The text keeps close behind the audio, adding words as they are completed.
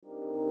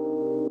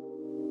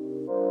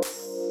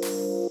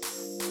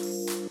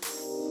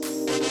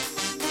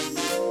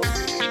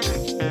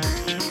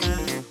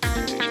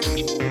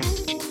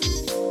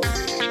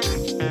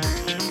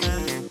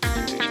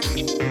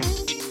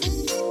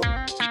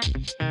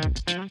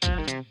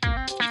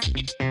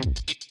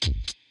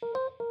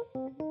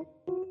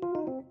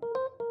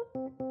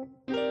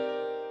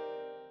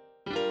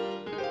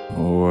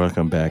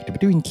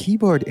doing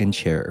keyboard and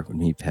chair with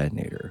me, Pat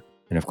Nader.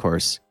 And of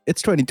course,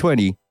 it's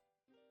 2020,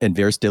 and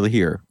they're still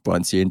here,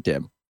 Bonsi and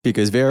Tim,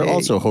 because they're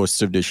also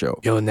hosts of the show.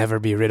 You'll never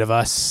be rid of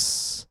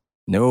us.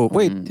 No,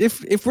 wait,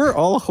 if we're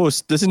all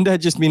hosts, doesn't that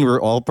just mean we're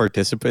all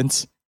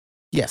participants?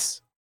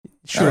 Yes.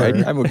 Sure. All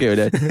right, I'm okay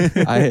with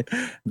that.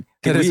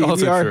 That is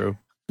also true.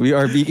 We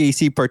are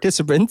BKC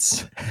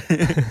participants.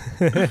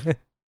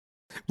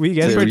 We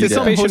get So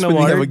participation When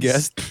we have a awards.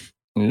 guest.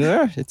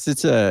 Yeah, it's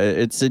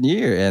a new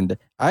year, and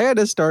I had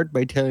to start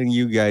by telling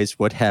you guys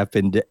what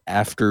happened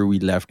after we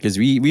left, because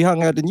we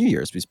hung out on New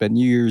Year's. We spent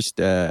New Year's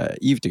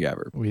Eve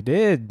together. We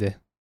did.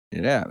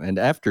 Yeah, and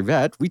after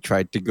that, we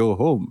tried to go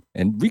home,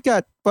 and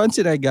Ponce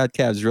and I got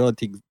cabs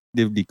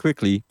relatively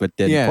quickly, but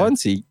then Yeah.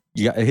 Ponce,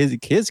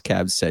 his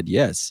cab said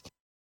yes.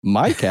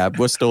 My cab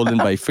was stolen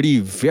by three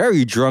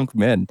very drunk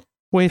men.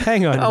 Wait,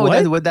 hang on. Oh,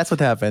 what? that's what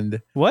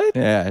happened. What?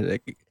 Yeah,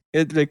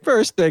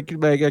 first,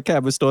 my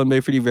cab was stolen by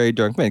three very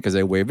drunk men because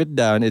I waved it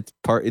down. It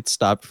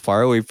stopped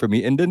far away from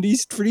me, and then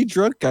these three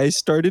drunk guys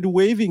started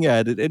waving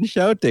at it and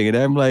shouting, and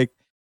I'm like,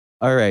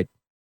 all right.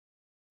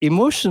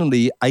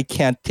 Emotionally, I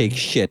can't take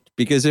shit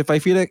because if I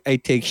feel like I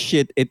take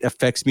shit, it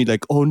affects me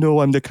like, oh no,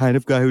 I'm the kind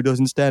of guy who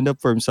doesn't stand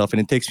up for himself, and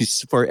it takes me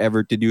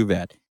forever to do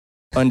that.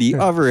 On the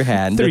other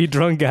hand, Three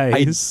drunk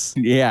guys.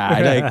 you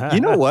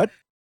know what?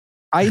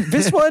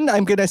 This one,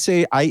 I'm gonna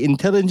say I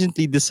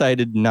intelligently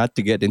decided not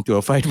to get into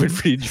a fight with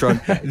three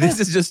drunk guys. This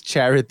is just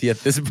charity at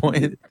this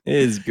point. It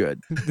is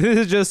good. This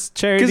is just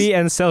charity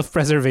and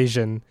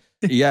self-preservation.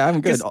 Yeah,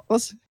 I'm good.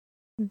 Because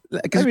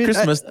I mean,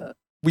 Christmas,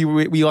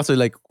 we also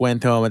like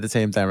went home at the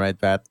same time, right,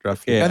 Pat?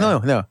 Roughly. Yeah.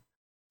 No.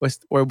 Was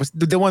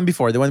the one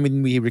before, the one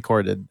when we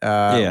recorded.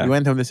 Yeah. We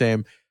went home the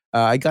same.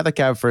 I got the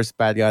cab first,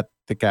 Pat got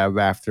the cab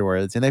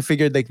afterwards. And I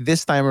figured like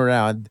this time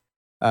around,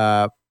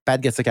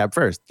 Pat gets the cab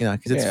first, because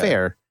it's Yeah.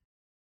 fair.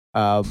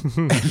 And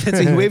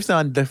so he waves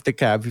on the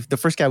cab, the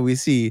first cab we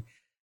see.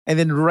 And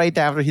then right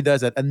after he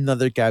does that,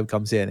 another cab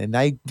comes in. And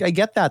I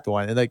get that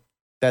one. And like,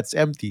 that's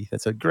empty.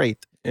 That's a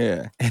great.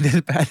 Yeah. And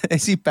then I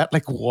see Pat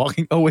like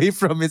walking away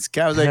from his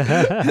cab.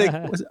 I was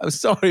like, I'm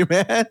sorry,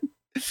 man.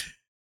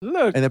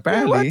 Look, And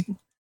apparently,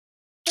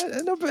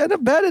 in a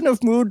bad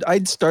enough mood,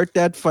 I'd start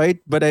that fight,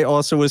 but I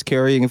also was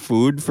carrying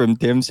food from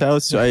Tim's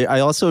house, so I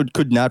also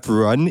could not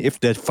run if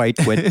that fight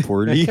went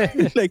poorly.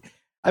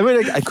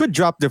 I could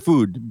drop the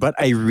food, but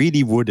I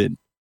really wouldn't.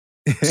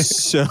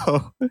 So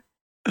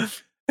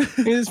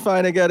it's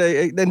fine.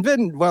 And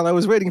then while I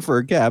was waiting for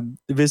a cab,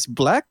 this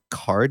black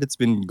car that's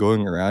been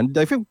going around.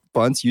 I think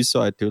once you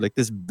saw it too, like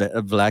this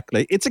black,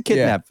 like it's a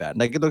kidnap van.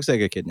 Like it looks like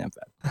a kidnap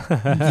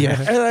van.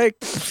 yeah. And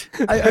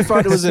I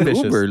thought it was an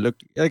Suspicious. Uber,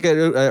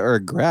 or a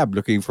Grab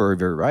looking for a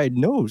ride.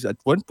 No, at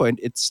one point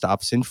it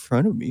stops in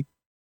front of me,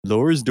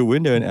 lowers the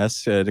window, and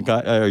asks the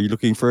guy, "Are you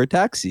looking for a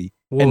taxi?"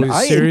 Whoa, And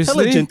I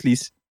seriously?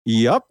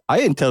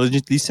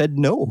 intelligently said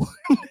no.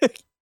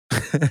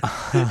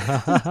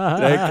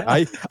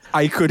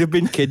 I could have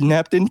been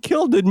kidnapped and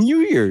killed on New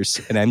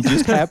Year's, and I'm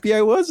just happy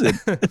I wasn't.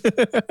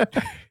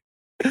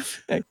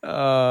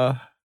 That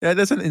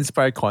doesn't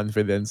inspire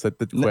confidence at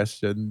the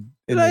question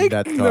in like,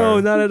 that car. No,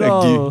 not at Like,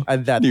 all.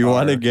 At that Do you car.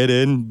 want to get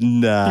in?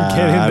 Nah,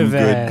 Get in the I'm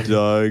van. good,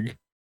 dog.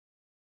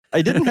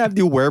 I didn't have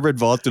the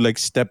wherewithal to like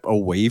step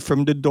away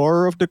from the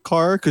door of the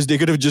car because they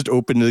could have just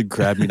opened it and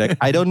grabbed me. Like,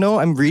 I don't know.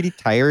 I'm really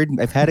tired.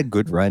 I've had a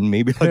good run.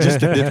 Maybe I'll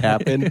just let it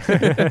happen.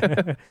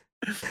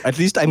 At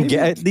least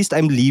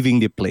I'm leaving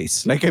the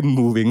place. Like I'm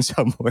moving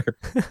somewhere.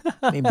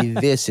 Maybe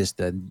this is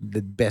the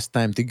best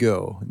time to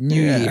go.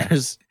 New Yeah.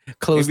 Year's.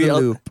 Close Maybe the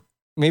I'll- loop.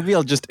 Maybe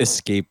I'll just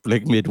escape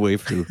like midway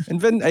through.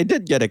 And then I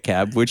did get a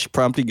cab, which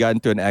promptly got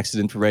into an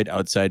accident right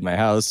outside my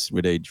house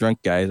with a drunk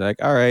guy. Like,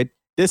 all right,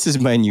 this is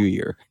my new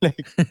year.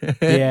 Like,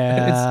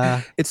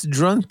 Yeah. It's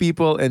drunk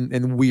people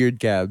and weird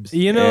cabs.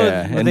 You know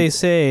Yeah, what and- they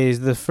say is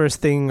the first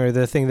thing or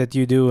the thing that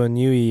you do on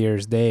New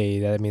Year's Day.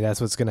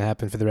 That's what's going to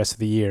happen for the rest of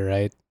the year,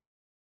 right?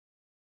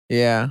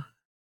 Yeah.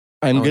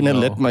 I'm Oh, gonna no.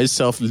 let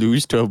myself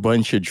lose to a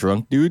bunch of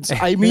drunk dudes.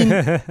 I mean,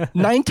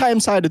 9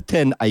 times out of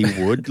 10, I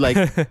would. Like,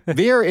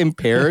 they are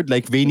impaired.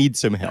 Like, they need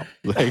some help.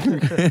 Like,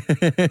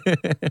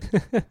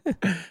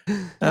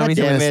 I mean,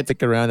 damn to it.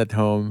 stick around at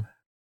home.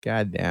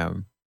 God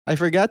damn. I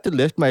forgot to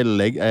lift my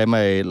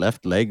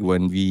left leg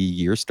when the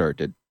year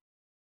started.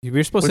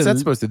 We're supposed What's to. that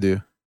supposed to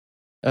do?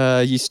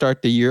 You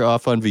start the year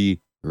off on the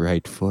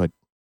right foot.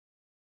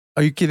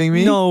 Are you kidding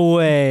me? No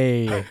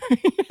way.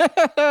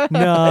 I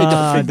No,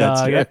 don't think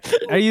that's dog. right.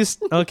 Are you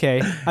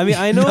okay? I mean,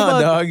 I know No,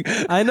 about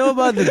dog. I know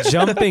about the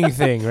jumping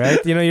thing,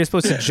 right? You're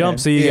supposed to jump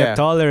so you Yeah. get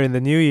taller in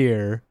the new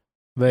year.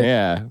 But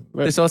Yeah.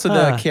 But, There's also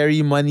Huh. the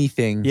carry money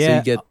thing, so Yeah.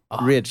 you get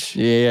rich.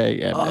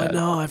 yeah. oh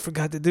no, I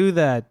forgot to do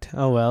that.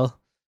 Oh well.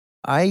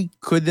 I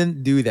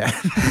couldn't do that.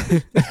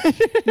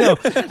 No,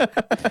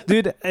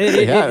 dude.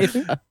 Yeah.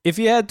 If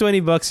you had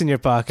 $20 in your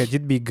pocket,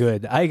 you'd be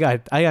good. I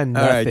got nothing.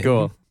 All right,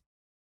 cool.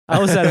 I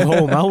was at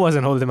home. I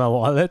wasn't holding my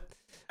wallet.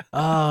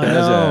 Oh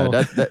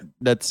no.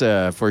 That's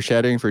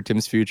foreshadowing for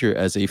Tim's future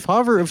as a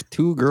father of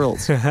 2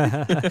 girls.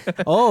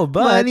 Oh,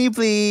 but Money,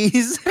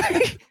 please.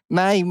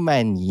 My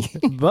money.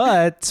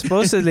 But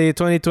supposedly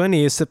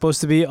 2020 is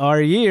supposed to be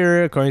our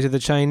year according to the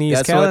Chinese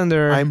That's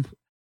calendar. what I'm.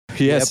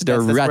 Yes, the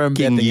that's where I'm Rat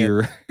King betting it.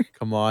 year.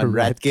 Come on,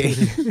 Rat King.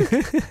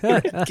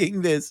 Rat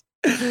King this.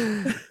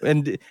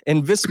 And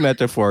in this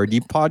metaphor, the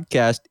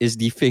podcast is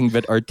the thing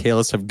that our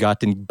tails have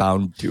gotten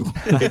bound to.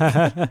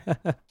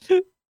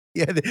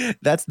 Yeah,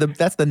 that's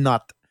the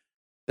knot.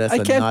 That's I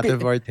the can't knot be-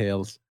 of our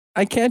tails.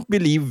 I can't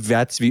believe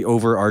that's the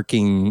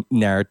overarching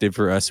narrative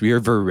for us. We are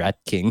the Rat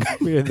King.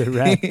 We're the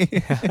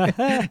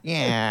rat.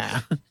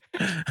 Yeah.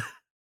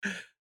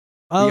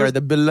 Um, We are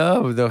the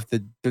beloved of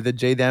the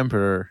Jade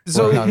Emperor.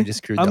 So, Well, no, I'm just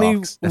screwed I mean,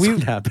 dogs. That's we-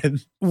 what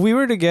happened. we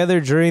were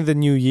together during the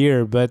New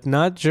Year, but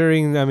not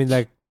during. I mean,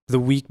 like the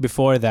week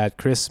before that,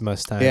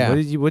 Christmas time. Yeah. What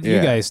did you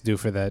Yeah. guys do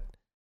for that?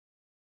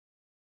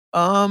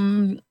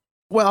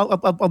 Well,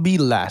 I'll be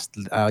last.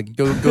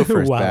 Go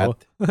first, Wow.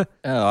 Pat.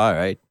 Oh, all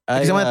right.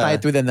 Because I want to tie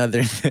it with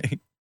another thing.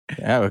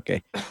 Yeah,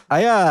 okay.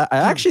 I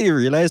actually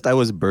realized I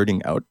was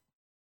burning out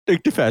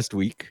like the past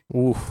week.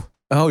 Oof.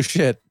 Oh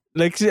shit.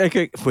 Like, see,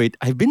 wait,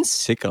 I've been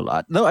sick a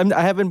lot. No,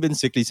 I haven't been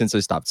sickly since I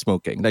stopped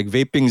smoking. Like,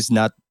 vaping's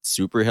not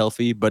super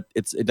healthy, but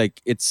it's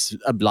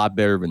a lot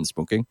better than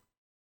smoking.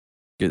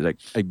 'Cause, like,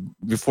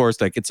 before it's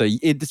like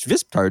it's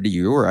this part of the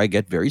year where I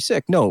get very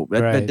sick. No,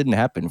 that Right. didn't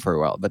happen for a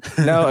while. But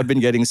now I've been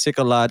getting sick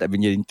a lot. I've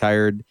been getting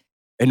tired,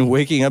 and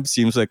waking up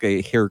seems like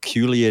a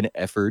Herculean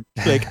effort.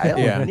 Like,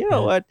 Yeah. you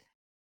know what?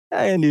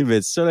 I need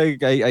this. So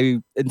like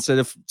I instead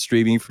of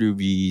streaming through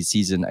the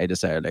season, I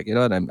decided like, you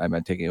know what,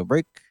 I'm taking a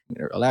break, I'm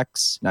gonna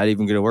relax, not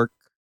even gonna work.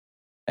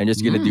 I'm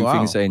just gonna do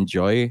things wow. I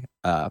enjoy.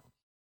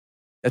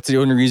 That's the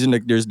only reason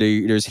like there's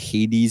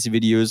Hades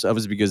videos of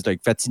us because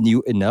like that's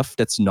new enough,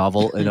 that's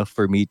novel enough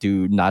for me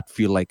to not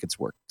feel like it's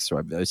work. So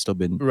I've still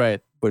been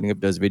Right. putting up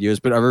those videos,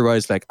 but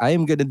otherwise like I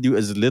am gonna do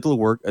as little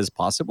work as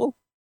possible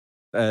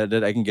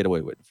that I can get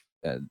away with.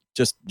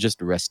 Just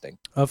resting.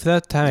 Of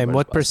that time, much as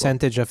what possible.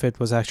 percentage of it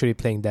was actually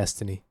playing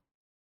Destiny?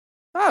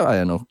 I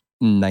don't know,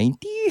 90?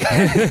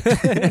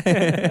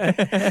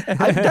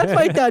 That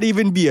might not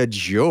even be a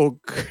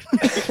joke.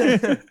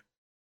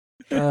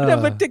 No,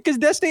 but because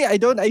Destiny, I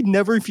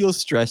never feel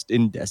stressed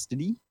in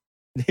Destiny.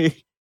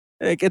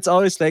 Like it's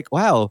always like,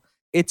 wow,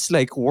 it's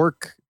like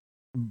work,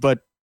 but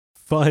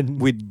Fun.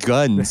 with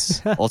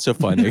guns. Also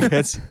fun, I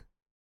guess.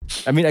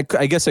 I mean,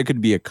 I guess I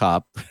could be a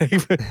cop.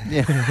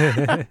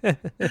 Yeah.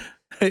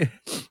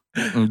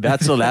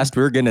 That's the last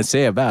we're gonna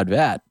say about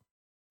that.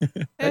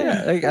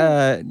 Yeah,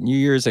 like New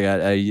Year's, I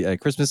got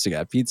Christmas, I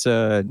got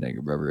pizza,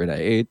 and I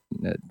ate.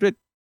 But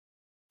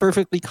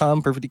perfectly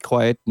calm, perfectly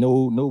quiet.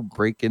 No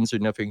break-ins or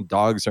nothing.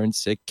 Dogs aren't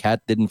sick.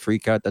 Cat didn't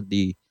freak out at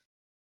the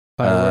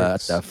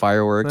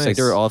fireworks. Like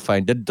they were Nice. all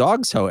fine. The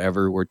dogs,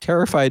 however, were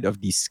terrified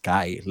of the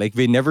sky. Like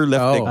they never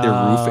left like their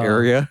Oh. roof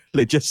area.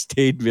 They just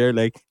stayed there.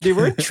 Like they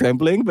weren't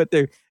trembling, but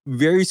they're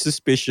very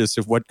suspicious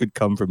of what could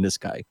come from the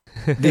sky.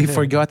 They've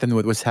forgotten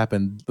what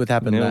happened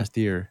Yeah. last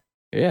year.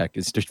 Yeah,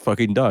 because they're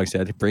fucking dogs. They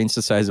had brains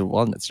the size of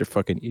walnuts. They're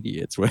fucking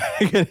idiots. What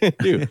are you gonna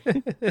do?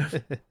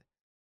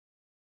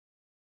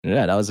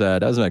 Yeah, that was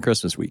my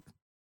Christmas week.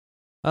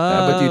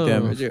 But you,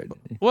 Oh. Tim.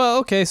 Well,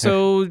 okay,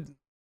 so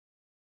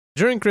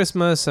during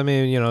Christmas, I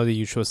mean, you know, the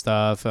usual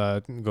stuff,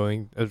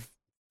 going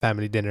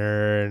family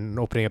dinner and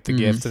opening up the Mhm.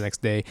 gifts the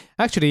next day.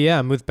 Actually, yeah,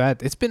 I'm with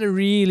Pat. It's been a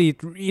really,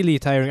 really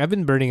tiring. I've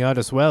been burning out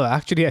as well.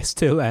 Actually, I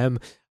still am.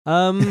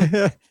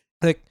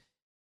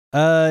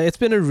 It's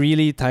been a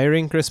really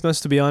tiring Christmas,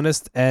 to be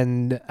honest.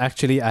 And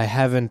actually,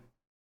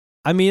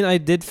 I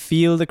did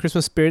feel the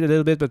Christmas spirit a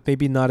little bit, but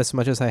maybe not as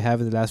much as I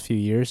have in the last few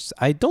years.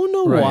 I don't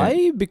know Right.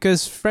 why,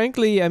 because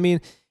frankly, I mean,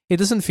 it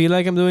doesn't feel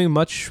like I'm doing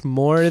much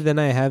more than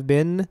I have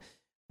been.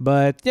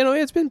 But, you know,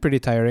 it's been pretty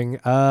tiring.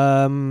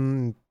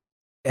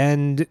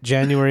 And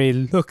January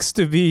looks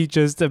to be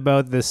just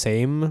about the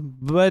same.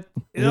 But,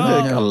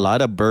 Like a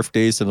lot of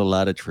birthdays and a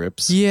lot of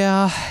trips.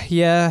 yeah,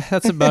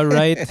 that's about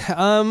right.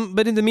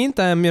 But in the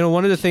meantime, you know,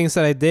 one of the things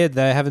that I did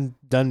that I haven't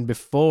done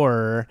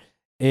before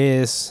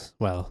is,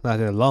 well, not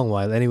in a long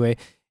while anyway,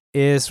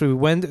 is we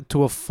went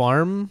to a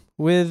farm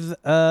with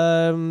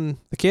the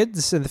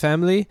kids and the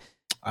family.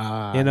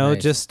 You know,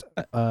 Nice. just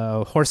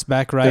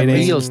horseback the riding.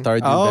 real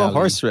Stardew Oh, Valley.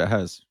 horse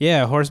has.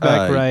 Yeah,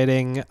 horseback Uh,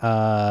 riding,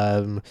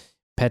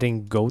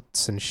 petting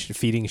goats and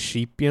feeding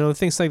sheep, you know,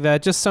 things like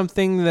that. Just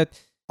something that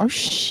Are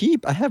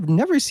sheep? I have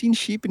never seen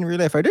sheep in real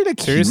life. Are they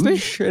like Seriously?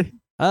 huge?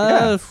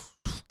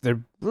 they're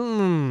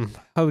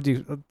how would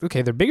you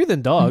okay, they're bigger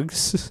than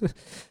dogs.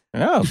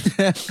 Oh,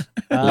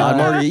 a lot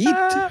more to eat.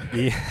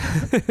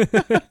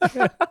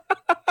 Yeah.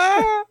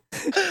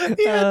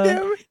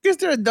 Yeah, because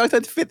there are dogs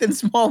that fit in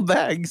small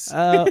bags.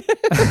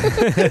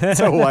 It's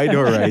a wide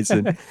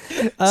horizon.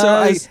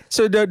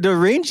 So the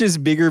range is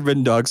bigger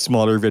than dog,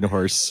 smaller than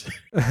horse.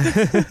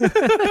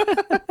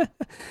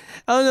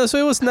 Oh no, so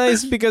it was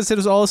nice because it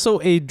was also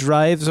a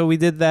drive. So we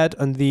did that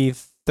on the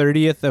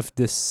 30th of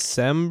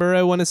December,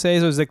 I want to say.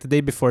 So it was like the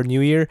day before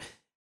New Year.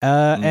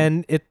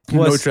 And it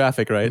was No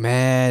traffic, right?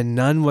 Man,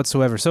 none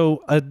whatsoever.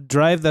 So a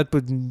drive that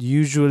would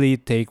usually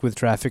take with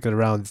traffic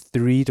around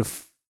 3 to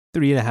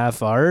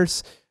 3.5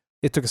 hours,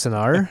 it took us an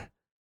hour.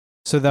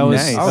 So that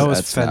was Nice. that Oh, was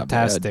that's not bad.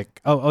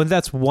 fantastic. Oh,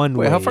 that's one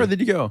Wait, way. how far did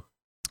you go?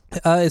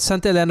 It's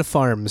Santa Elena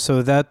Farm,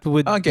 so that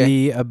would Okay.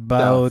 be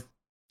about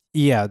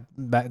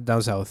back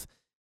down south.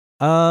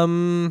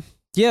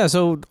 Yeah,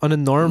 so on a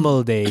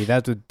normal day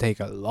that would take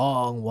a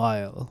long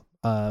while.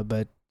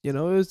 But it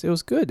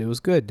was good. It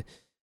was good.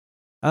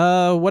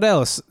 What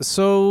else?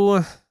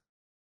 So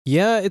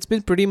yeah, it's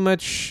been pretty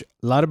much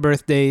a lot of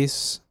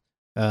birthdays.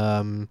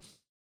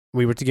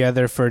 We were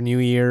together for New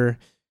Year.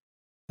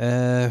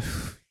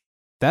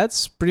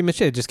 That's pretty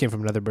much it. Just came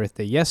from another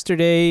birthday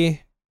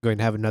yesterday. Going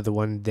to have another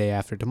one day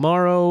after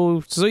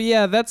tomorrow. So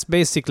yeah, that's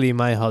basically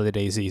my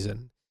holiday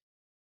season.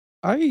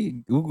 I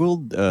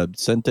googled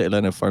Santa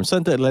Elena Farm.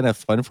 Santa Elena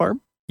Fun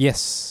Farm.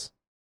 Yes.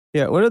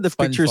 Yeah, one of the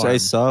Fun pictures I farm.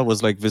 saw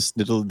was like this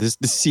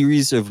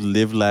series of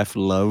live, laugh,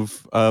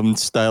 love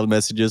style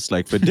messages.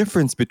 Like the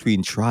difference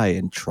between try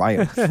and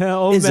triumph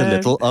Oh is man. a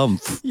little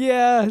umph.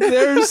 Yeah,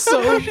 there's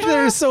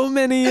so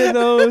many of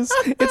those.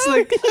 It's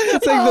like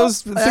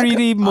those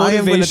 3D I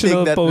am gonna take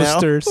motivational that now.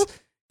 posters.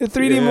 The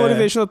 3D Yeah.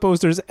 motivational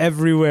posters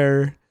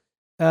everywhere.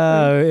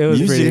 It was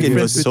Music pretty in the good.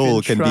 difference soul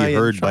between can try be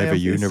and heard by the triumph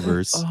is,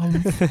 universe.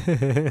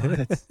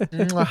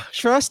 Mwah.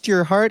 Trust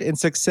your heart and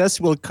success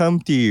will come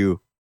to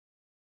you.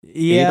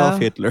 Yeah.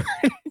 Adolf Hitler.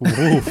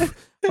 Oof.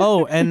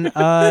 Oh, and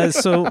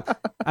so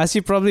as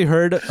you probably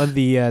heard on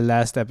the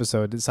last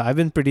episode, so I've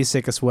been pretty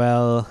sick as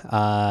well.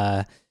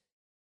 I'm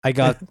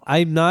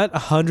not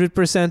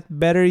 100%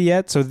 better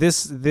yet. So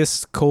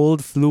this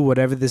cold flu,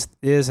 whatever this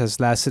is, has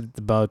lasted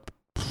about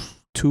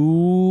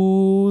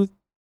two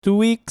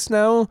weeks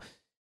now.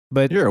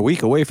 But You're a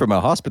week away from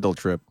a hospital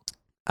trip.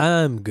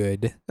 I'm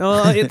good.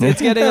 Oh,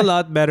 it's getting a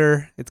lot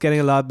better. It's getting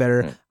a lot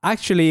better.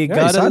 Actually, it Yeah,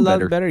 you got a sound lot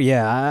better. better.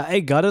 Yeah,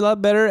 I got a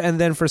lot better. And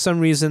then for some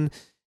reason,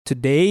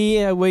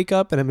 today I wake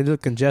up and I'm a little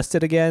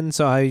congested again.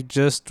 So I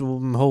just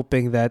am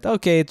hoping that,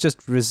 okay, it's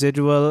just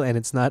residual and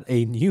it's not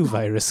a new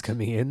virus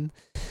coming in.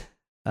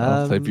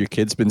 Have your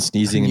kids been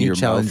sneezing in New your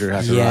challenger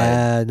mouth? has arrived.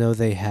 Yeah, no,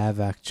 they have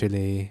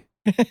actually.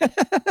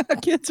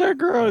 Kids are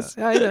gross.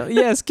 I know.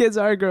 Yes, kids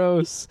are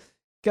gross.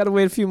 Gotta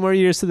wait a few more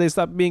years till they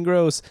stop being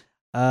gross.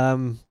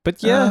 But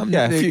yeah,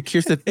 Yeah, if you-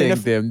 Here's the thing,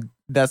 if- Tim.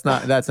 That's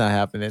not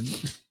happening.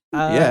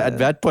 Yeah, at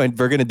that point,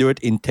 we're gonna do it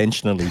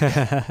intentionally.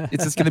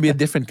 It's just gonna be a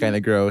different kind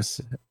of gross.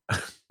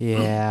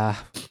 yeah.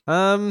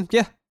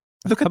 Yeah.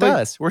 Look How at about-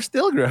 us. We're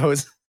still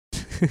gross.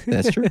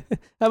 That's true.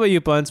 How about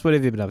you, Punts? What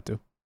have you been up to?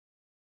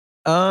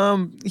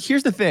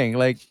 Here's the thing.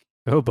 Like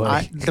Oh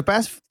boy.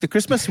 the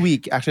Christmas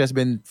week actually has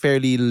been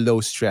fairly low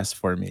stress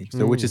for me.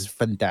 So which is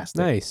fantastic.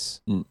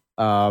 Nice.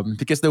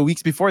 Because the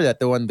weeks before that,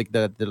 the one like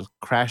the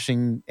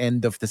crashing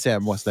end of the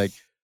sem was like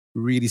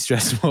really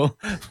stressful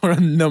for a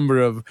number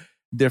of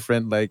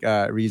different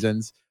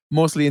reasons,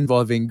 mostly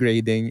involving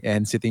grading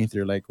and sitting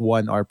through like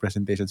 1 hour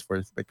presentations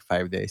for like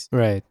 5 days.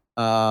 Right.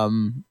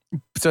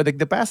 So like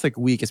the past like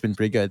week has been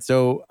pretty good.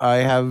 So I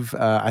have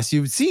as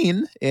you've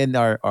seen in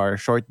our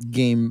short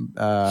game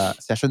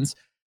sessions,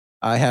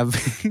 I have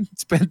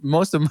spent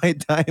most of my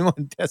time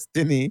on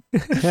Destiny,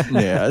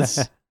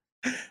 Yes.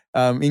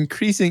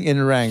 increasing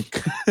in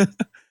rank.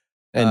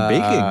 And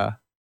baking.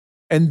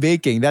 And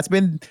baking. That's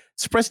been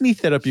surprisingly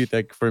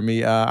therapeutic for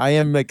me. I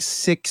am like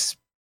 6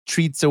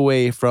 treats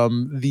away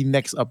from the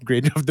next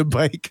upgrade of the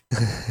bike.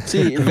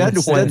 See,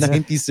 that's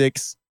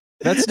 196.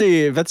 That's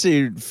the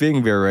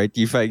thing there, right?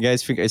 You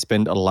guys think I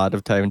spend a lot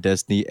of time in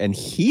Destiny, and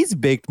he's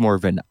baked more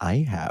than I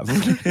have.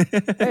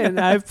 And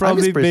I've I'm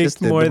probably just baked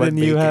persistent more about than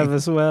you have baking.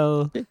 as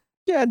well.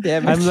 Yeah,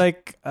 damn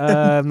it.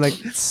 I'm like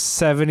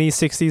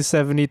 60,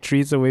 70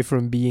 treats away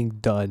from being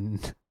done.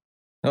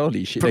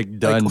 Holy shit! Like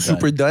done, Like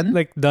super done?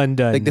 Like done.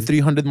 Like the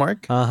 300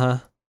 mark? Uh-huh.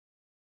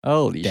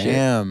 Holy shit!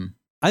 Damn.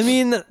 I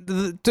mean,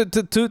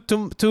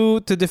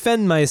 to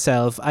defend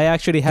myself, I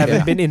actually haven't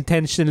Yeah. been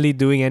intentionally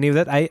doing any of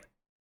that.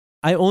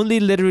 I only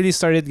literally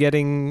started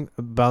getting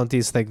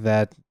bounties like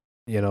that,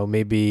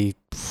 maybe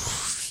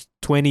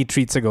 20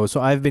 treats ago. So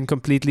I've been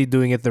completely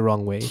doing it the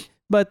wrong way.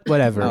 But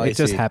whatever, Oh, I it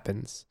just see.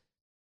 happens.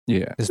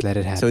 Yeah. Just let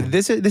it happen. So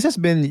this has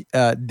been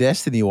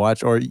Destiny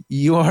Watch, or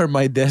You Are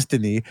My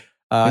Destiny,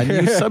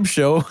 new sub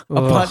show, a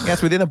Ugh.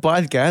 podcast within a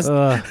podcast.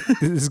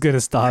 This is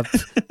gonna stop.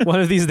 One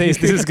of these days,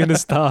 this is gonna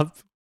stop.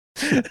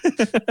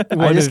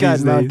 I just got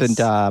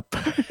mountaintop.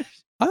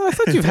 Oh, I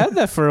thought you've had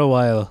that for a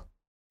while.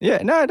 Yeah,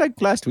 no,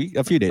 like last week,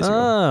 a few days ago.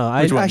 Oh,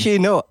 I Which one? Actually,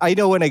 no, I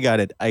know when I got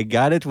it. I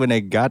got it when I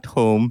got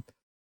home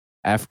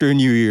after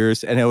New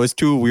Year's, and I was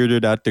too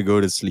weirded out to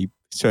go to sleep.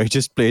 So I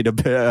just played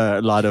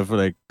a lot of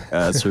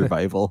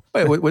survival.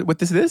 Wait,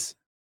 what is this?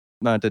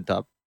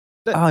 Mountaintop.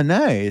 Oh,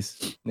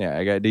 nice. Yeah,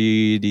 I got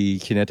the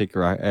kinetic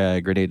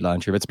grenade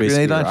launcher. That's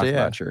basically Grenade a launcher, rocket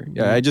yeah. launcher.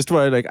 Yeah, I just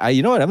wanted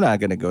you know what? I'm not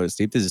gonna go to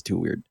sleep. This is too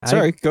weird. I-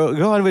 Sorry,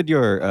 go on with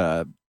your.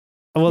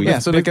 well, Yeah,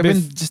 so like I've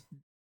been just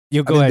you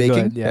I've go been ahead. Go baking.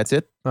 ahead. Yeah. That's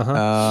it.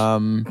 Uh-huh.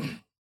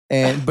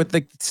 But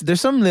like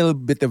there's some little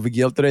bit of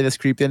guilt that that's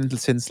creeped in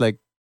since like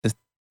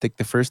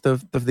the first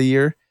of the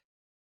year.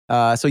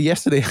 So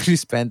yesterday I actually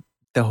spent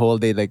the whole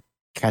day like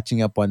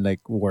catching up on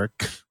like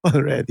work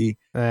already,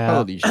 Yeah,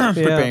 Holy shit! Yeah.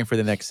 preparing for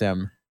the next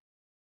sem.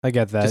 I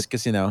get that. Just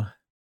because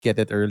get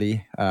it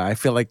early. I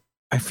feel like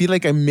I feel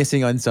like I'm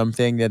missing on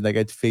something that like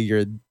I'd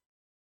figured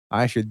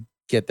I should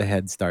get the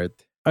head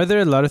start. Are there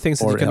a lot of things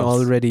that you Or can else.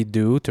 already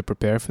do to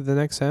prepare for the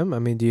next sem? I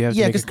mean, do you have to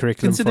make a 'cause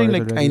curriculum for considering it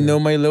like already, I know or-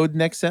 my load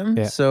next sem,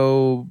 Yeah.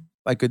 so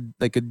I could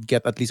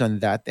get at least on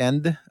that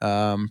end,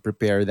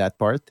 prepare that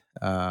part,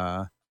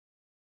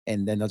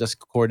 and then I'll just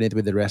coordinate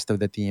with the rest of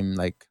the team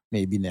like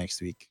maybe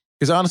next week.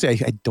 Because honestly,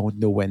 I don't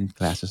know when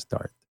classes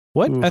start.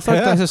 What? I Oof.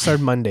 thought classes start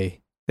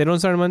Monday. They don't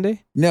start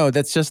Monday? No,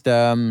 that's just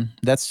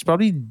that's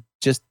probably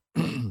just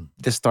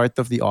the start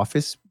of the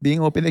office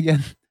being open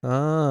again.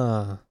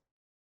 Ah.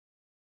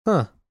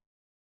 Huh.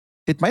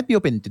 It might be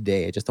open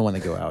today. I just don't want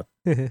to go out.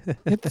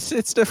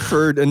 It's the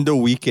third and the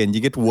weekend. You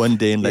get one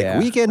day and like Yeah,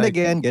 weekend like-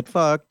 again, get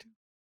fucked.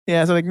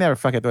 Yeah, so like never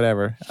fuck it,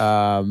 whatever.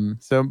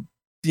 So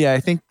yeah, I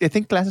think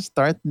classes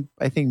start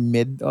I think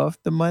mid of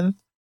the month.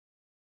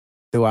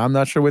 Though I'm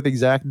not sure what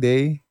exact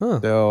day. Huh.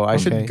 So I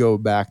Okay. should go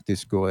back to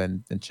school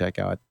and check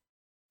out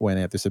when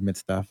I have to submit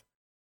stuff.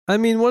 I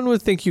mean, one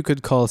would think you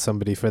could call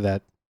somebody for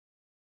that.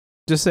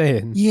 Just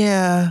saying.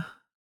 Yeah,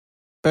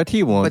 But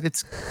he won't. but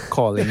it's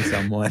calling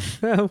someone.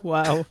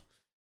 Wow.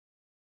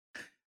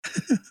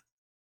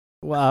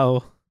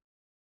 Wow.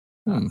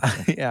 Hmm.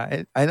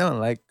 Yeah, I don't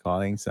like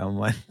calling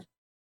someone.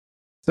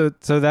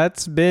 So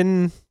that's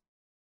been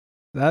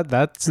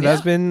that's Yeah.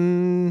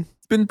 been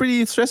It's been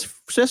pretty stress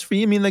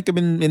free. I mean, like I've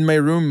been in my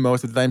room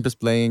most of the time just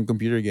playing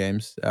computer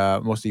games.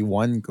 Mostly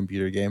one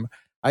computer game.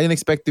 I didn't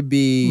expect to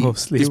be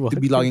Mostly to one.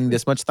 be logging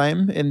this much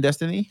time in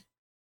Destiny.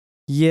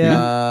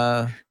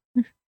 yeah.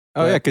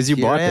 Oh yeah, but because you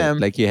here bought I it. am.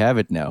 Like you have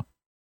it now.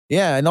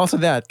 Yeah, and also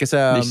that because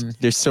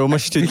There's so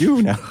much to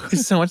do now.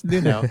 there's so much to do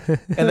now,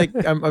 and like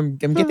I'm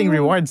getting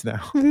rewards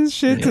now. This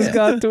shit has Yeah.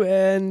 got to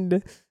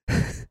end.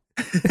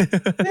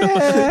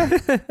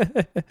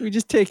 We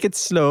just take it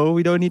slow.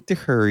 We don't need to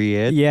hurry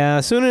it.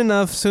 Yeah, soon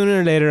enough,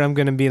 sooner or later, I'm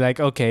gonna be like,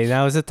 okay,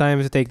 now is the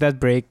time to take that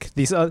break.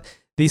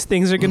 These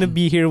things are gonna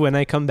be here when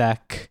I come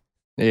back.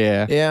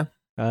 Yeah. Yeah,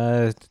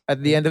 Uh,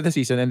 at the end of the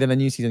season, and then a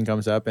new season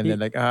comes up, and then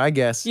like I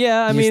guess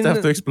yeah, I new mean,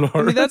 stuff to explore.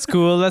 I mean that's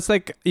cool. That's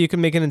like you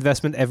can make an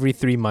investment every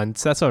 3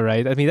 months. That's all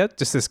right. I mean that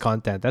just is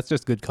content. That's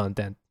just good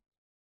content.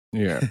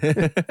 Yeah.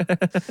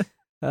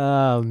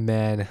 Oh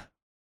man.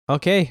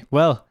 Okay,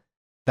 well,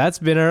 that's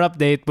been our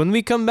update. When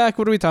we come back,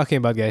 what are we talking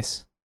about,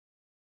 guys?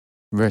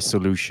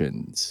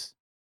 Resolutions.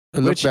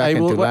 Look Which back I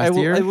will, into last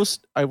year.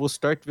 I will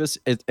start this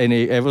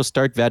I will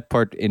start that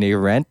part in a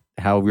rant.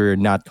 How we're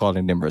not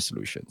calling them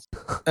resolutions.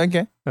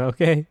 Okay,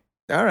 Okay.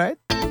 all right.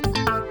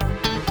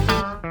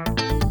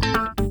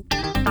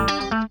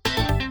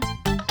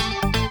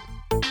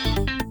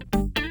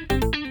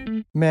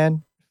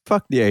 Man,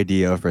 fuck the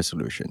idea of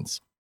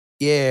resolutions.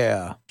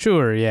 Yeah,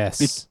 Sure.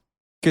 Yes.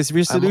 Because I'm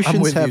resolutions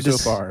with have you so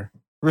this far.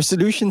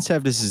 resolutions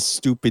have this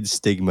stupid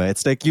stigma.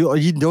 It's like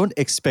you don't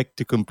expect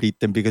to complete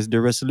them because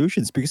they're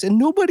resolutions and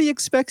nobody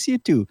expects you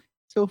to.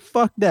 So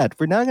fuck that.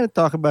 We're not going to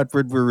talk about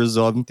what we're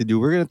resolving to do.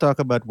 We're going to talk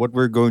about what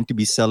we're going to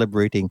be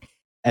celebrating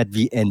at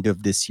the end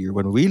of this year.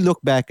 When we look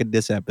back at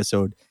this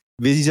episode,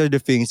 these are the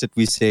things that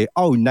we say,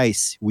 "Oh,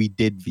 nice, we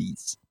did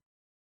these."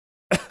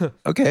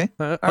 Okay,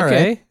 All right.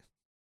 right.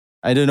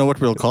 I don't know what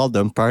we'll call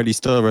them. Probably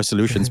still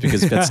resolutions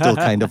because that's still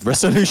kind of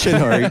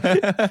resolutionary.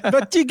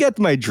 But you get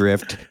my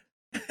drift.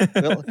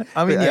 Well,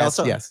 I mean, I yes,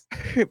 also- yes.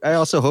 I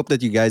also hope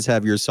that you guys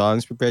have your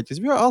songs prepared because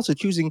we are also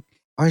choosing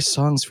our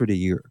songs for the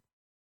year.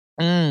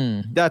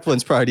 That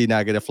one's probably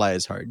not gonna fly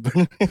as hard.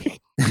 But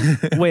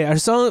Wait, are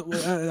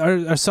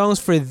songs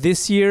for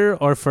this year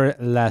or for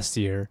last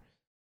year?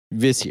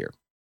 this year,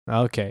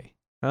 Okay.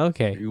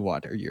 Okay. we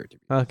want our year to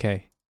be.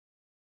 Okay.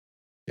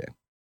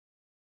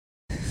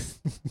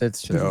 That's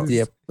So- true.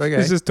 Yep. Okay.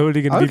 This is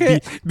totally gonna Okay.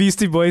 be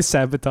Beastie Boys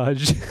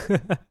sabotage.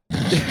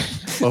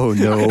 Oh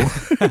no!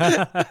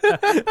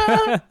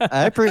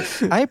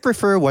 I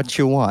prefer what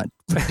you want.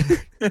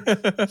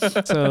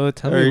 So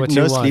tell Or me what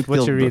No you want. Sleep What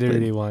Till you really, Brooklyn.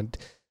 really want.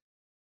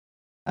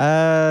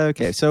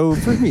 Okay, so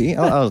for me,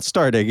 I'll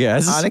start. I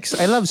guess. Alex,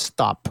 I love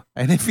stop,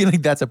 and I feel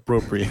like that's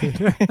appropriate.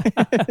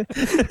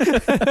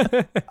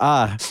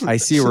 I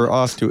see we're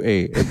off to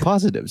a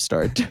positive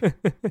start.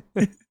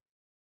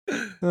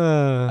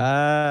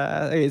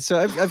 Okay, so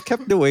I've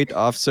kept the weight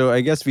off. So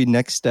I guess the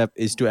next step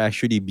is to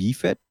actually be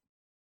fit.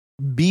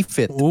 Be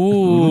fit.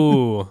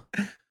 Ooh.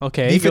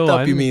 Okay, Beef it go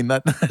up, on. you mean,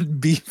 not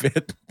beef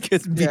it.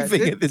 Because Yeah,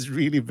 beefing it- it is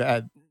really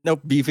bad.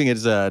 Nope, beefing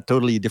is a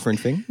totally different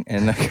thing,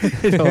 and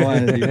I don't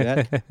want to do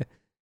that.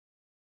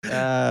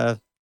 Yeah,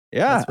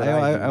 That's what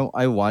I do.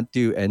 I want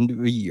to end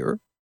the year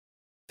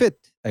fit.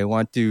 I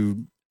want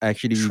to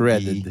actually be-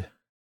 Shredded.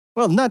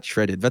 well, not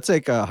shredded. That's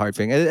like a hard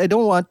thing. I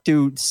don't want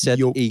to set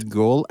Yoked. a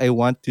goal. I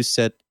want to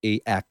set a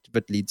act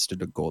that leads to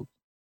the goal.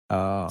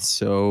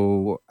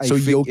 So I So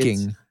think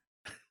yoking.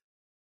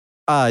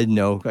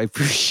 no, I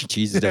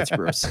Jesus, that's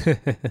gross.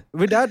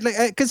 Without like,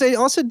 because I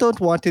also don't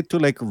want it to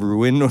like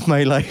ruin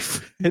my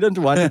life. I don't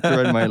want it to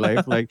ruin my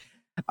life. Like,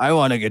 I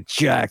want to get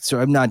jacked, so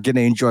I'm not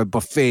gonna enjoy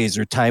buffets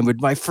or time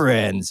with my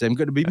friends. I'm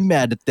gonna be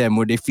mad at them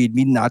when they feed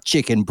me not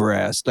chicken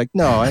breast. Like,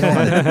 no, I don't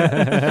want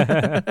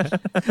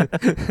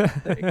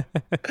to.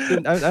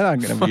 I'm not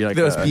gonna be like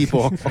those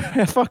people.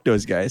 Fuck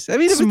those guys. I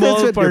mean, if Small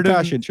that's what part your of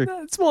passion, sure.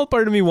 small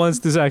part of me wants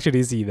to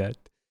actually see that.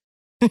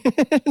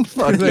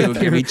 Fuck you,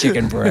 give me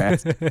chicken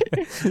breast.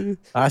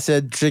 I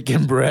said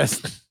chicken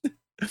breast.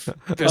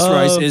 This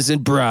rice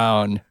isn't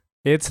brown.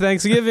 It's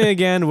Thanksgiving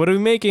again. What are we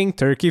making?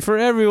 Turkey for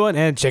everyone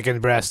and chicken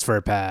breast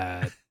for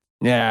Pat.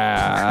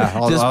 Yeah,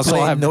 I'll Just also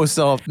plain, have no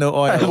salt, no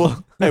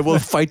oil. I will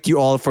fight you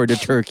all for the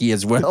turkey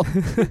as well.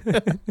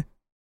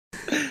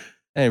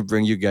 And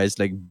bring you guys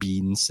like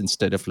beans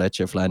instead of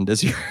leche flan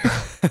this year.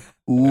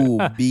 Ooh,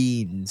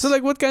 beans. So,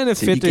 like, what kind of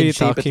So you fit are can you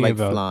shape it talking like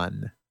about?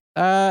 flan.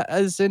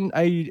 As in,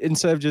 I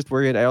instead of just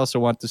worried, I also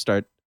want to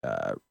start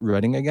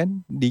running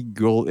again. The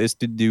goal is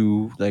to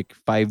do like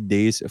 5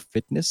 days of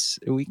fitness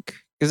a week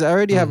because I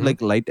already have Mhm.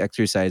 like light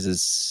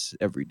exercises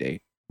every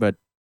day, but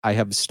I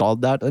have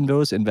stalled out on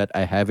those in that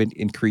I haven't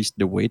increased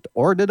the weight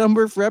or the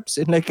number of reps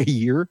in like a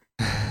year.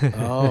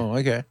 Oh,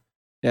 okay.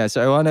 Yeah,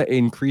 so I want to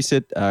increase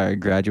it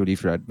gradually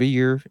throughout the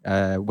year,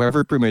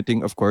 weather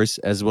permitting, of course,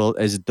 as well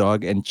as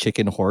dog and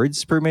chicken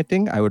hordes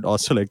permitting. I would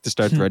also like to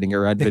start running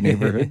around the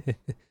neighborhood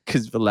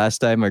because the last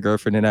time my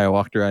girlfriend and I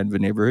walked around the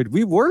neighborhood,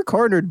 we were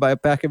cornered by a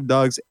pack of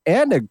dogs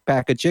and a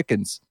pack of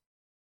chickens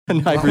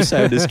on either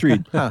side of the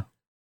street. Huh.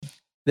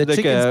 The Like,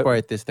 chicken's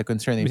part is the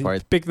concerning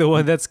part. Pick the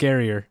one that's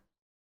scarier.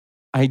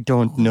 I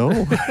don't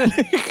know.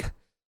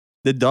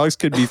 The dogs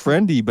could be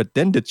friendly, but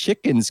then the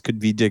chickens could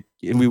be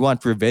and we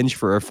want revenge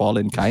for our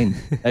fallen kind.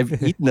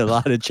 I've eaten a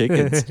lot of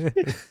chickens.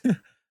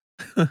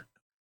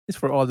 It's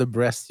for all the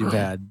breasts you've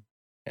had.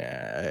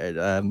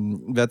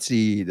 That's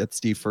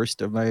the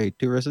first of my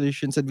 2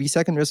 resolutions, and the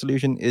second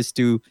resolution is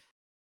to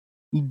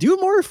do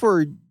more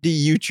for the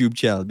YouTube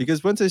channel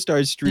because once I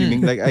started streaming,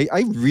 like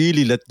I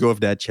really let go of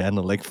that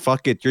channel. Like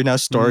fuck it, you're now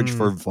storage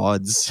for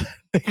VODs.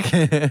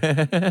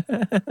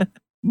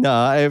 No,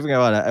 I think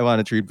I want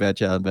to treat that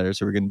channel better,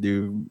 so we're gonna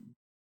do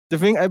the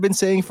thing I've been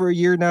saying for a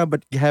year now,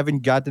 but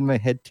haven't gotten my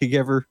head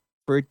together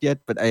for it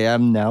yet. But I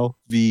am now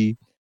the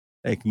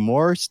like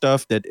more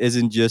stuff that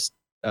isn't just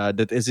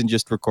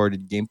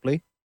recorded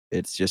gameplay.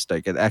 It's just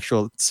like an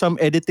actual some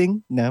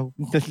editing now,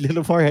 a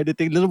little more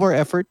editing, a little more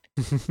effort.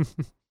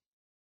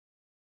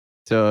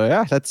 So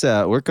yeah, let's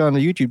work on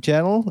the YouTube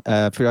channel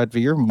throughout the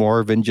year,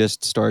 more than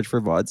just storage for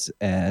VODs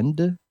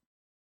and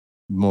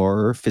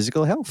more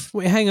physical health.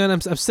 Wait, hang on.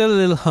 I'm still a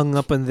little hung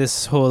up on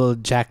this whole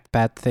Jack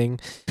Pat thing.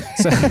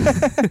 So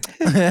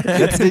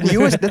That's the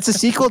newest. That's a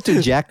sequel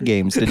to Jack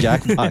Games, the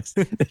Jackbox.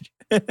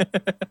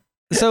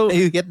 so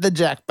You get the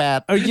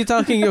jackpot. are you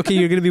talking? Okay,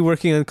 you're gonna be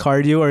working on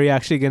cardio, or are you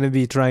actually gonna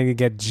be trying to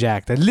get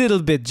jacked? A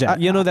little bit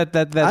jacked. You know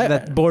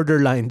that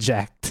borderline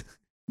jacked.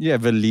 Yeah,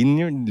 the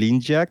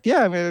lean jack.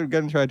 Yeah, I'm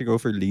gonna try to go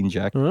for lean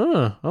jack.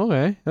 Oh,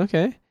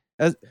 okay.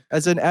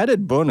 As an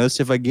added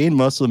bonus, if I gain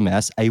muscle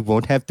mass, I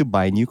won't have to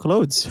buy new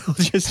clothes. I'll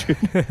just I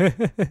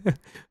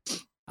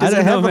I don't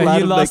know, have a man. lot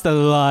You of, lost a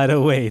lot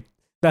of weight.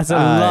 That's a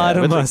lot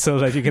of but, like- muscle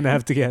that you're gonna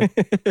have to get.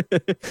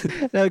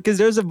 No, because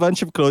there's a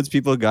bunch of clothes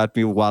people got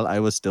me while I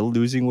was still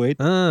losing weight.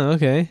 Oh,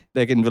 okay.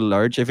 Like in the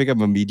large, I think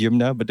I'm a medium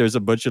now, but there's a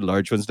bunch of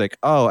large ones. Like,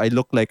 oh, I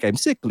look like I'm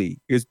sickly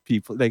because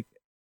people like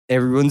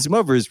everyone's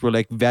mothers were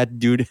like, that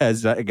dude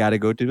has got to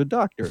go to the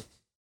doctor.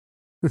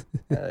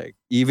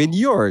 Even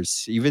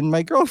yours, even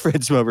my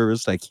girlfriend's mother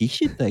was like, he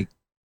should like,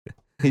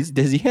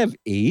 does he have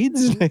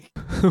AIDS? Like,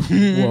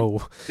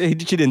 Whoa. she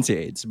didn't say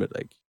AIDS, but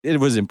like it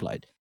was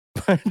implied.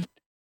 But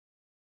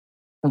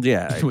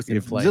yeah, It was if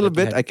implied a little that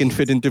you bit, had I can AIDS.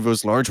 fit into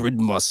those large with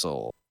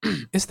muscle.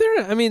 Is there?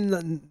 I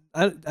mean,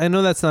 I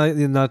know that's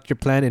not your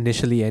plan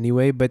initially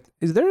anyway, but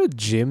is there a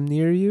gym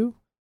near you?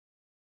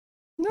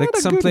 Not Like a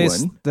good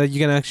someplace one. that you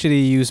can actually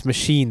use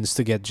machines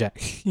to get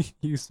jacked.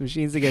 Use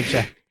machines to get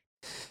jacked.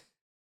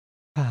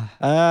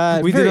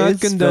 We do there not is,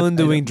 but condone I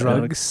doing don't- I don't-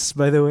 drugs,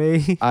 by the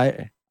way. No,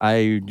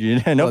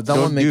 Well, that don't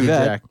won't make do you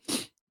that.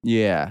 jack.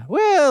 Yeah,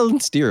 well,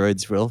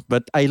 steroids will,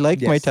 but I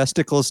like my Yes.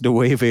 testicles the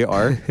way they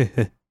are.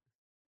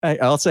 I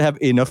also have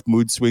enough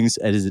mood swings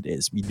as it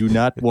is. We do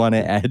not want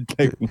to add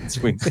like mood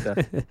swing stuff.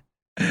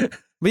 But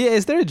yeah,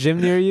 is there a gym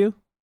near you?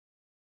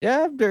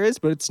 Yeah, there is,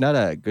 but it's not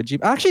a good gym.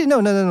 Actually,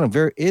 no.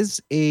 There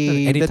is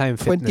a Anytime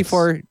that Fitness.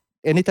 24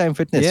 Anytime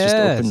Fitness just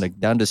Yes. opened like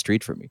down the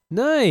street from me.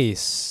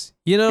 Nice.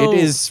 You know,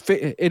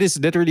 It is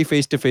literally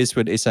face to face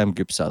with Isam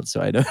Gipsal, so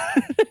I don't.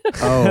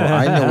 Oh,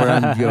 I know where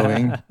I'm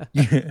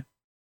going.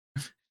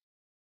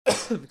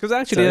 Because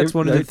actually, So that's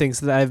one of the I- things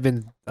that I've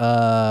been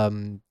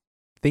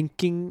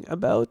thinking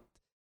about.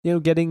 You know,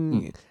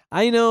 getting.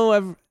 I know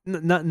I've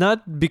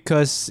not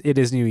because it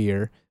is New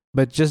Year,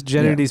 but just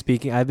generally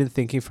speaking, I've been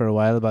thinking for a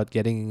while about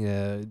getting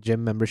a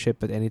gym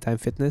membership at Anytime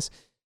Fitness.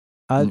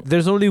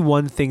 There's only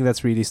one thing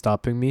that's really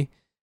stopping me,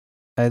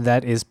 and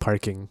that is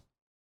parking.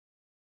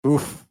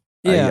 Oof.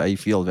 Yeah. I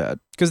feel that.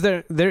 Because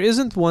there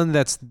isn't one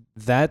that's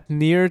that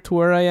near to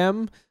where I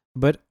am,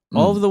 but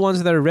all of the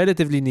ones that are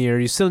relatively near,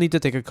 you still need to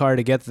take a car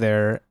to get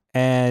there,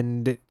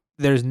 and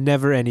there's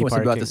never any I was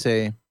parking. about to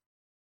say,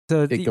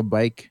 So Take a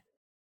bike.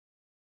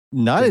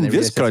 Not Then in I this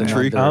realized that's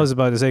country. another- I was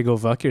about to say go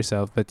fuck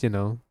yourself, but you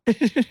know.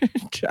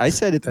 I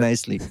said it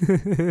nicely.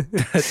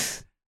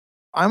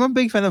 I'm a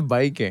big fan of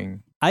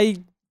biking.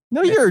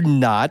 No, you're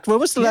not. When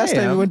was the Yeah, last time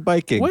I you am. went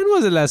biking? When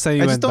was the last time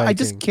you went biking? I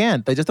just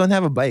can't. I just don't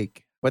have a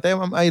bike. But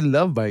I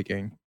love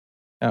biking.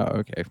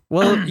 Oh, okay.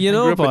 Well, you I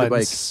know, grew up with a bike.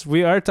 Buds,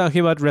 we are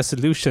talking about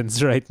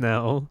resolutions right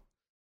now.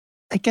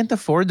 I can't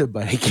afford a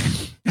bike.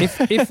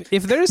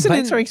 If there's an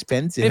Bikes are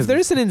expensive. if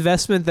there's an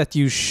investment that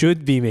you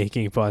should be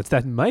making, Pods,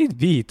 that might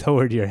be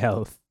toward your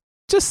health.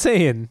 Just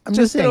saying. I'm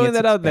just saying throwing it's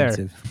that out there.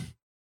 expensive.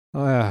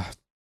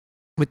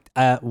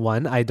 But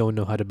one, I don't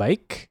know how to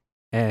bike.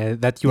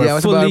 That you Yeah, I are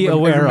was about- fully I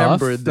aware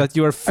of. remembered. That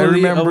you are I fully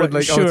remembered,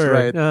 aware. like, oh, it's Sure.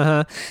 right.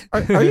 Uh-huh.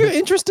 Are you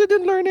interested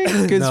in learning?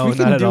 Because No, we not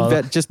can at do all.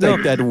 that just No,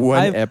 like that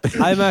one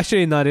episode. I'm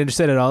actually not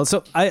interested at all.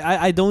 So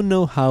I don't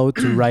know how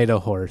to ride a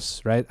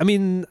horse, right? I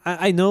mean,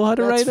 I know how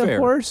to That's ride a fair.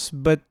 horse,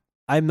 but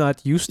I'm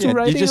not used to Yeah,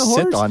 riding you just a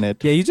horse. sit on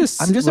it. Yeah, you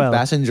just I'm just well, a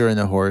passenger in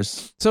a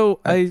horse. So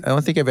I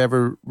don't think I've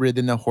ever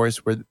ridden a horse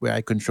where I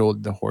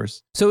controlled the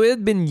horse. So it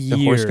had been The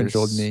years, horse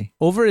controlled me.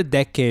 over a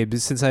decade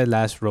since I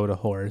last rode a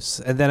horse,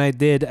 and then I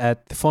did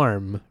at the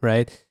farm,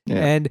 right? Yeah.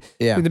 And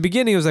Yeah. in the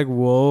beginning, it was like,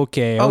 whoa,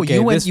 okay, Oh, okay,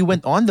 you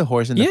went on the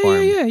horse in the yeah,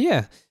 farm.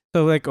 yeah.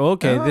 So like,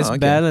 okay, Oh, this okay.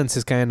 balance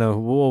is kind of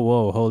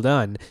whoa, hold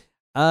on.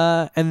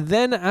 And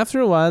then after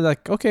a while,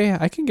 like, okay,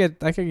 I can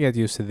get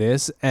used to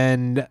this.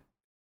 And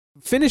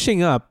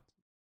finishing up,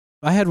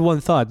 I had one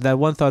thought. That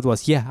one thought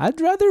was, yeah,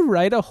 I'd rather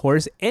ride a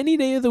horse any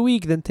day of the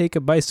week than take a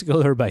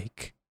bicycle or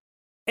bike.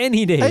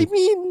 Any day. I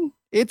mean,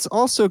 it's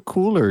also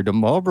cooler. The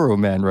Marlboro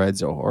Man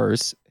rides a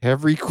horse.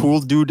 Every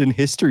cool dude in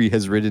history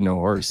has ridden a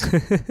horse.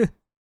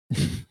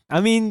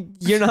 I mean,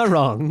 you're not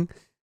wrong.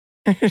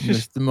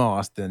 Mr.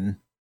 Marston.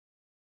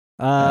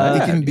 He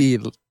Uh, can be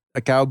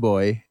a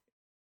cowboy.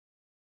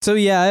 so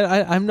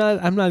yeah, I'm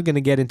not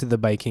gonna get into the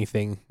biking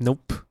thing.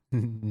 Nope.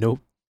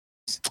 Nope.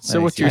 So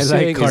I what see. you're I like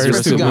saying cars is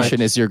your too much.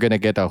 solution is you're gonna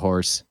get a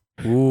horse.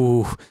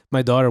 Ooh,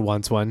 my daughter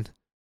wants one.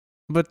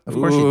 But Of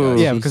course she Ooh.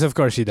 does. yeah, She's- because of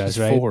course she does,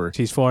 she's right? 4.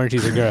 She's 4 and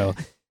she's a girl.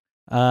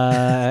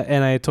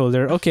 And I told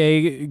her,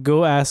 okay,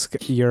 go ask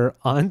your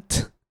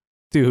aunt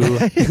to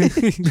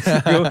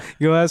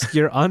go ask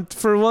your aunt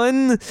for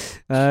one.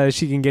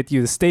 She can get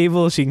you the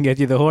stable. She can get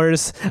you the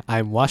horse.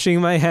 I'm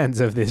washing my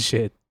hands of this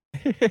shit.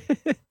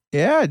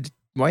 Yeah,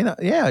 why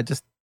not? Yeah,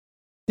 just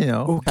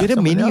Oh, have get a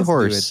someone mini else do it.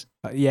 horse.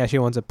 Yeah, she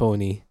wants a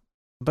pony.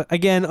 But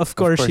again, of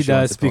course, course she she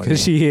wants does a pony.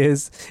 because she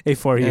is a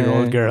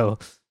 4-year-old Eh. girl.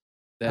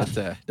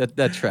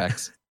 That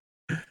tracks.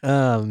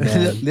 Oh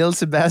man. Little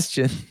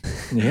Sebastian.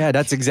 Yeah,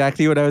 that's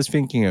exactly what I was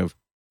thinking of.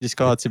 Just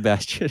call it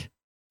Sebastian.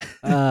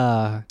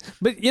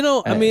 But you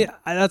know, I mean,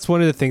 that's one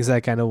of the things I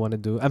kind of want to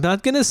do. I'm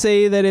not gonna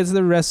say that it's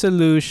the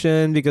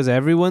resolution because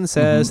everyone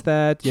says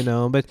that, you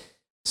know. But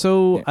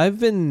so Yeah. I've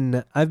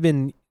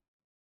been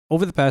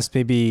over the past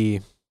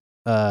maybe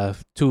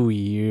 2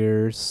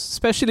 years,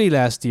 especially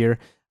last year,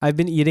 I've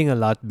been eating a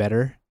lot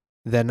better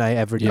than I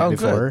ever did Yeah. Oh, good.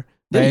 before.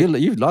 Yeah,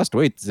 right? you've lost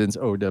weight since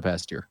the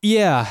past year.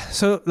 Yeah.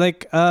 So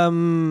like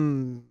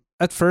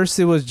at first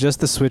it was just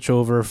the switch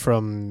over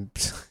from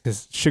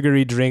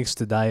sugary drinks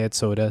to diet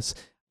sodas.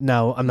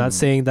 Now, I'm not Mm.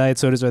 saying diet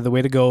sodas are the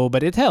way to go,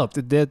 but it helped.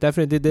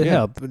 Definitely did Yeah.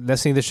 help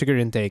lessening the sugar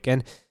intake.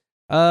 And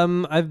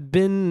I've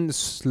been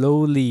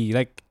slowly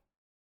like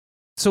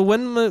so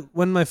when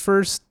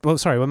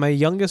my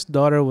youngest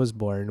daughter was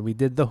born, we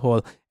did the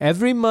whole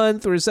every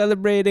month we're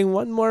celebrating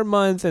one more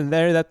month and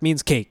that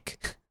means cake.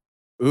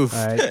 Oof.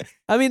 All right.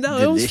 I mean, no,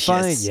 it was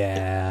fine. Delicious.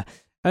 Yeah.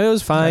 It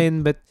was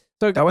fine, but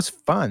That was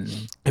fun.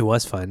 it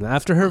was fun.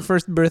 After her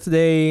first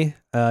birthday,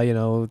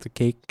 the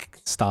cake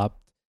stopped.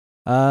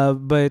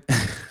 But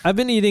I've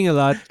been eating a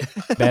lot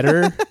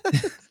better.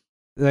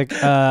 Like,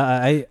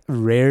 I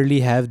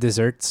rarely have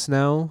desserts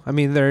now. I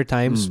mean, there are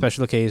times, Mm.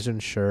 special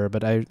occasions, sure,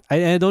 but I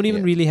don't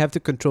even Yeah. really have to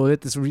control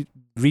it. It's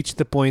reached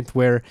the point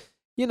where,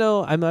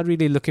 I'm not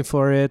really looking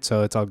for it,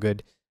 so it's all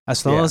good.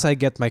 As long Yeah. as I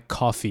get my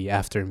coffee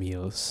after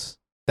meals,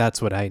 that's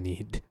what I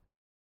need.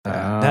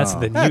 That's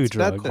the new That's-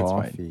 drug. that's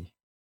fine.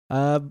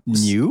 Coffee.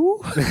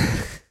 New?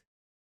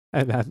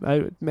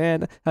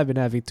 I've been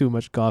having too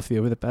much coffee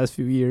over the past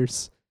few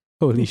years.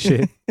 Holy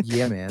shit.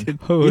 Yeah, man. You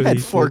Holy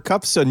had 4 shit.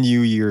 cups on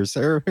New Year's.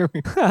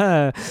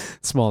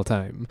 Small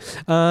time.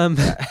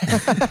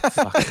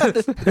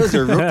 Those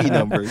are rookie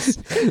numbers.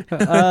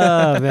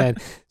 Oh man.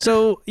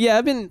 So yeah,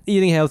 I've been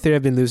eating healthier.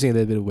 I've been losing a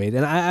little bit of weight,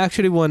 and I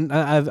actually want.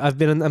 I've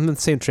been. I'm on the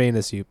same train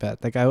as you,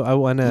 Pat. Like I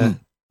want to.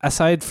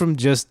 Aside from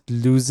just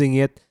losing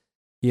it,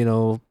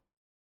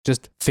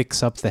 just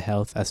fix up the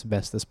health as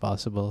best as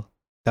possible.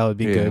 That would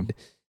be Yeah. good.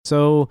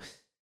 So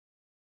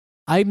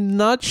I'm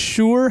not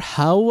sure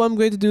how I'm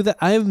going to do that.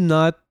 I'm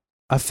not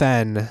a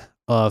fan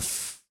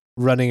of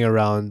running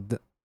around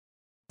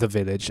the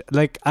village.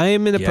 Like I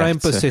am in a Yeah, prime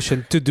it's a-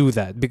 position to do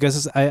that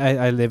because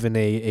I live in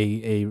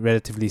a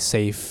relatively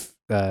safe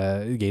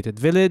gated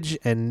village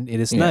and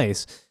it is Yeah.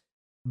 nice.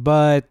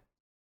 But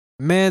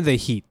man, the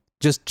heat.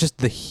 Just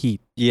the heat.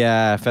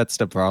 Yeah, that's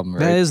the problem,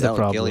 right? That is the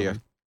That'll kill you.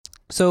 problem.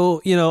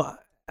 So,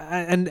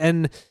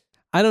 and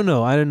I don't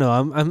know.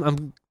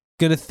 I'm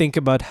gonna think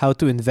about how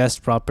to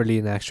invest properly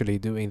in actually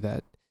doing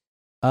that.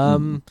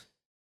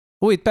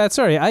 Wait, Pat,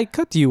 sorry, I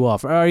cut you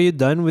off. Are you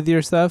done with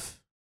your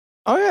stuff?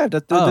 Oh yeah,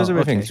 those are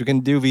my okay. things. We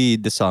can do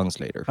the songs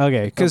later.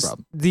 Okay, because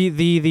problem.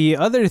 the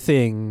other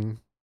thing,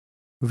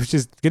 which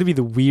is gonna be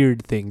the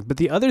weird thing, but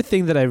the other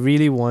thing that I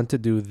really want to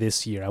do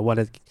this year, I want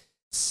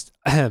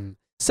to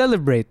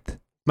celebrate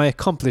my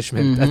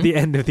accomplishment at the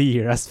end of the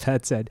year, as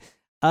Pat said.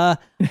 I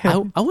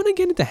want to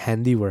get into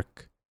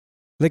handiwork,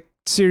 like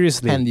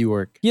seriously,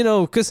 Handiwork. You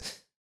know, because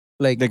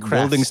Like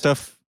building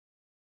stuff.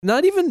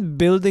 not even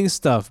building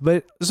stuff,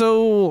 but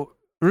so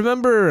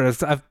remember,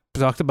 I've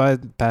talked about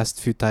it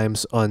past few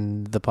times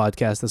on the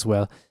podcast as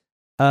well.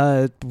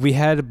 We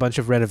had a bunch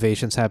of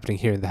renovations happening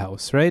here in the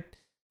house, right?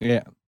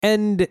 Yeah.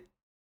 And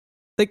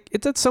like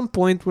it's at some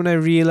point when I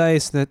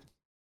realized that,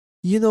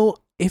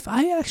 if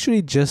I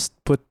actually just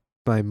put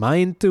my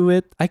mind to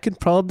it, I could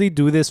probably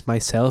do this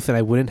myself and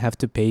I wouldn't have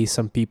to pay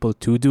some people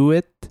to do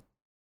it.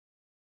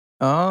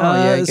 Oh,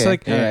 yeah. It's Okay.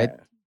 like, All right.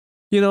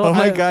 Oh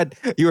my God,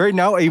 you are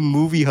now a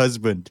movie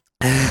husband.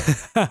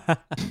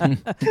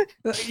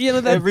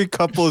 that Every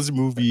couple's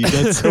movie,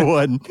 that's the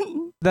one.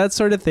 that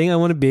sort of thing. I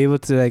want to be able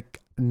to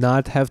like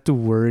not have to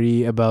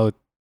worry about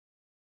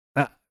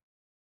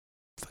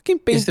fucking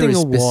Is there painting a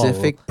a wall.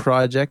 specific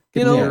project?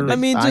 You know, you're I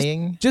mean,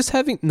 eyeing? Just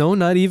having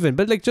not even,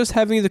 but like just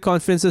having the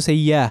confidence to say,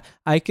 yeah,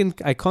 I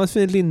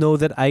confidently know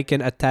that I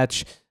can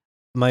attach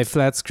my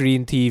flat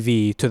screen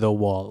TV to the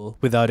wall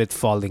without it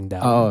falling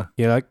down. Oh.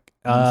 Like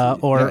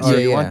So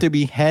you want to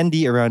be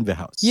handy around the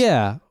house.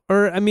 yeah.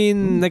 Or I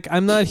mean, like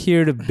I'm not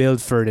here to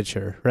build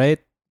furniture, right?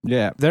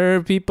 Yeah. There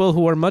are people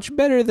who are much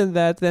better than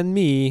that than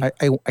me.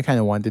 I kind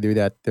of want to do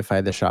that to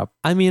find the shop.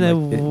 I mean, I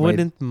like, it might-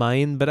 wouldn't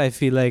mind, but I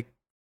feel like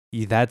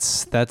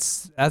that's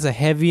a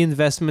heavy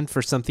investment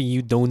for something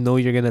you don't know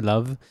you're gonna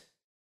love,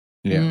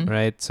 Yeah.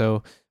 right?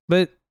 So,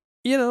 but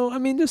I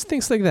mean, just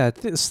things like that.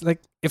 This,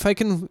 like, if I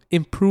can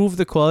improve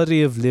the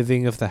quality of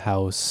living of the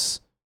house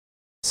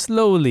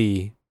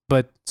slowly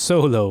but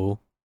solo,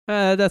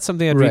 that's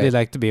something I'd really Right.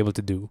 like to be able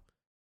to do.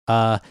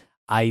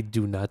 I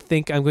do not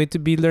think I'm going to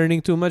be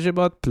learning too much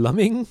about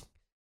plumbing,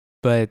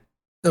 but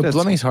No, That's-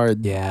 plumbing's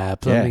hard. yeah, Yeah,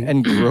 plumbing,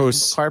 and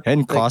gross Carpet,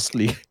 and like-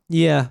 costly.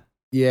 yeah.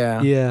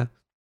 Yeah.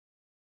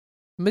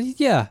 But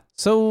yeah,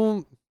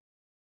 so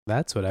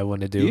that's what I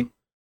want to do.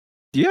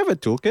 Do you have a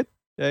toolkit,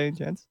 by any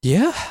chance?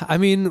 Yeah, I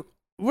mean,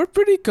 we're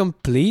pretty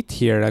complete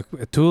here. Like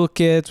a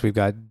toolkit, we've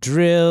got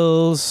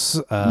drills,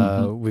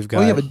 we've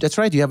got Oh, yeah, but that's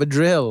right. You have a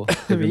drill.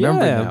 I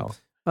remember Yeah.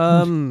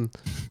 now.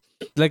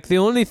 like the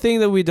only thing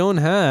that we don't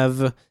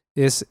have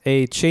is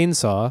a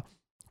chainsaw,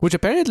 which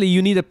apparently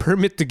you need a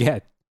permit to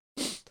get.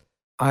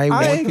 I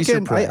won't be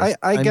surprised.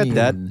 I get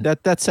mean,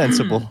 that's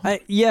sensible.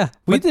 We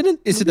But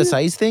didn't. Is it a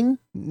size thing?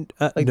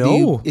 Like,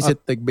 no. Is it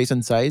like based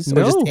on size, or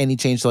no. just any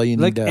chainsaw you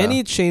need? like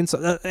any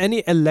chainsaw,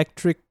 any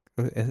electric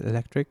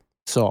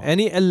saw.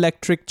 any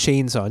electric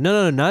chainsaw.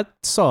 No, not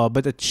saw,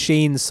 but a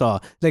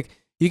chainsaw. Like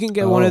you can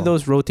get one of Oh.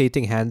 those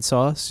rotating hand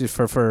saws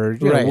for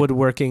Right.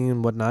 woodworking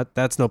and whatnot.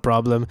 That's no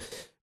problem.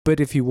 But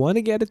if you want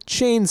to get a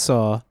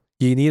chainsaw,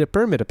 you need a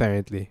permit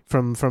apparently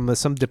from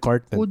some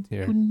department Would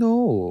here. you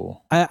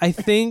know? I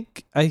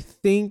think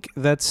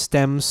that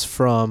stems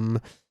from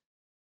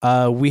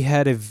we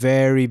had a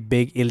very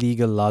big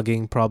illegal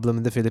logging problem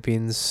in the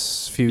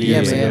Philippines a few Yeah,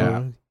 years man.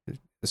 ago.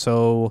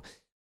 So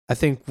I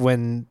think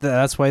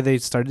that's why they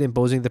started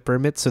imposing the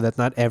permit so that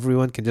not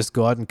everyone can just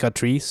go out and cut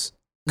trees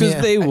because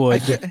Yeah, they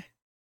would.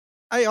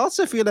 I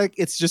also feel like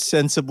it's just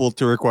sensible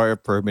to require a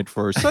permit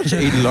for such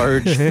a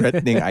large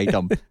threatening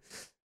item.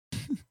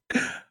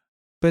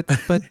 But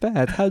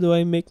Pat, how do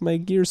I make my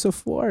Gears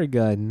of War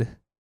gun?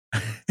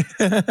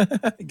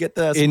 Get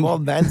the In- small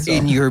bandsaw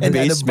In your and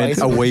add a basement,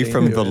 bicycle away chain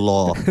from to the it.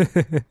 law.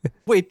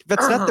 Wait,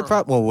 that's not the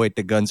problem. Well, wait,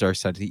 the guns are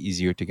slightly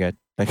easier to get.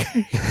 Like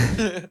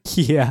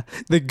Yeah,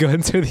 the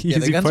guns are the Yeah,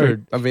 the easy guns part.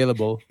 are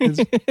available.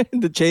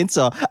 the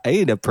chainsaw, I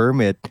need a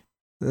permit.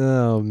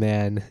 Oh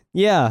man,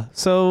 yeah.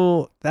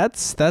 So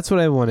that's what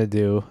I want to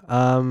do.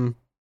 I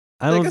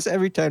I don't guess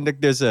every time like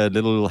there's a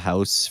little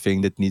house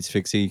thing that needs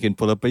fixing, you can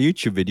pull up a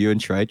YouTube video and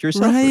try it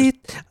yourself. right.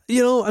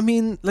 I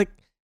mean, like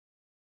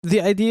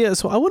the idea.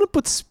 So I want to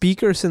put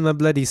speakers in my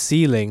bloody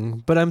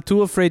ceiling, but I'm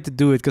too afraid to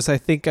do it because I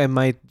think I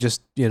might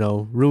just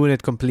ruin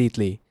it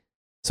completely.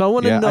 So I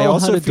want to Yeah, know I how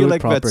also to feel do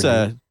like it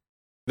properly.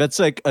 that's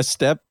like a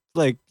step.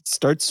 Like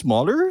start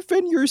smaller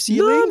than your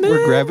ceiling, where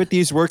man. gravity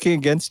is working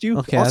against you.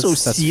 Okay, also,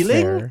 that's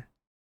ceiling, fair.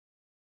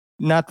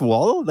 not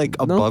wall, like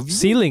No, above you.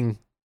 ceiling.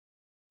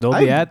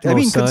 Dolby Atmos, I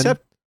mean, son.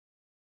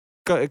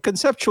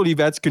 conceptually,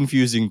 that's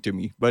confusing to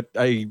me. But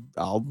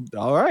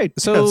all right.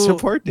 So, I'll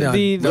support it. No,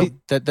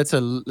 The- that's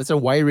a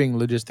wiring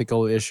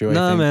logistical issue. I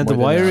Nah, think, man, the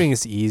more than a wiring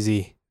is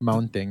easy.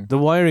 mounting. The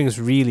wiring is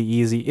really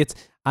easy.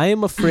 I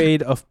am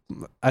afraid of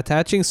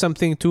attaching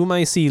something to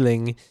my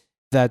ceiling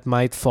that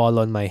might fall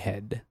on my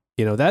head.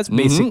 That's Mhm.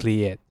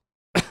 basically it.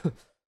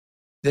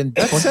 Then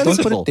That's don't put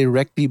sensible. it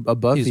directly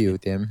above Excuse you,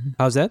 Tim.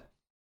 How's that?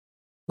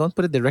 Don't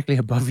put it directly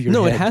above your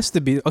No, head. it has to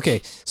be.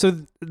 Okay, so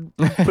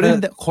Put it in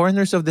the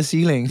corners of the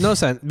ceiling. no,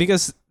 son,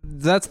 because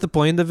that's the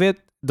point of it.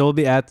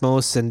 Dolby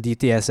Atmos and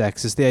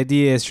DTS:X is the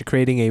idea is you're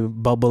creating a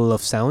bubble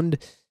of sound.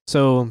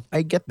 So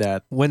I get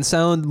that. when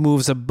sound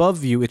moves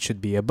above you, it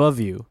should be above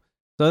you.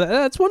 So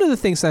that's one of the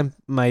things I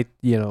might,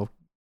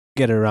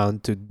 get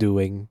around to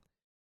doing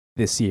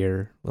this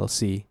year. We'll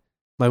see.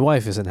 My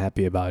wife isn't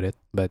happy about it,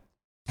 but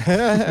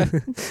I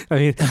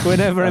mean,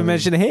 whenever I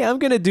mention, hey, I'm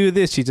going to do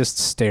this, she just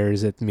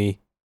stares at me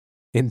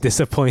in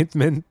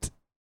disappointment.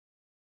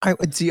 I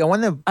would see. I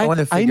want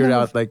to figure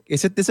out, like,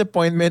 is it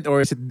disappointment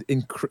or is it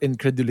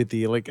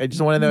incredulity? Like, I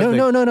just want to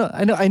know. No.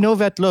 I know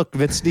that look.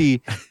 That's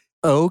the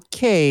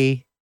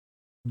okay,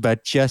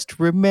 but just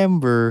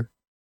remember,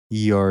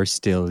 you're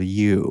still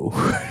you.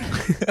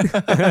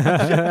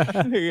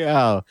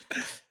 Yeah.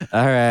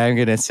 All right, I'm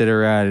gonna sit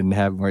around and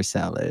have more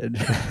salad.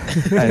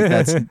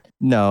 That's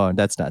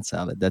not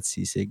salad. That's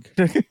sisig.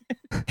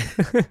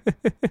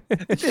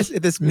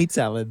 It is meat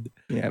salad.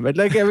 Yeah, but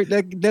that's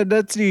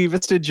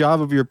the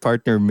job of your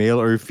partner, male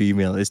or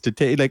female, is to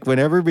take, like,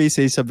 whenever they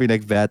say something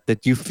like that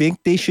you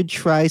think they should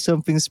try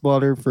something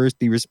smaller first.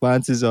 The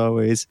response is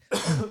always,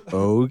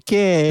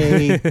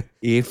 okay,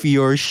 if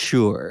you're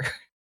sure.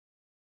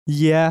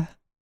 Yeah.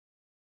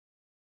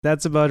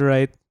 That's about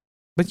right.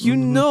 But you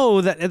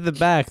know that at the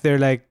back they're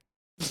like,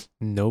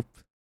 nope,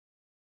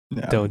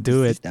 No, don't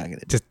do it's it. not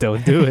gonna- Just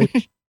don't do it.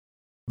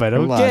 But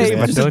Come on, okay, man.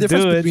 but There's a don't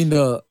difference do it. between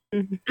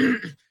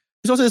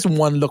there's also this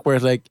one look where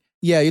it's like,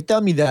 yeah, you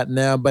tell me that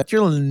now, but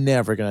you're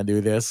never gonna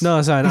do this.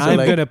 No, son, So, I'm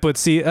like- gonna put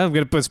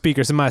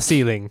speakers in my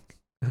ceiling.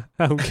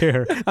 I don't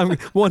care. I'm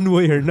one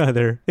way or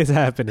another. It's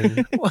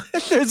happening.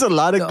 There's a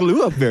lot of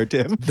glue up there,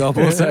 Tim.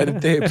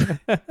 Double-sided tape.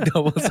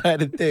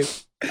 Double-sided tape.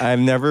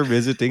 I'm never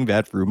visiting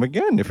that room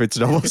again if it's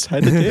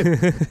double-sided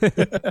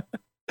tape.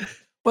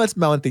 Well, it's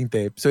mounting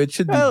tape, so it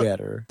should be Well,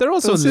 better. They're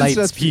also Well, since light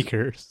that's-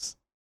 speakers.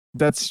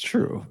 That's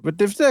true.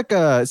 But if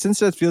since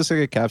that feels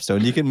like a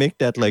capstone, you can make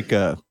that like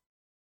a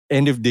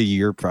end of the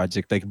year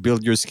project. Like,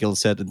 build your skill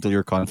set until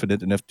you're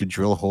confident enough to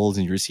drill holes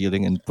in your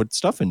ceiling and put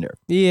stuff in there.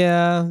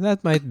 Yeah,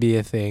 that might be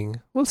a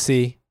thing. We'll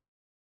see.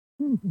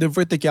 The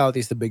verticality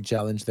is the big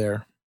challenge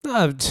there.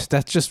 That's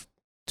just,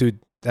 dude.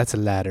 That's a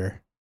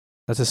ladder.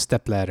 That's a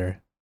step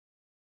ladder.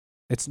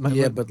 It's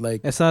But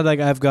like, It's not like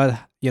I've got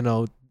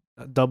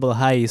double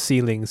high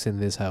ceilings in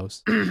this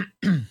house.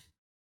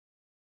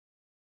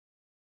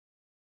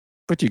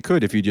 But you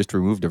could if you just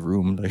remove the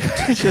room. Like,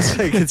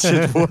 it's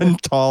just one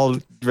tall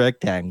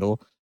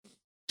rectangle.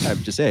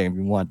 I'm just saying,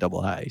 we want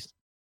double highs.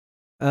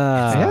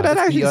 Yeah, that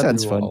actually the other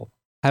sounds fun. wall.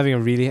 Having a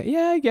really,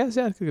 I guess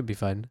it could be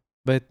fun.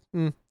 But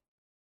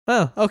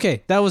well,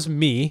 okay, that was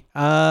me.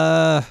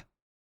 I'm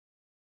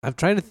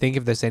trying to think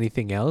if there's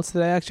anything else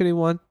that I actually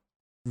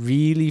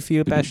really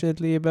feel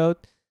passionately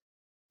about.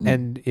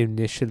 And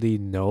initially,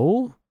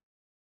 no.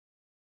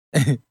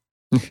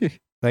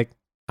 Like,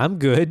 I'm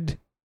good.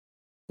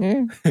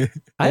 Yeah.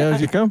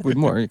 If you come up with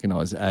more, you can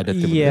always add it to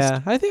the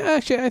list. I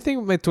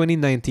think my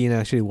 2019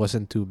 actually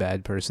wasn't too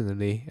bad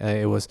personally.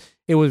 It was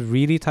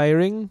really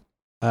tiring,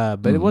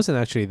 but it Mhm. wasn't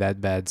actually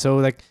that bad. So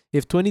like,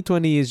 if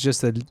 2020 is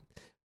just a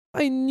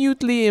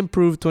minutely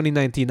improved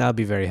 2019, I'll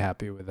be very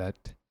happy with that.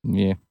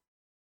 Yeah.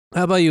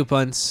 How about you,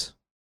 Punts?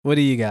 What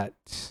do you got?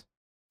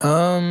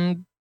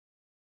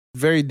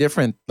 Very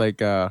different.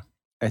 Like, I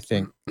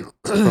think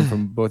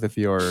from both of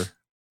your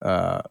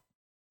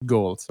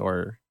goals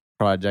or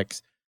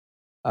projects.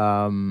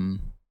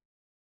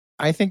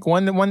 I think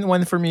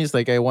one for me is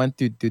like, I want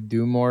to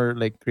do more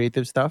like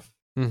creative stuff.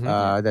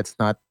 Mhm. That's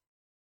not,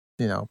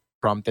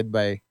 prompted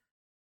by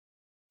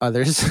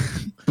others.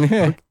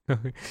 Okay.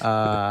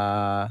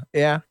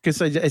 Yeah,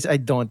 because I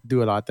don't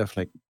do a lot of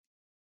like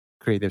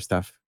creative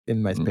stuff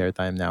in my spare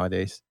time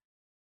nowadays.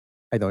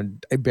 I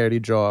barely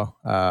draw,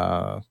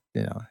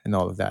 and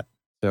all of that.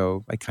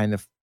 So I kind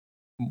of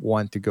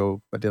want to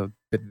go a little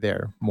bit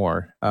there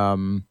more.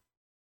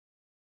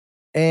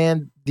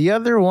 And the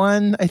other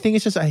one, I think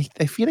it's just I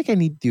feel like I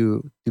need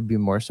to be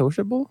more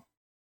sociable.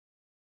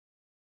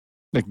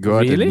 Like, go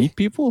out and Really? meet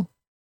people?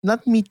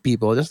 Not meet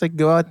people, just like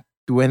go out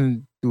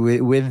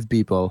with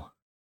people.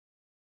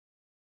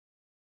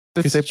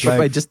 Because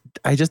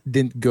I just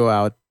didn't go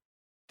out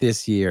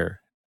this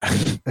year.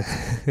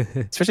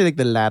 Especially like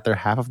the latter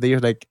half of the year,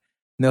 like,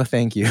 no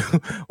thank you.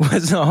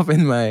 Was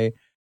often my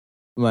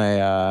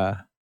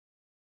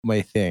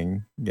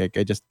thing. Like,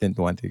 I just didn't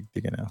want to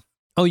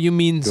Oh, you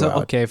mean Go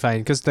out. okay, fine.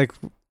 Because like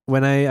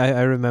when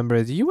I remember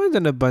it, you went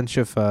on a bunch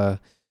of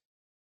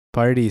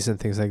parties and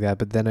things like that,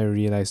 but then I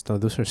realized no,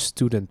 those are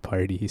student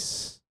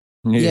parties.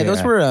 Yeah,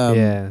 those were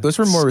Yeah. those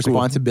were more School.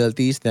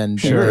 responsibilities than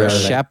Sure. they were, Sure.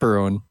 like,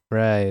 Chaperone.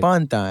 Right.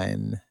 fun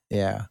time.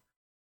 Yeah.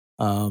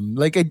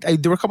 Like I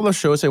there were a couple of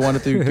shows I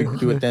wanted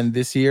to attend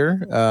this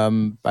year.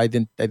 I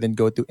didn't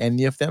go to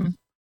any of them.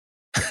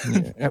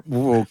 Yeah.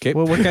 Okay.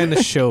 Well, what kind of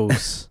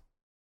shows?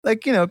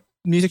 Like,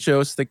 music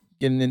shows, like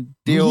in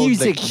the old,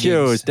 Music like,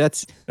 shows.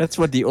 gigs. That's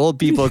what the old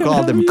people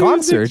call them, Music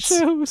concerts.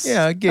 shows.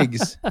 Yeah,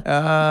 gigs.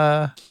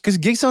 Because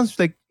gigs sounds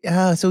like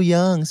yeah, so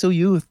young, so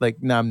youth. Like,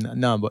 no,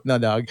 no,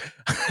 dog.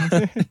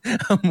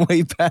 I'm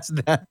way past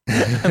that.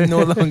 I'm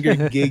no longer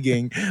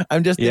gigging.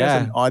 I'm just there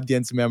as an Yeah.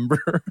 audience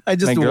member. I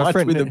just My watch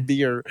girlfriend- with a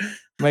beer.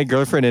 My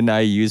girlfriend and I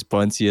use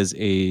Ponzi as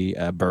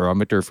a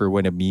barometer for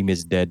when a meme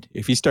is dead.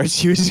 If he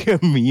starts using a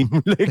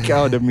meme, like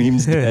how the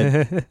meme's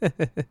dead.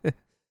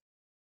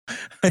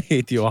 I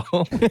hate you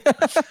all.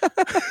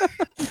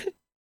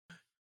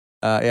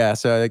 Yeah,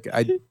 so like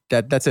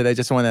that's it. I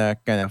just want to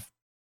kind of.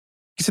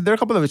 So there are a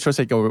couple of shows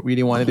like I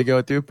really wanted to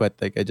go to, but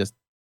like I just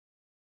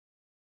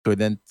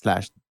couldn't /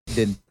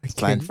 didn't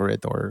plan can't- for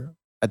it or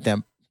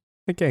attempt.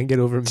 I can't get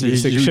over So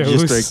music you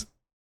shows. just,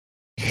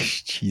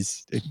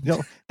 Jeez,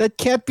 no, that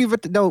can't be.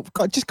 But no,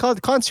 just call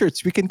it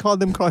concerts. We can call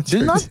them concerts.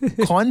 They're not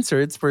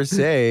concerts per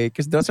se,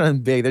 because those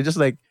aren't big. They're just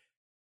like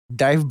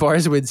dive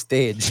bars with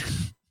stage.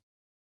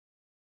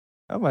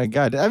 Oh my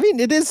god! I mean,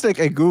 it is like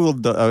I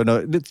googled.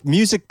 No, it's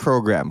music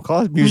program.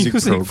 Call it music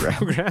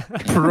program.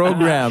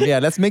 Program. Yeah,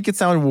 let's make it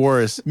sound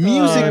worse.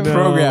 Music Oh, no.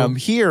 program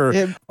here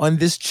Yeah, on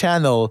this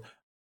channel.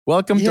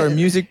 Welcome to our Yeah.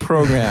 music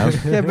program.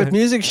 yeah, but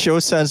music show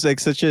sounds like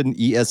such an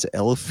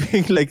ESL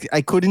thing. Like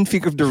I couldn't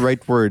think of the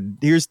right word.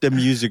 Here's the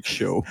music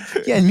show.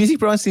 Yeah, and music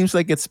program seems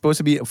like it's supposed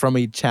to be from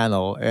a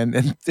channel,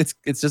 and it's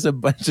just a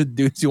bunch of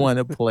dudes who want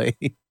to play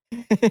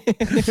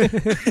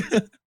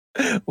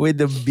with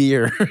the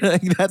beer.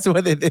 Like that's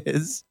what it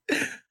is.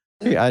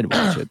 Yeah, I'd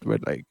watch it,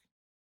 but like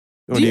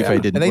only if I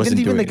didn't. And I wasn't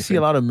didn't even doing like see a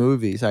anything. lot of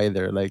movies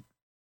either. Like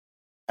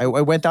I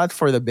went out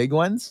for the big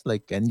ones,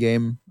 like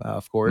Endgame,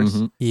 of course,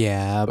 Mhm.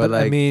 Yeah, But, but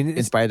I like, mean,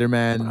 and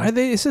Spider-Man. are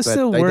they? Is it but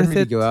still I worth didn't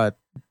really it? go out.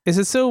 Is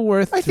it still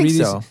worth? I think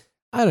really, so.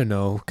 I don't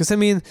know, because I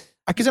mean,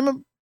 Because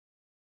I'm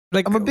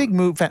like a big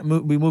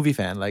movie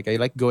fan. Like I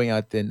like going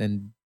out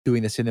and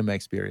doing the cinema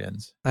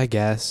experience. I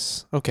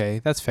guess.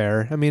 Okay, that's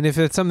fair. I mean, if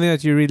it's something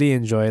that you really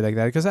enjoy like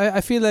that, because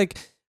I feel like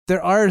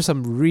there are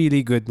some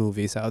really good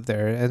movies out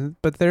there,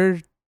 but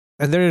there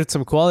are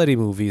some quality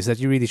movies that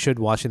you really should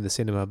watch in the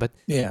cinema. But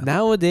Yeah.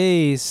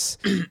 nowadays,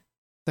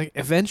 like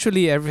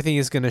eventually everything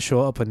is gonna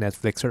show up on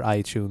Netflix or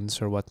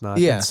iTunes or whatnot.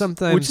 And Yes,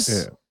 sometimes which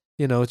is-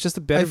 it's just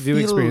a better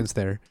viewing feel- experience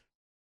there.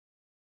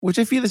 Which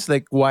I feel is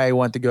like why I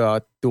want to go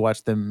out to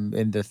watch them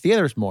in the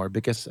theaters more,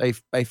 because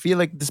I feel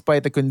like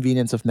despite the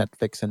convenience of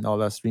Netflix and all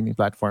the streaming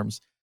platforms,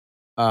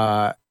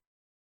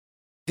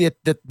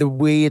 the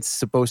way it's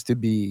supposed to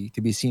be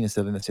seen is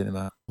still in the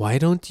cinema. Why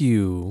don't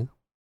you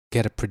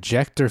get a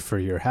projector for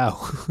your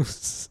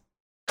house?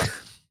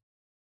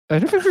 I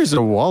don't think there's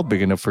a wall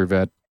big enough for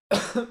that.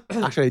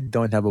 Actually, I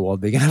don't have a wall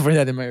big enough for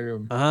that in my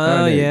room.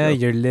 Oh there you yeah, go.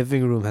 your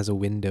living room has a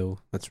window.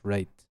 That's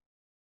right.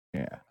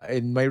 Yeah.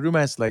 In my room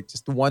has like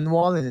just one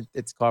wall and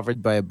it's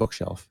covered by a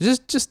bookshelf.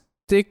 Just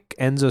take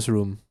Enzo's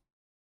room.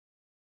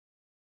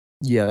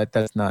 Yeah,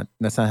 that's not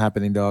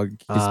happening, dog.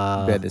 His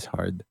bed is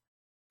hard.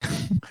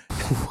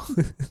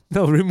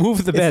 No,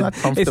 remove the It's bed. not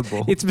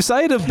comfortable. It's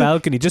beside a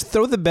balcony. Just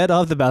throw the bed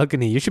off the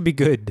balcony. You should be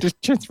good.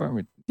 Just transform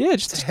it. Yeah,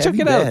 It's just a check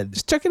heavy it out. bed.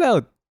 Just check it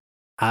out.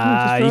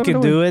 just throw You it can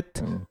away. do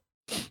it.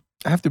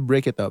 I have to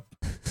break it up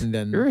and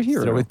then You're a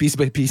hero. throw it piece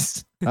by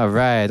piece. All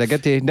right, I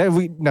get the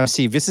now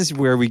see this is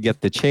where we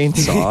get the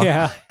chainsaw.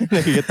 Yeah. You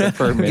get the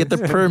permit. Get the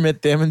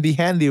permit, them, and be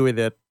handy with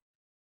it.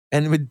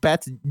 And with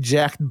Pat's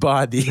jacked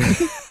body,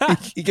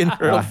 he can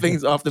hurl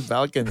things off the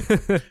balcony.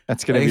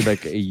 That's gonna be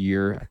like a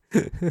year.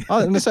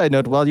 On the side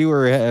note, while you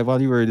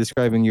were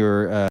describing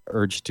your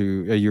urge to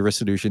your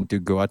resolution to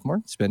go out more,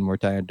 spend more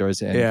time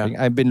outdoors, and Yeah. everything,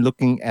 I've been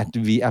looking at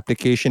the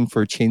application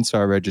for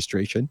chainsaw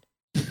registration.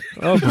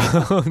 Oh,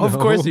 Of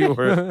course you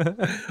were.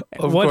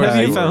 Of What course have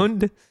you you were.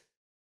 found?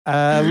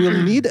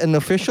 We'll need an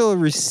official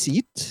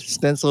receipt,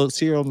 stencil,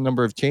 serial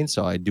number of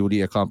chainsaw, a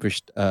duly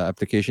accomplished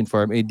application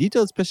form, a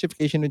detailed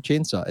specification of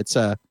chainsaw. It's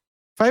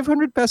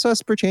 500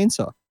 pesos per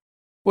chainsaw.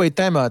 Wait,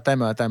 time out.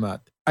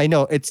 I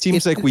know it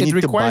seems like we it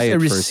need to buy requires it a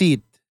first.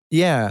 receipt.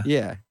 Yeah.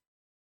 Yeah.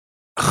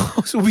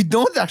 So we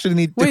don't actually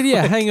need to. Wait,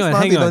 yeah, hang It's on,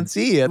 not hang they on. don't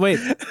see it. Wait,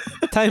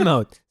 time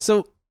out.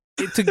 So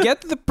to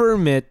get the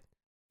permit,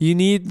 you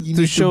need You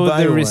to need to show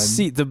buy the one.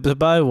 receipt to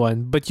buy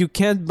one, but you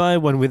can't buy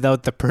one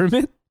without the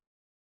permit.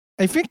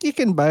 I think you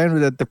can buy it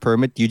without the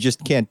permit. You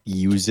just can't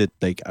use it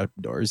like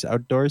outdoors. Or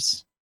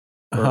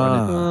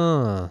on it.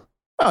 Ah.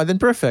 Oh, then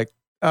perfect.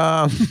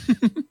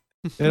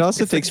 It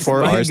also It's takes like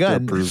 4 buying a hours to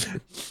gun.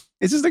 approve.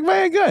 It's just like buy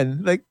a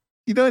gun. Like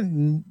you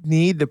don't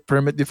need the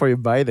permit before you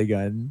buy the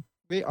gun.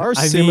 They are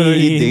I similarly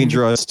mean,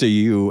 dangerous to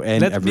you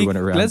and everyone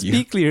around let's you.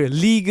 be clear.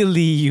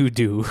 Legally, you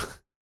do.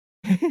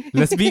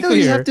 Let's be You know,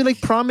 you clear. have to like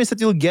promise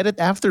that you'll get it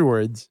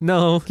afterwards.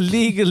 No,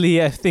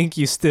 legally, I think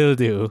you still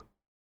do.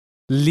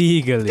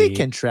 Legally. They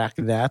can track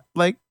that.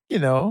 Like, you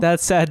know,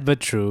 That's sad but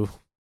true.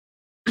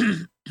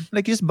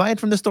 like you just buy it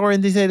from the store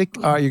and they say, like,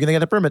 you're going to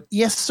get a permit.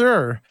 Yes,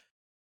 sir.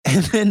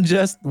 And then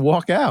just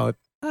walk out.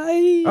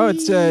 I Oh,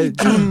 it's, do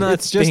not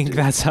it's just- think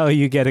that's how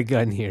you get a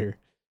gun here.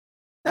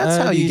 That's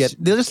how you these-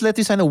 get. They'll just let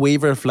you sign a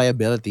waiver of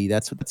liability.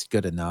 That's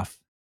good enough.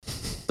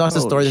 As long as the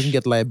Holy store doesn't sh-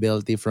 get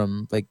liability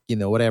from like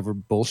whatever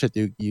bullshit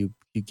you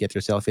get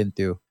yourself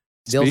into.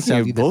 They'll Speaking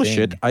sell of you the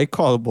bullshit, thing. I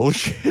call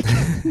bullshit.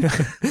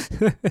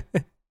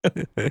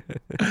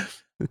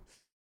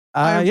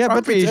 I'm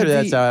but pretty it's, sure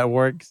that's the, how it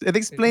works. It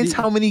explains the-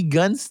 how many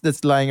guns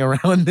that's lying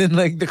around in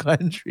like the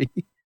country.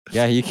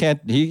 yeah, you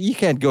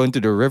can't go into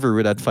the river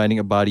without finding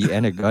a body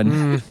and a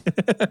gun.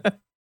 Mm.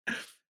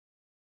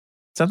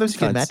 Sometimes you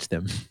can Sounds- match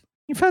them.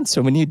 You found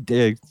so many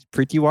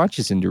pretty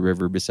watches in the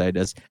river beside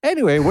us.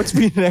 Anyway, what's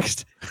be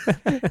next?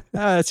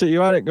 So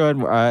you want to go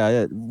and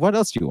what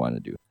else do you want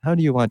to do? How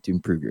do you want to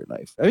improve your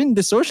life? I mean,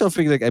 the social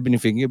thing, like I've been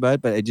thinking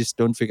about, but I just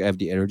don't think I have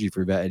the energy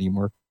for that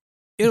anymore.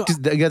 You know,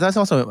 Because that's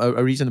also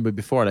a reason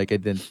before, like I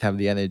didn't have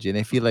the energy, and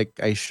I feel like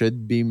I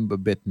should be a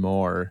bit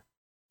more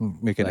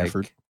Make an like,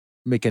 effort.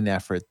 make an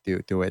effort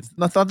to it.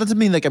 Not that doesn't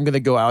mean like I'm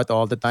gonna go out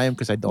all the time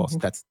because I don't.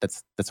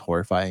 That's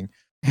horrifying.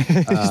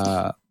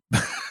 Uh,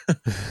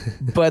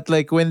 but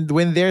like when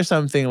there's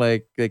something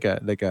like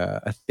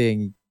a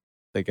thing,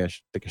 like a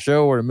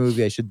show or a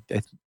movie, I should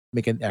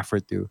make an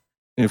effort to.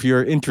 If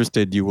you're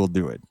interested, you will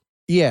do it.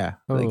 Yeah,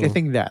 like I Oh.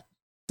 think that.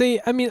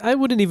 I mean, I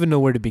wouldn't even know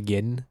where to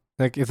begin.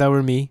 Like, if that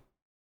were me.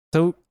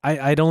 So,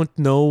 I don't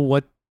know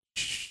what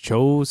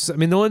shows. I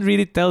mean, no one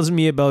really tells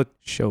me about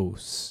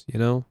shows, you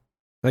know?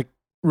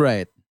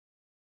 Right.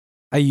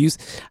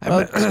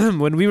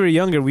 When we were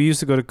younger, we used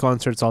to go to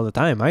concerts all the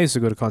time. I used to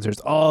go to concerts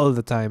all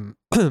the time.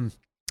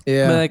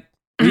 Yeah. But like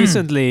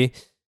recently,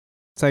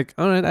 it's like,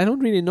 all right, I don't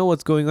really know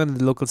what's going on in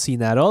the local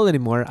scene at all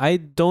anymore. I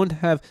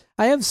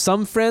have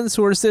some friends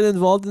who are still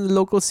involved in the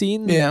local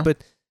scene, Yeah.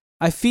 but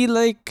I feel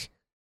like,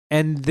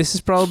 and this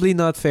is probably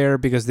not fair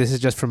because this is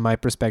just from my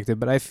perspective,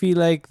 but I feel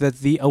like that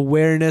the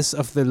awareness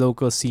of the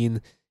local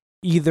scene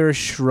either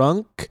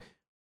shrunk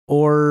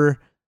or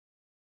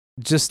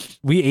just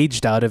we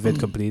aged out of it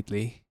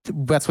completely.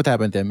 That's what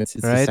happened to him. It's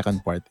the Right?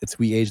 second part. It's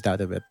we aged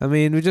out of it. I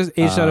mean, we just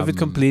aged out of it Um,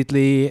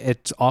 completely.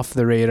 It's off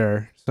the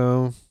radar.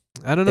 So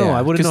I don't know. Yeah,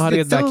 I wouldn't know 'cause how to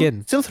it's get back still-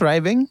 in. Still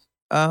thriving.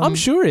 I'm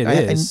sure it I-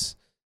 is.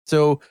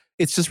 So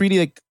it's just really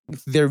like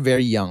they're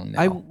very young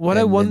now. I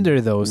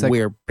wonder though is like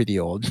we're pretty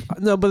old.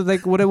 no, but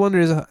like what I wonder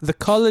is the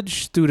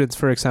college students,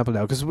 for example,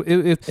 now because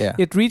Yeah.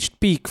 it reached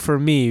peak for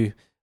me,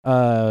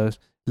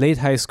 late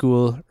high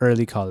school,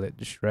 early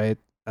college, right?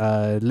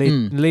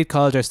 Late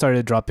college, I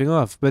started dropping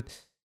off, but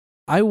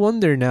I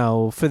wonder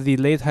now for the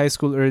late high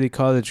school, early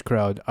college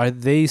crowd, are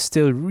they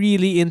still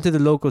really into the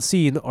local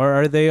scene, or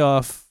are they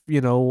off,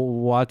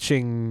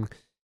 watching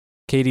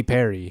Katy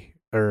Perry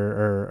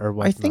or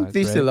whatnot? I think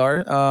they right? still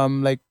are.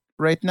 Like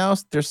right now,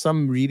 there's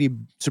some really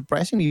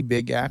surprisingly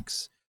big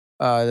acts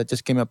that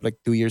just came up like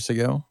 2 years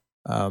ago.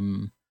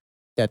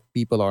 That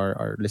people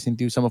are listening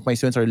to. Some of my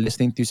students are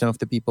listening to some of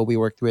the people we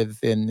worked with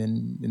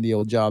in the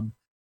old job.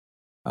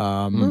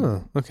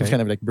 Oh, okay. It's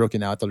kind of like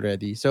broken out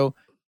already. So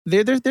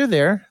they're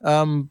there.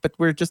 But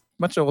we're just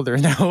much older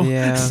now.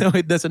 Yeah. So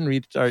it doesn't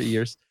reach our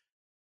ears.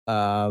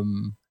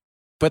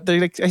 But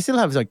they're like I still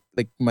have like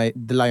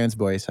the Lions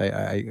Boys.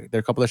 I there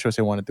are a couple of shows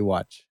I wanted to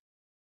watch.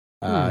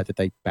 That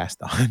I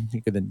passed on.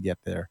 You couldn't get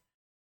there.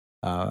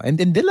 And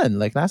then Dylan,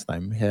 like last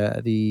time,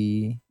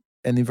 the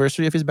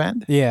anniversary of his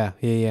band. Yeah.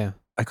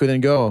 I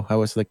couldn't go. I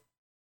was like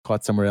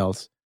caught somewhere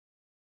else.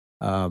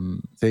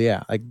 So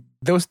yeah, like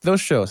those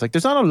shows. Like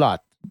there's not a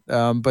lot.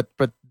 But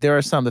there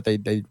are some that I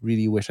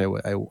really wish I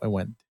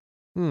went.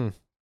 Hmm.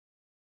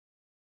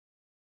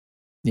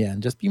 Yeah,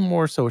 and just be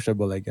more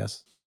sociable, I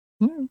guess.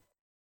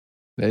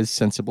 That is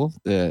sensible.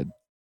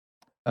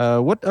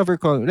 What other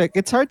like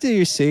it's hard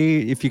to say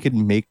if you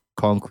can make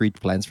concrete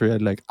plans for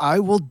it. Like I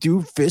will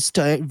do this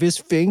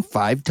thing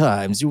 5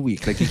 times a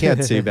week. Like you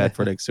can't say that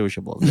for like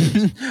sociable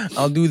things.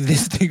 I'll do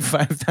this thing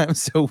 5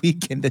 times a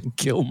week and then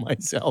kill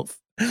myself.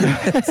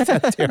 That's a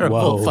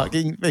terrible Whoa.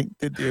 fucking thing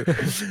to do.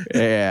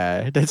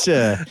 Yeah, let's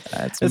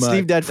That's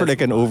leave that for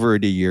like an over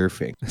the year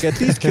thing. At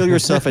least kill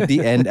yourself at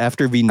the end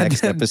after the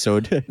next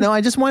episode. No,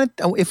 I just want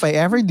it. If I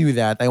ever do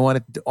that, I want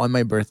it on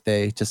my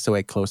birthday, just so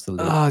I close the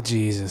loop. Oh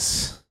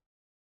Jesus.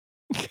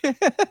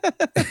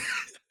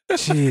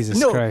 Jesus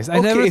No, Christ! I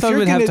okay, never if thought you're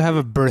we'd have gonna- to have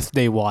a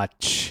birthday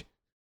watch.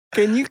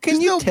 Can you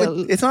No, but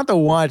tell? it's not the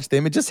watch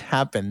them. It just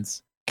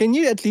happens. Can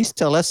you at least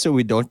tell us so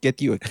we don't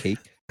get you a cake?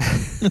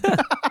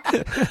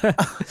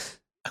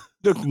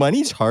 Look,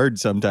 money's hard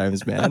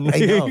sometimes, man. I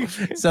know.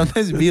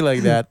 Sometimes it be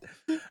like that.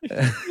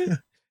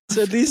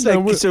 So at least No,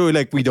 like we're- so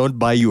like we don't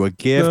buy you a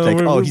gift. No, like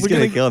we're he's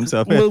gonna gonna- kill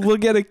himself. we'll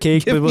get a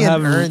cake, Give but we'll me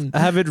an urn.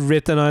 have it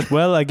written on it.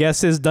 Well, I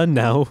guess it's done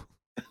now.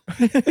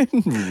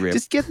 Rip.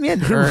 Just get me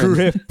an urn,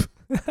 Rip.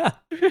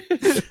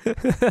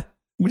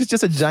 which is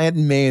just a giant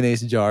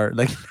mayonnaise jar.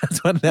 Like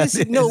that's what that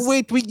is. No,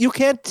 wait, you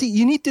can't.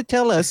 You need to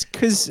tell us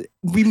because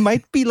we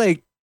might be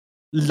like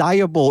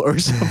liable or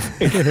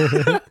something.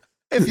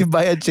 If you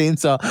buy a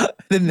chainsaw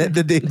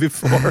the day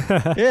before.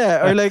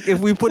 Yeah, or like if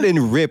we put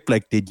in rip,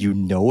 like, did you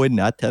know and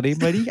not tell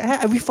anybody?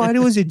 We thought it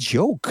was a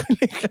joke.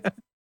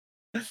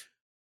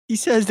 He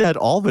says that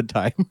all the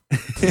time.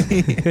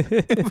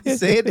 We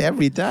say it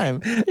every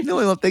time. No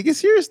one will take it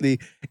seriously.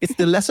 It's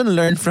the lesson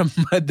learned from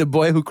the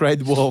boy who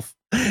cried wolf.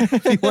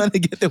 If you want to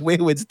get away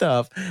with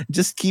stuff,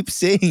 just keep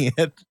saying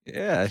it.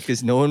 Yeah,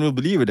 because no one will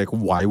believe it. Like,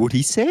 why would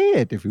he say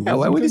it if he? Yeah,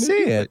 why wasn't would he gonna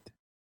say do it?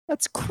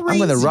 That's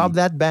crazy. I'm gonna rob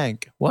that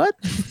bank. What?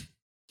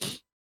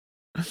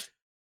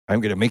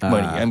 I'm gonna make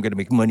money. Ah. I'm gonna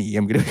make money.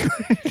 I'm gonna.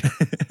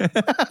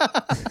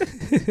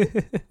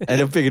 I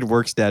don't think it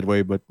works that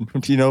way, but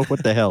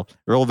what the hell?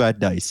 Roll that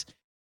dice.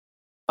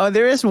 Oh,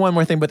 there is one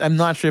more thing, but I'm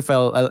not sure if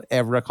I'll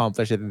ever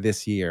accomplish it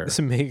this year.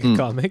 Just make a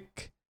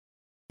comic.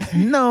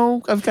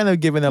 No, I've kind of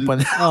given up on.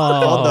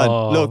 Hold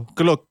on. Oh.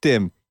 Look,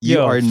 Tim. You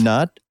Yo. are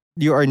not.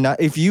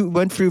 If you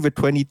went through the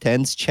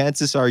 2010s,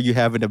 chances are you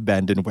have an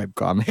abandoned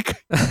webcomic.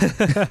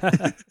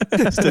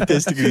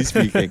 Statistically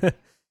speaking,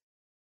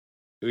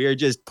 we are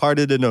just part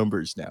of the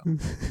numbers now.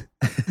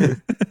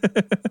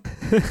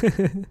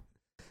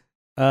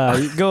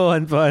 Go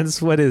on,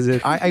 Pons. What is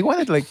it? I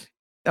want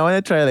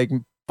to try like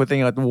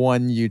putting out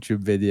one YouTube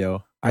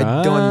video. I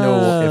don't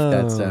know if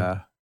that's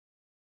a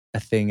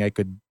thing I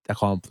could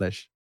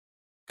accomplish.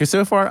 Because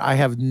so far I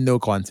have no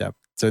concept.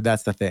 So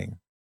that's the thing.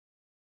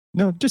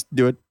 No, just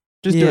do it.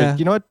 Just do Yeah. it.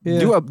 You know what?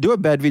 Yeah. Do a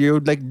bad video.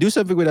 Like do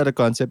something without a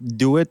concept.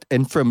 Do it,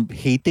 and from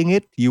hating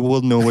it, you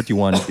will know what you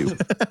want to do.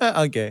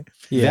 Okay.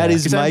 That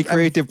is 'Cause my I'm-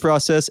 creative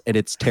process, and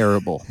it's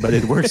terrible, but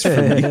it works for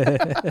me.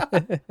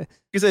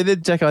 Because I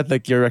did check out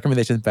like your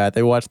recommendation, Pat.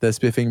 I watched the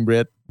Spiffing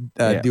Brit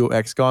Yeah. Duo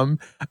XCOM.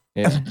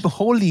 Yeah.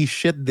 Holy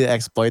shit, the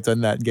exploits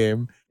on that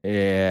game.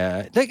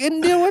 Yeah, like,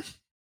 and you know what?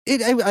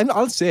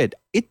 I'll say it.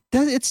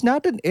 It's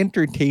not an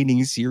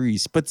entertaining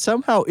series, but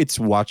somehow it's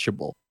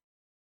watchable.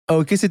 Oh,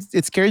 because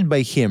it's carried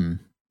by him.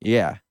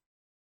 Yeah,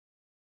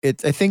 I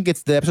think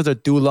the episodes are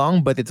too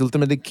long, but it's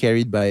ultimately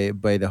carried by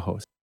the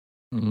host.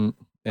 and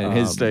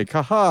he's Um, like,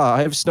 "Haha!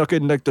 I have snuck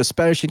in like the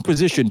Spanish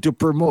Inquisition to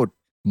promote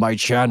my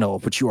channel,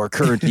 which you are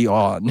currently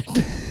on."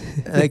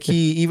 Like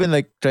he even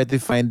like tried to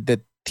find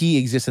that tea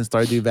exists in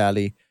Stardew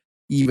Valley,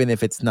 even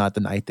if it's not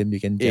an item you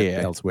can get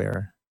Yeah.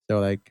 elsewhere. So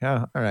like,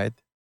 all right.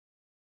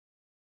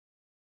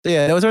 So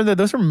yeah,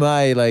 those are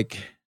my like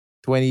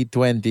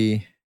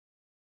 2020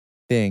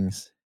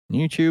 things.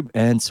 YouTube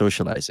and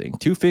socializing,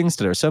 two things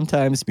that are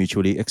sometimes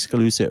mutually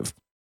exclusive.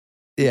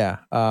 Yeah.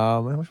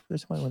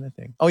 There's one other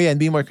thing. Oh yeah, and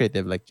be more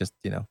creative. Like just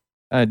Do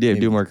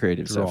Maybe more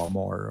creative draw stuff.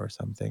 more or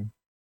something.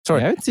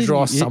 Sorry, Yeah, I haven't seen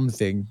draw you-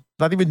 something.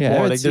 Not even Yeah, I more.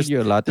 haven't Like seen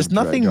you a lot there's of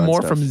draw- nothing drawn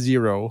more stuff. from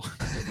zero.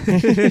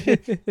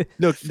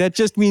 Look, that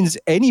just means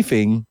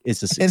anything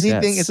is a success.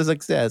 Anything is a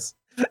success.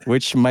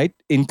 which might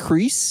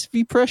increase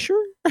the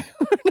pressure.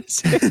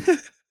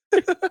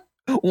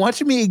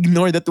 Watch me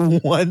ignore that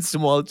one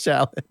small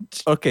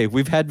challenge. Okay,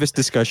 we've had this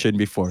discussion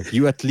before.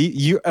 You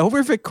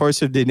over the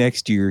course of the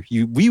next year,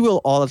 we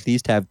will all at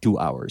least have 2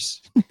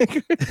 hours.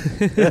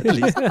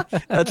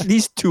 At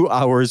least 2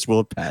 hours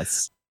will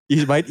pass.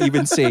 You might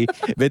even say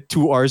that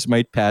 2 hours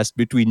might pass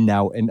between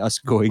now and us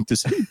going to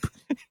sleep.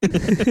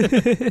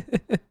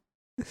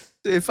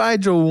 If I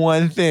draw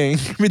one thing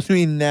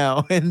between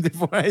now and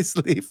before I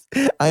sleep,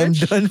 I am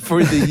done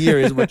for the year,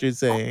 is what you're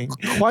saying.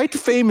 Quite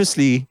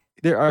famously,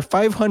 there are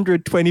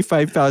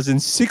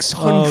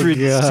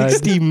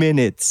 525,660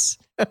 minutes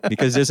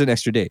because there's an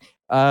extra day.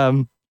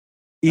 In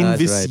That's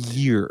this right.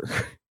 year,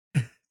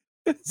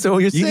 So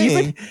you're you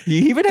saying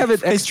even have an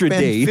I extra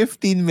spend day.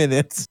 15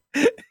 minutes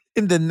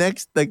in the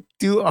next like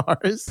 2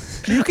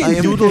 hours. You I can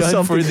am doodle done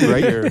something for the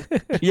right year.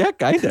 Yeah,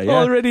 kinda. Yeah.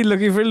 Already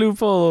looking for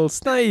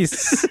loopholes.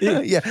 Nice. Yeah,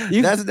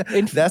 You- that's the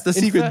in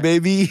secret, fact-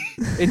 baby.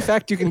 In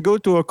fact, you can go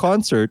to a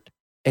concert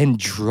and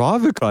draw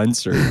the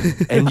concert,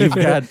 and you've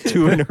got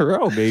 2 in a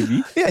row,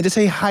 baby. Yeah, just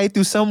say hi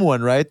to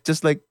someone, right?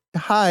 Just like,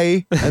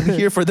 hi, I'm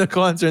here for the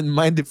concert.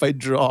 Mind if I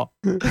draw?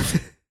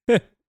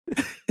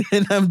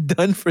 And I'm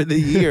done for the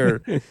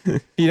year.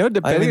 You know, I'm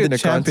depending in on the the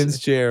champion's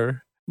concert,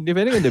 chair.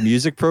 depending on the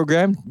music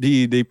program,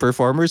 the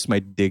performers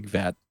might dig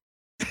that.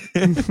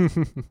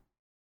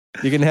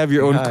 You can have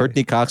your own Hi.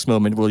 Courtney Cox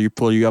moment where you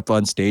pull you up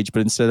on stage,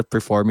 but instead of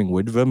performing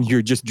with them,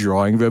 you're just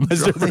drawing them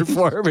as they're Drawing.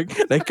 performing,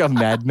 like a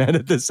madman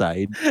at the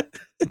side.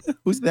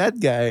 Who's that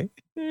guy?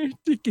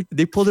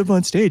 They pulled him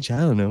on stage. I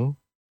don't know.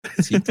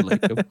 Seemed to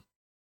like him.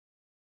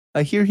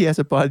 I hear he has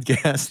a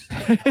podcast.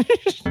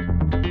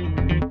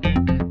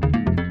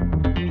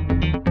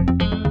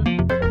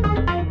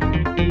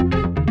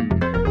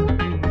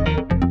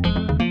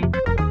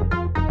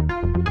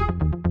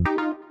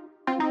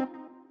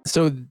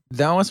 So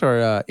that was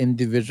our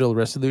individual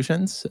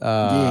resolutions.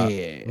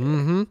 Yeah.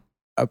 Mm-hmm.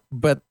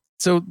 But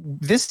so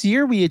this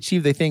year we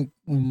achieved, I think,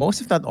 most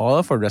if not all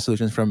of our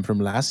resolutions from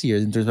last year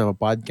in terms of a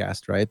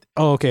podcast, right?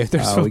 Oh, okay.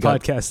 There's no we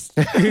got-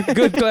 podcast.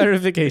 Good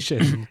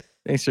clarification.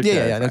 Thanks for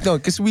Yeah, clarifying. no,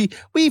 because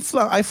we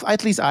flunked.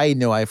 At least I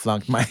know I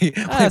flunked my, my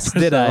As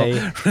did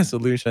I. personal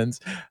resolutions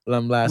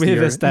last We've year.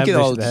 We can established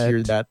all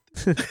hear that.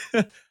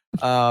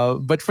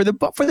 But for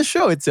the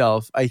show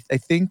itself, I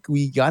think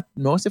we got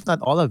most, if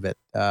not all of it.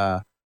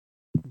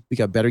 We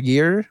got better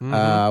gear.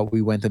 Mhm.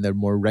 We went on a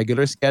more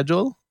regular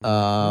schedule.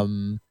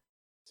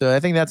 So I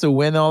think that's a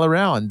win all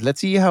around.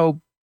 Let's see how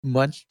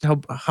much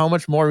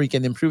more we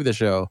can improve the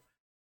show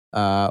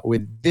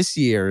with this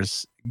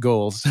year's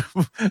goals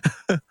for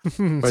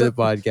the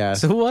podcast.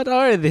 So what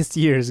are this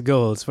year's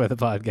goals for the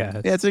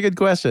podcast? Yeah, it's a good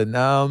question.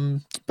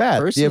 Pat, do you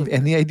have Personally-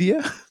 any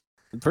idea?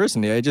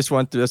 Personally, I just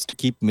want us to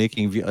keep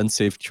making the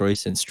unsafe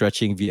choice and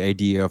stretching the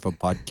idea of a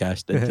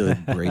podcast until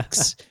it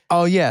breaks.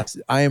 Oh yes,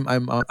 I'm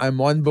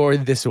on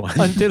board this one.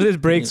 Until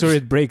it breaks or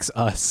it breaks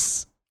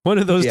us. One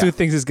of those Yeah. two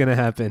things is gonna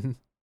happen.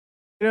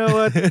 You know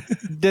what?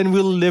 Then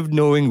we'll live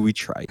knowing we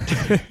tried.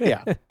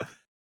 Yeah.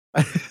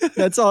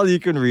 That's all you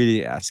can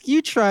really ask.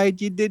 You tried.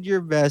 You did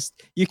your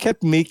best. You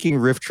kept making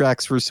riff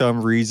tracks for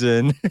some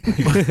reason.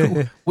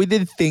 We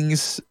did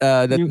things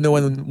that You- no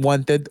one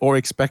wanted or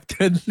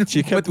expected.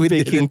 You kept but we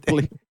did making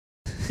it.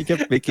 you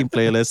kept making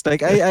playlists.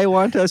 Like I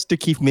want us to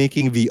keep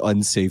making the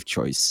unsafe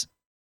choice.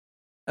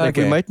 Like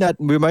Okay.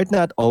 we might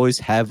not always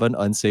have an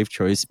unsafe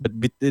choice, but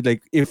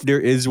like if there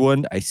is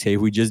one, I say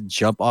we just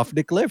jump off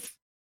the cliff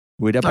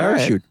with a All right.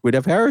 parachute. With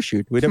a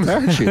parachute. With a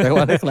parachute. I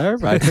want to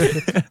clarify.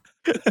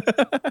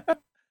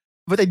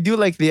 But I do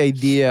like the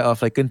idea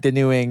of like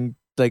continuing,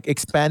 like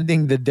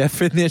expanding the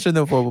definition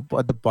of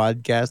what the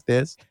podcast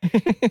is,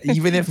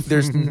 even if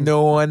there's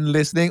no one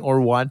listening or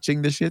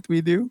watching the shit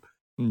we do.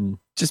 Hmm.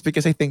 Just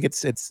because I think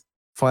it's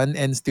fun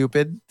and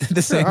stupid at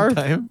the same are-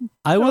 time.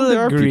 I will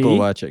There are people agree.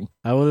 watching.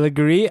 I will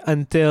agree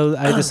until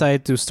I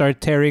decide to start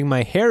tearing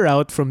my hair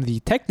out from the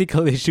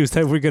technical issues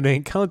that we're gonna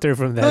encounter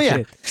from that Oh yeah,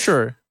 shit.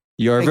 sure.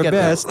 You're I the get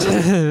that. best.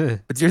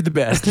 But you're the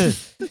best.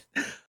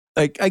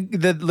 Like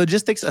the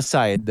logistics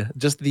aside,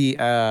 just the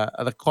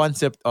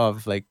concept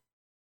of like,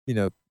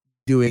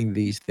 doing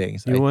these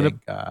things. You I wanna-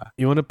 think,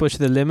 You want to push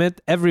the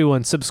limit?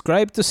 Everyone,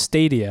 subscribe to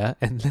Stadia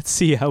and let's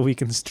see how we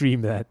can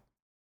stream that.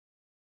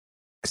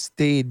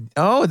 stayed.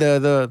 Oh,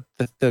 the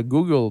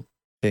Google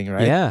thing,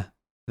 right? Yeah,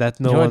 that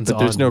no You know what? one's But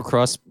there's on. no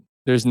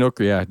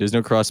there's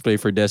no crossplay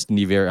for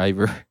Destiny there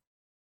either.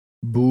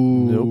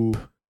 Boo. Nope.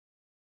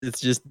 It's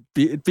just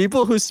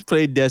people who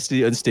play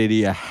Destiny on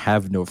Stadia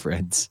have no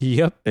friends.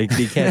 Yep. Like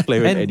they can't play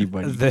with And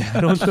anybody. I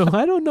don't know.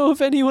 I don't know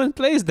if anyone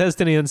plays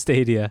Destiny on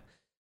Stadia.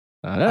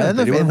 I I don't don't know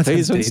know if if anyone anyone's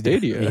plays on on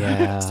Stadia. Stadia.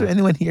 Yeah. Is there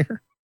anyone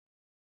here?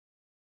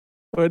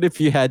 What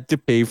if you had to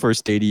pay for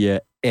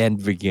Stadia and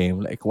the game?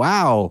 Like,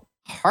 wow,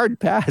 hard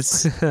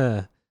pass.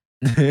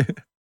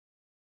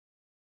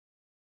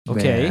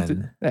 Okay.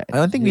 Man. I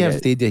don't think we have Yeah.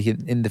 Stadia here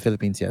in the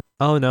Philippines yet.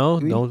 Oh no,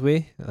 Do we? don't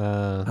we?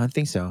 I don't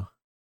think so.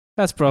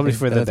 That's probably I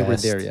for don't the think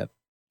best. we're there yet.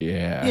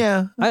 Yeah.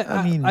 Yeah.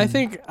 I mean, I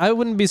think I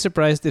wouldn't be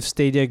surprised if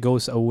Stadia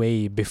goes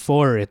away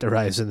before it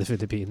arrives in the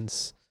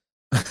Philippines.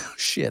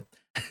 shit.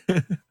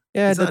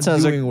 Yeah, It's that not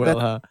sounds like doing well,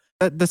 huh?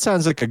 that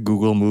sounds like a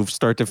Google move.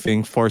 Start a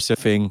thing, force a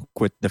thing,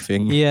 quit the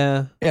thing.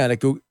 Yeah. Yeah,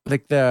 like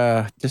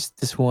just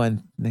this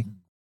one like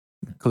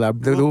the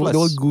Google old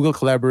Plus. Google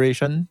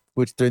collaboration,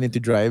 which turned into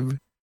Drive.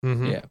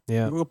 Mhm. Yeah.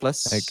 Yeah. Google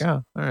Plus. Like,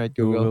 oh, all right,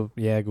 Google.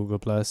 Google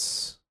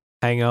Plus.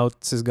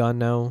 Hangouts is gone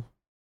now.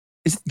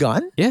 Is it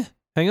gone?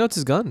 Hangouts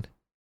is gone.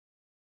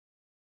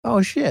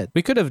 Oh shit!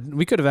 We could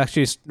have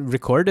actually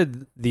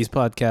recorded these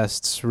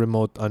podcasts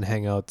remote on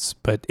Hangouts,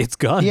 but it's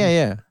gone.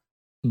 Yeah.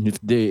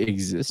 if they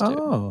exist.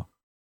 Oh,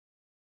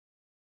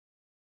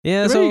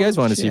 Yeah. What So do you guys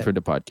want to see shit. for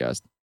the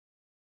podcast?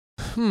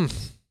 Hmm.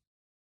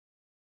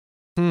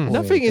 Hmm. Boy,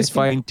 Nothing I is think-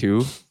 fine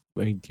too,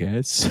 I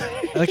guess.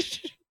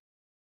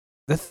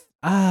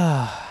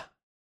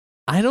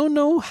 I don't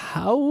know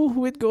how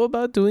we'd go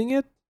about doing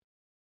it,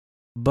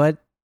 but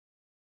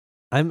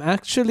I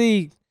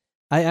actually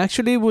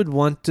would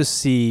want to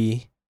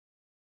see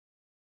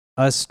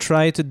us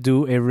try to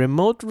do a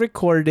remote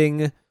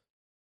recording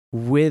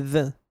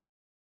with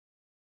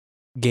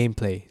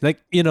gameplay. Like,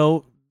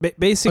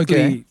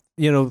 basically,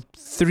 Okay.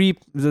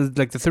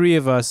 the three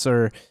of us,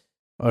 or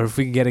if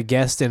we can get a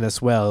guest in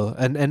as well,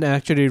 and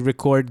actually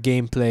record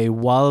gameplay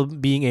while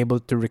being able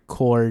to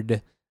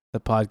record the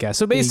podcast.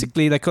 So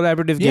basically, like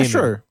collaborative yeah, gaming,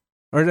 sure.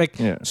 or like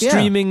Yeah.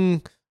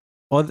 streaming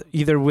on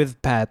either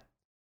with Pat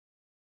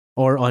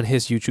or on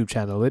his YouTube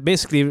channel.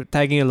 Basically,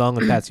 tagging along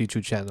on Pat's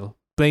YouTube channel,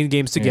 playing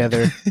games Yeah.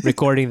 together,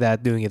 recording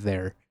that, doing it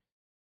there.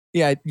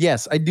 Yeah,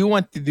 yes, I do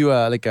want to do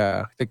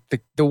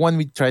the one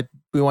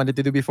we wanted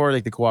to do before,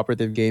 like the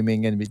cooperative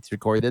gaming, and it's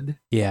recorded.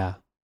 Yeah.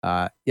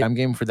 Yeah, I'm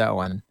game for that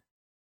one.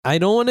 I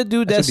don't want to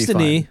do That should be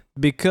Destiny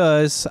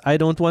because I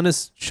don't want to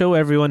show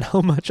everyone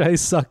how much I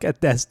suck at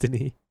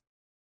Destiny.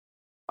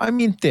 I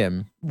mean,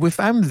 Tim, if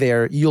I'm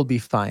there, you'll be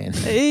fine.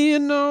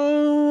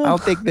 I'll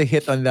take the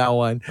hit on that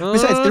one.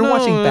 Besides, they're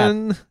watching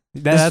Pat.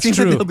 That's the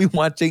stream that true. they'll be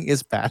watching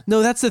is Pat.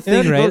 No, that's the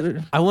thing, right?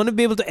 I want to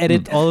be able to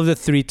edit all of the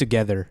three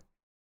together.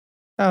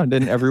 Oh,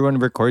 then everyone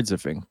records a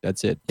thing.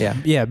 That's it. Yeah,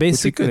 Yeah,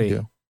 which we could basically.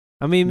 do.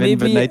 I mean, Then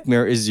the maybe.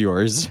 nightmare is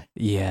yours.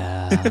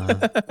 Yeah,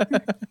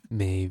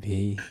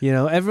 maybe.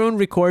 Everyone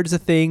records a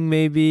thing,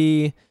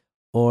 maybe.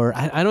 Or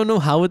I don't know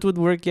how it would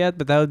work yet,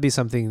 but that would be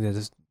something that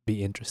would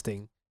be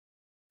interesting.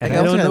 And I I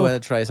also don't kind of know.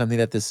 want to try something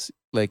that is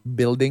like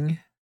building.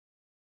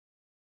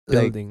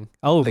 Building.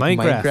 Like like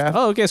Minecraft. Minecraft?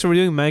 Oh, okay. So we're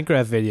doing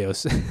Minecraft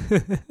videos.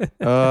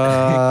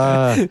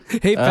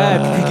 Hey,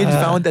 Pat. Like, you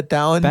found a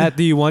town Pat,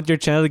 do you want your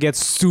channel to get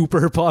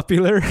super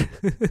popular?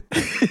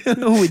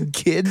 with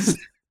kids,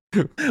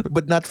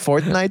 but not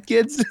Fortnite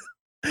kids.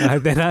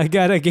 Then I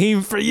got a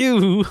game for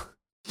you.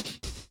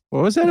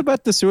 What was that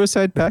about the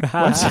suicide pact?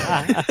 What?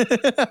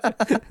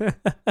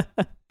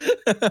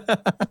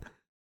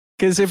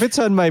 Because if it's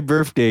on my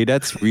birthday,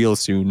 that's real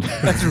soon.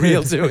 That's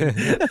real soon.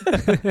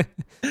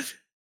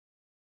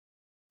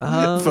 Fuck,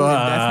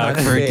 not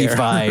fair.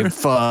 35.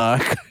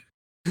 Fuck.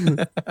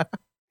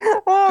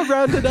 Oh,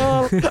 round it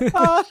up.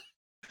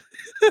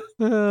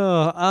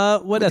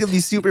 What It'll else?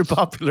 be super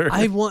popular.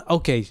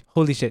 Okay,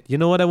 holy shit. You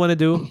know what I want to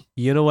do?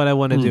 You know what I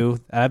want to Hmm. do?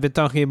 I've been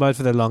talking about it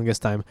for the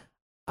longest time.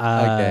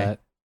 Okay.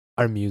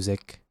 Our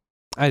music.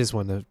 I just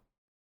want to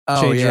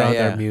Oh, change yeah, around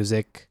yeah. our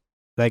music.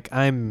 Like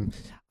I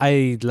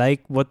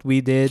like what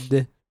we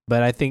did,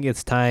 but I think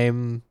it's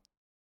time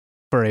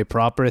for a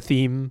proper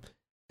theme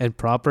and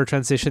proper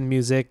transition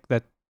music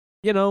that,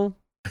 you know,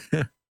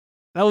 that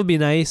would be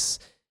nice.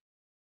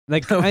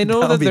 Like I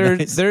know That would that be there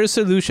nice. there are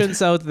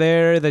solutions out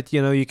there that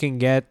you can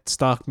get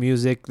stock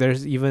music.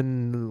 There's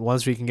even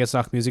ones where you can get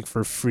stock music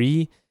for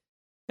free,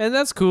 and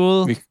that's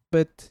cool. We-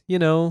 But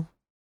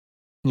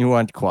You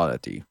want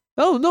quality.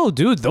 oh no,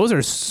 dude, those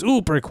are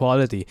super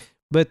quality.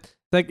 But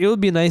like it would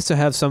be nice to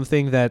have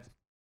something that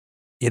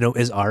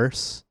is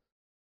ours.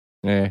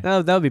 Yeah.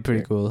 That would be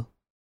pretty Yeah. cool.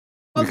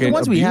 Well, We the can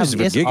ones we have abuse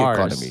the is gig ours.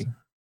 economy.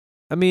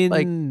 I mean,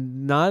 Like,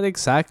 not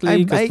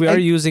exactly because we I- are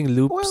using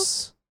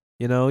loops.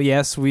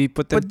 Yes, we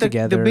put them But the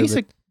together.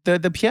 basic,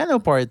 the piano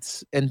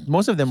parts, and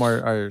most of them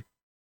are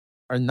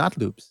not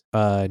loops.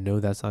 No,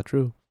 that's not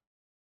true.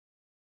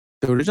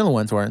 The original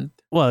ones weren't.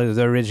 Well,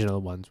 the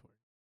original ones were.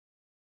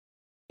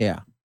 Yeah.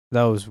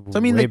 That was So I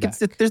mean, way like back.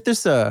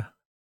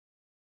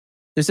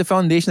 there's a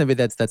foundation of it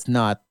that's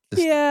not.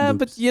 Just Yeah,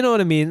 but loops. you know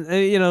what I mean.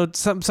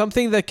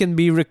 Something that can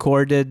be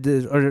recorded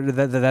or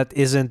that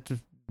isn't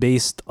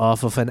based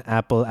off of an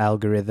Apple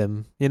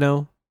algorithm.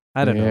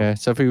 I don't know. Yeah,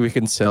 something we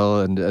can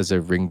sell and as a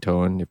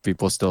ringtone if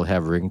people still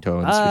have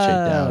ringtones, which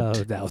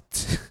I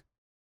doubt.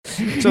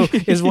 So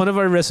is one of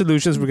our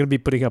resolutions we're gonna be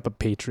putting up a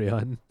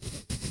Patreon?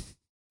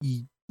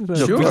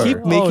 Look, Sure. we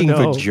keep making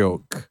no. the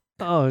joke.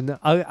 Oh no!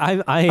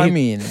 I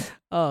mean,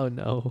 oh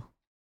no!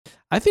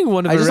 I think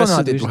one of I our just don't know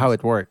resolutions. how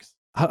it works.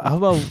 How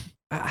about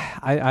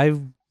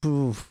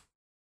oof.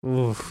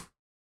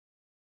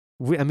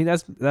 I mean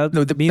that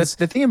No, means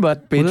the thing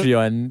about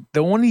Patreon,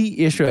 the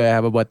only issue I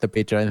have about the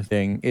Patreon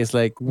thing is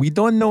like we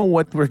don't know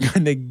what we're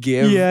gonna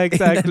give. Yeah,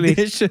 exactly. In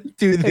addition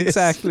to this,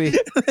 exactly.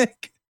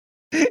 like,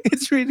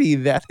 it's really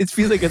that. It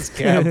feels like a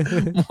scam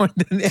more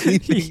than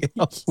anything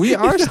else. We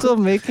are still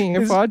making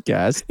a It's-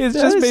 podcast. It's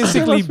That just is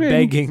still a basically thing.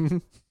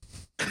 begging.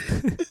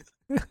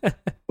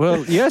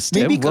 Well, yes,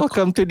 Tim. Maybe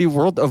Welcome to the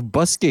world of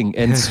busking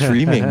and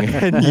streaming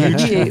and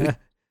YouTube.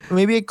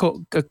 Maybe a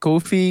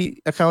Ko-fi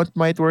account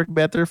might work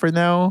better for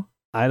now.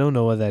 I don't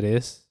know what that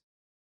is.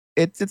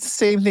 It's the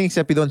same thing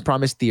except we don't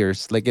promise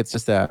tiers. Like it's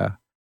just a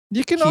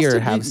You can here also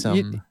have you,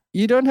 some.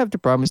 You don't have to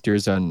promise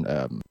yours on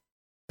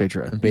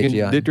Patreon. On You can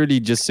Patreon. literally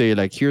just say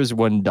like, here's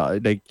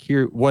 $1. Like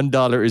here,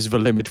 $1 is the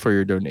limit for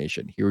your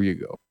donation. Here you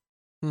go.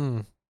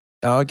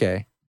 Oh,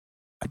 okay.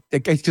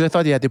 Because I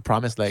thought you had to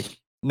promise like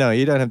No,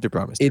 you don't have to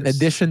promise. in this.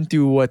 addition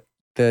to what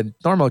the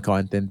normal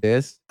content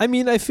is. I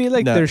mean, I feel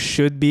like No. there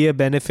should be a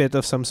benefit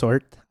of some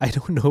sort. I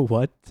don't know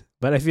what,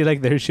 but I feel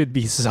like there should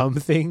be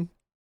something.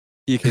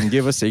 You can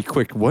give us a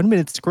quick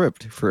 1-minute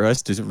script for us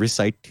to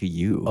recite to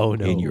you Oh,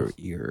 no. in your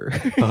ear.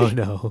 Oh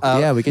no.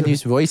 Yeah, we can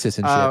use voices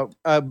and shit.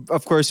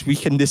 Of course, we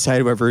can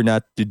decide whether or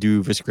not to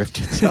do the script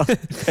itself,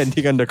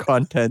 depending on the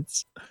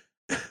contents.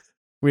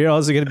 We're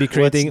also going to be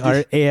creating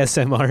our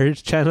ASMR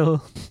channel.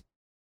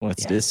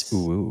 What's Yes. this?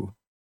 Ooh.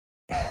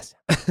 Yes.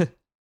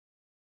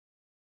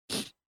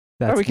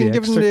 That's we can the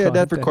give them extra that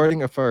content.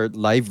 recording of our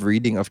live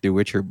reading of the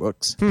Witcher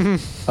books.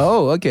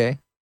 Oh, okay.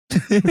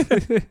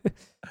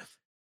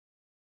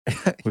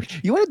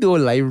 You want to do a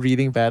live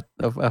reading, Pat,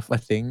 of a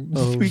thing?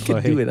 Oh, we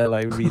can do boy. it a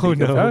live reading. Oh, of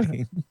no. a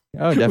thing.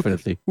 Oh,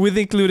 definitely. With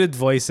included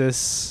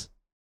voices.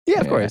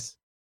 Yeah, of Yeah. course.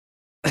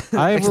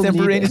 I will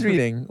Extemporaneous need-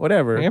 reading,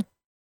 whatever. Yep.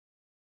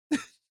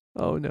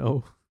 Oh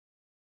no.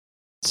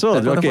 So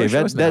That's one of okay, our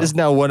shows that now. is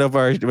now one of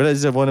our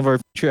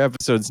future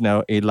episodes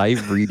now, a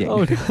live reading.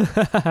 Oh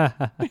no.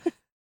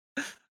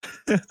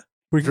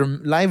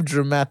 Live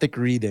dramatic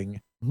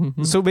reading.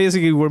 So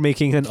basically we're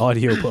making an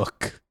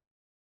audiobook.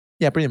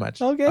 Yeah, pretty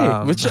much.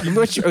 Okay. which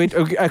wait,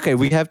 okay,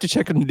 we have to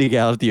check on the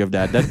legality of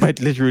that. That might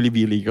literally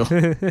be illegal.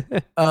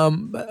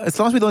 As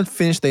long as we don't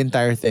finish the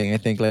entire thing, I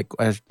think like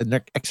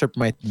an excerpt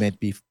might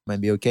be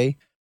okay.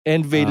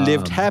 And they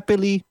lived Um,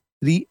 happily.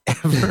 The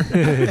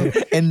ever.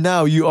 And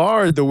now you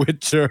are the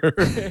Witcher.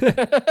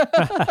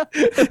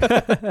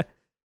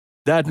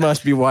 That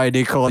must be why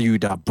they call you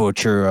the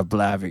Butcher of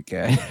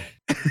Blaviken.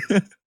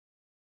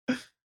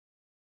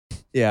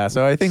 Yeah,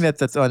 so I think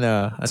that's on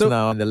So-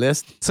 now on the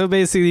list. So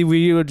basically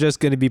we were just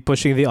going to be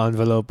pushing the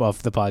envelope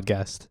of the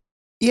podcast.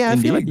 Yeah, I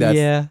feel like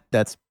Indeed.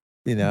 that's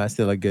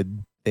still a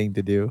good thing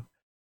to do.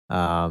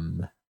 I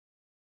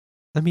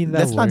mean, that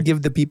Let's not worked.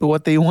 give the people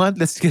what they want.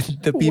 Let's give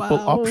the people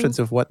Wow. options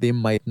of what they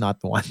might not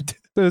want.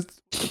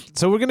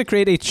 So we're going to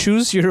create a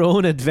choose your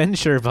own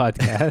adventure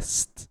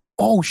podcast.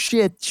 Oh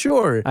shit,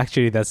 sure.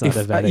 Actually, that's not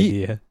If a bad I-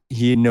 idea.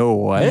 You know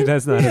what?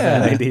 That's not a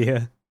bad Yeah.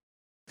 idea.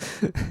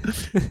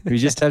 We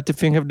just have to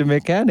think of the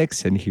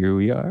mechanics, and here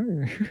we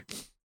are.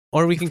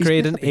 Or we can If we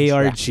create split an up in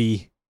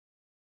ARG.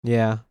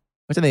 Yeah.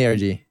 What's an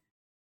ARG?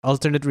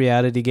 Alternate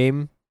reality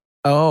game.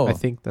 Oh, I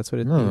think that's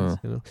what it means.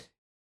 You know?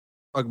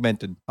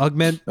 Augmented.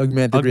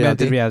 augmented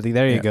reality.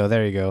 There you Yeah. go.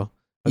 There you go.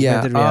 Yeah,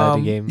 Augmented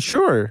reality game.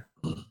 Sure.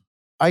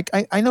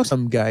 I know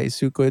some guys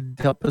who could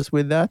help us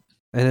with that.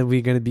 And then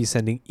we're gonna be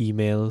sending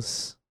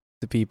emails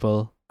to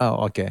people.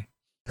 Oh, okay.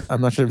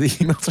 I'm not sure if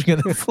the emails are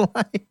gonna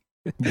fly.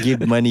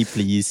 Give money,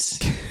 please.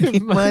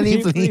 Give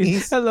money,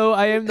 please. Hello,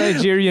 I am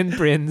Nigerian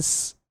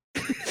Prince.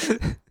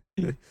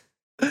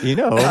 You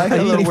know,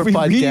 Hello, if we're we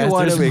really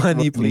wanna podcasters. make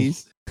Money,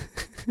 please.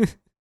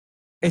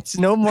 It's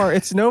no more.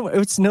 It's no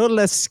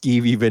less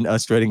skeevy than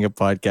us running a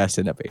podcast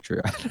and a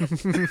Patreon.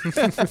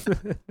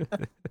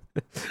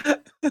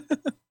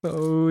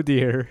 Oh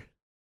dear.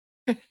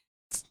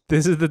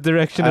 This is the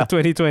direction of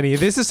 2020.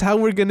 This is how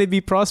we're gonna be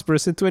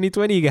prosperous in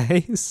 2020,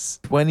 guys.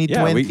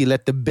 2020,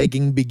 let the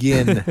begging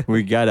begin.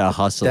 We gotta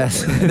hustle.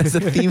 That's the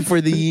theme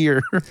for the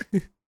year.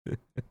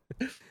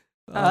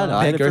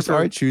 I Beggars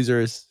prefer- are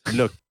choosers.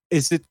 Look,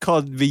 is it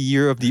called the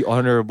year of the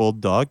honorable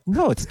dog?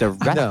 No, it's the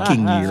Rat No.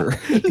 King year.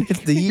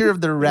 It's the year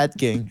of the Rat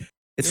King.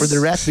 It's for the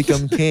rats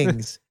become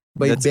kings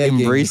by Let's begging.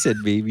 embrace it,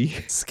 baby.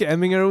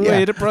 Scamming our way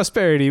Yeah. to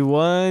prosperity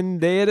one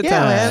day at a Yeah,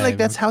 time. man, like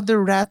that's how the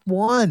rat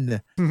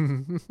won.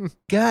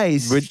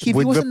 Guys, With he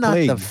the was not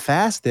the plague.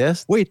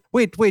 fastest. Wait.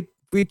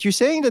 You're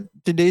saying that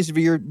today's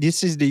the year.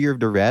 This is the year of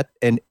the rat,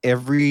 and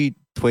every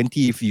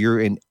 20th year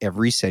in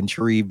every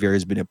century there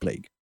has been a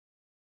plague.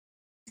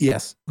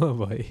 Yes. Oh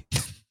boy.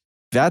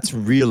 That's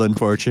real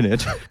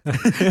unfortunate.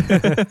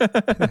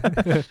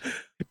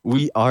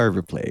 We are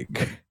the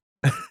plague.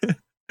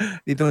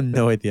 They don't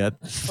know it yet.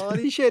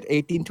 Holy shit!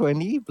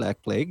 1820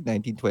 Black Plague,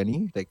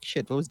 1920. Like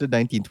shit. What was the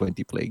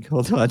 1920 plague?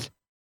 Hold on.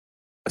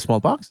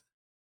 Smallpox?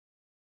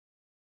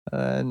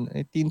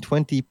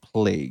 1920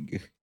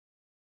 plague.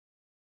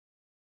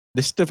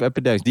 List of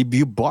epidemics: the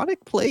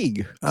bubonic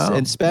plague Oh.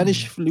 and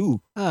Spanish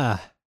flu.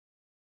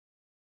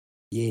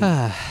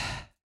 Yeah.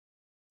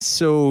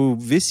 So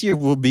this year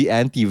will be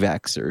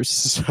anti-vaxxers.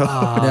 So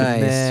Oh,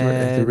 Nice. The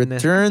man.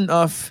 return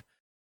of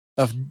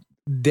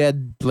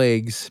dead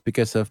plagues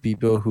because of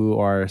people who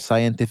are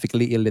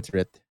scientifically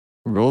illiterate.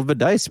 roll the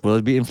dice. Will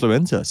it be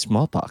influenza,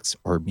 smallpox,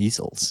 or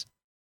measles?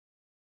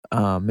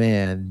 Oh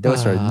man,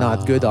 those are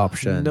not good Ah,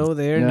 options. No,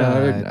 they're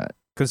No, not.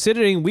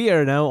 Considering we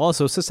are now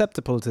also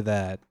susceptible to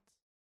that.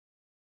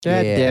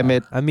 God Yeah. damn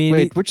it. I mean,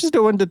 Wait, which is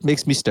the one that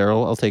makes me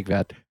sterile? I'll take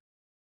that.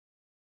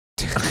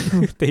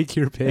 take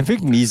your I pick.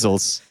 think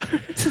measles.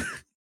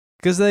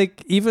 Because,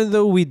 like, even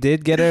though we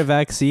did get our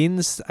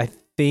vaccines, I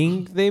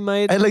think they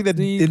might I like that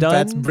be in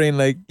Pat's done. brain.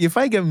 Like, if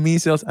I get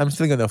measles, I'm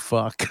still gonna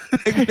fuck.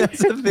 Like, that's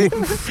the thing.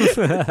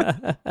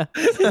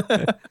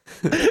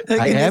 Like,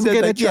 I and he am said,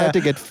 gonna like, try yeah,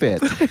 to get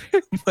fit.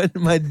 but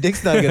my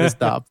dick's not gonna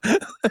stop.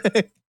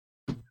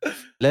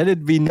 Let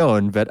it be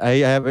known that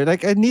I have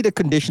I need a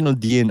conditional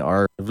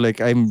DNR.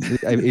 Like I'm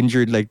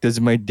injured. Like, does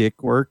my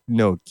dick work?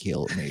 No,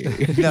 kill me.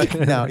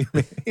 now,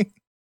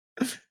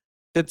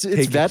 It's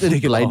Take it- that and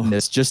take it all.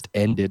 blindness. Just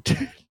end it.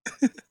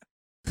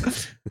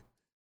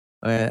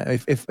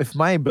 if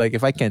my like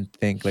if I can't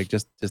think, like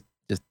just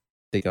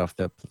take off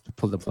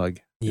pull the plug.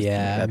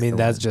 Yeah, I That's mean, the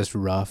that's one. just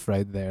rough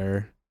right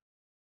there.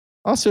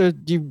 Also,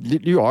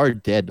 you are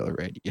dead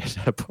already at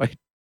that point.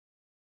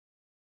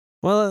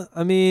 Well,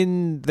 I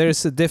mean,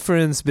 there's a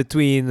difference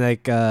between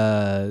like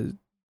the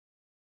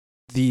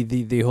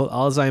whole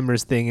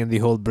Alzheimer's thing and the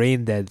whole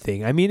brain dead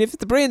thing. I mean, if it's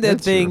the brain dead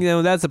That's thing, true. you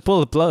know, that's a pull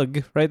the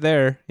plug right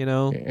there. You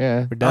know,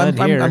 Yeah. we're done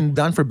I'm, here. I'm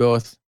done for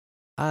both.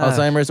 Ah,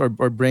 Alzheimer's or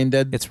brain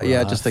dead. It's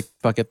Yeah, just rough. like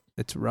fuck it.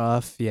 It's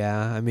rough. Yeah,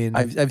 I mean,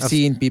 I've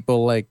seen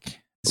people like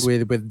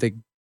with the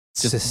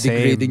just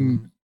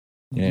degrading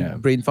Yeah.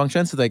 brain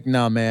functions. Like,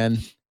 nah, man.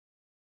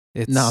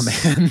 It's Nah,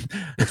 man.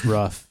 It's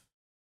rough.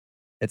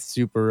 It's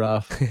super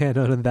rough. And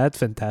on that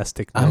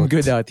fantastic note, I'm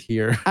good out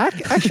here.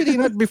 Actually,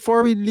 not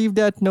before we leave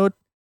that note.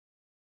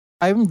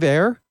 I'm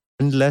there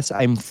unless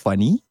I'm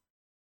funny.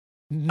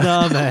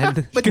 Nah, man.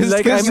 But Because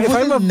like because I'm, you if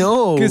I'm wouldn't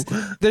know. because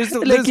there's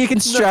Like you can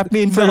strap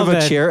me in front of a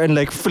man. chair and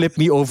like flip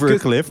me over a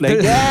 'Cause cliff. Like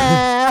there-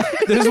 yeah.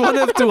 There's one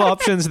of two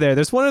options there.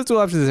 There's one of two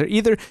options there.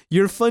 Either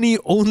you're funny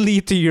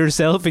only to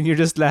yourself and you're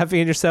just laughing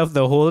at yourself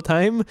the whole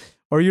time,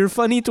 or you're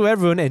funny to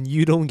everyone and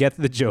you don't get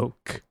the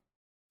joke.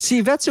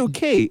 See, that's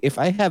okay if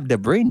I have the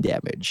brain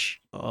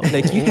damage. Oh.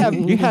 Like you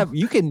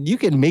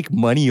can make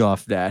money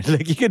off that.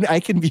 Like I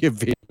can be a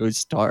video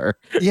star.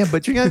 Yeah,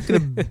 but you're not gonna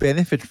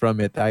benefit from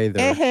it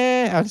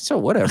either. So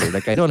whatever.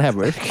 Like I don't have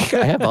I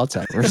have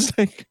Alzheimer's.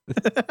 Like,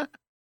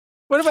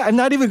 what if I'm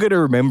not even gonna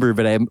remember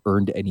that I haven't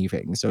earned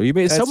anything? So you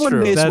may That's someone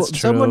true. may as well, That's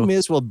someone true. may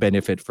as well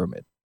benefit from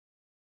it.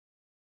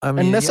 I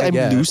mean, Unless yeah, I'm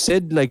yeah.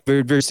 lucid, like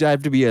there's I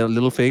have to be a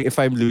little thing. If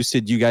I'm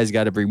lucid, you guys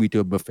got to bring me to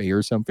a buffet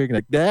or something.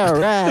 Like, all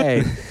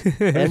right,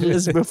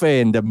 endless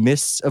buffet in the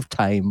mists of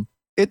time.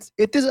 It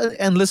is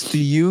endless to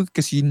you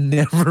because you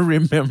never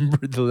remember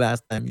the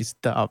last time you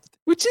stopped.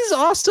 Which is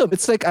awesome.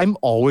 It's like I'm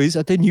always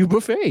at the new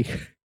buffet.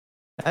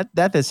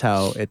 That is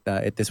how it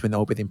is when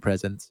opening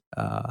presents.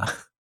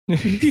 You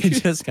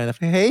just kind of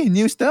hey,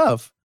 new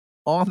stuff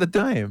all the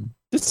time.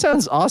 This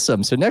sounds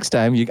awesome. So next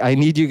time, I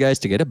need you guys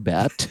to get a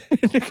bat.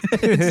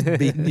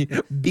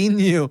 Be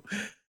new.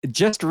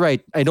 Just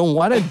right. I don't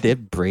want to dip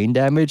brain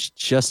damage,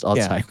 just Yeah.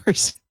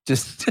 Alzheimer's.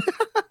 Just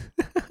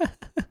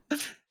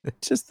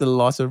just the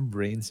loss of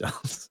brain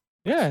cells.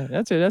 Yeah,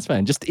 that's it. That's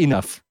fine. Just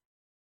enough.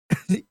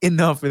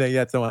 Enough. Like,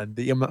 that's the one.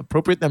 The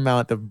appropriate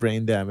amount of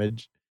brain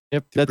damage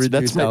Yep. to produce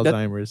That's my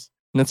Alzheimer's.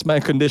 that's my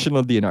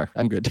conditional DNR.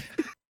 I'm good.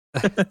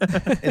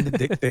 And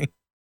addicting.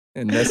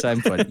 Unless I'm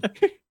funny.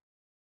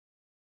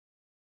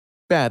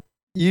 Pat,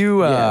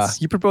 you Yes.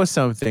 you proposed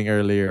something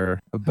earlier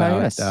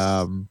about yes.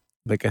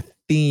 like a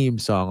theme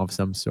song of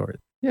some sort.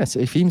 Yes,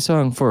 a theme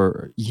song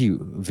for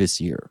you this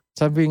year.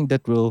 Something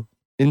that will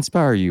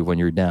inspire you when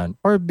you're down,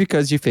 or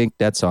because you think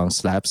that song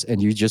slaps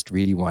and you just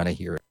really want to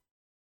hear it.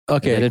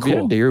 Okay, and at the end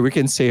cool. of the year, we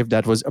can say if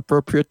that was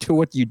appropriate to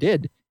what you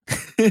did.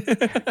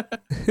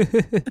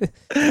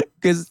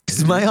 Because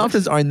my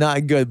options are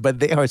not good, but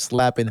they are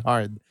slapping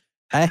hard.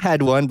 I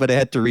had one, but I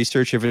had to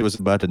research if it was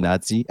about a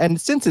Nazi. And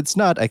since it's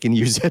not, I can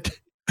use it.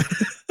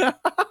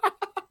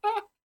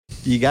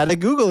 You gotta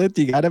Google it.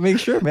 You gotta make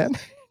sure, man.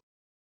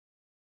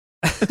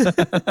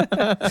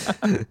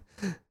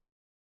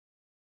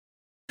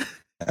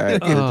 All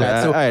right. Okay,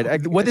 Pat, so all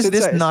right. what is since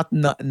this I- not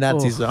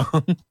Nazi Oh.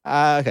 song?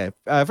 Okay.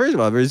 First of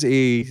all, there's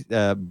a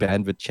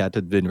band that Chat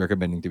had been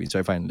recommending to me, so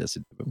I finally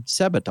listened to them.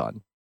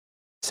 Sabaton.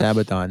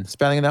 Sabaton.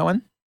 Spelling of that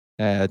one?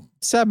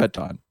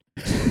 Sabaton.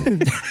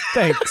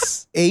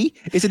 Thanks. A?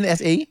 Is it an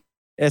S-A?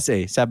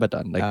 S-A.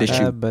 Sabaton. Like the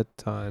shoe.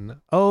 Sabaton.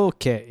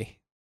 Okay.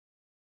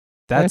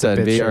 That's a Sabaton,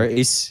 bit they are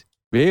short.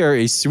 they are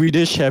a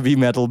Swedish heavy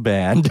metal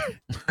band.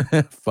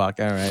 Fuck,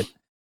 all right.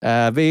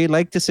 They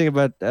like to sing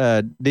about.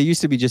 They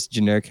used to be just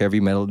generic heavy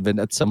metal, but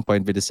at some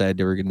point they decided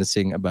they were going to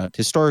sing about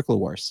historical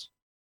wars.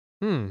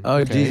 Oh,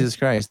 okay. Jesus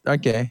Christ.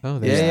 Okay. Oh, yeah,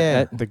 there's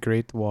yeah. The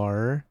Great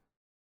War.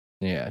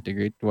 Yeah, the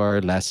Great War,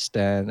 Last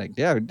Stand. Like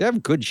they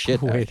have good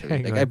shit. Wait, actually.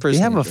 hang Like on. I They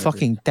personally have a enjoyed it.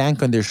 fucking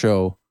tank on their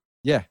show.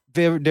 Yeah,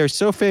 they're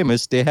so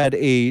famous. They had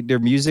their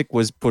music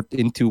was put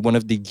into one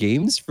of the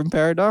games from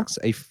Paradox.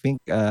 I think.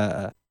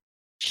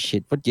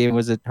 Shit, what game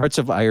was it? Hearts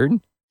of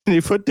Iron.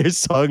 They put their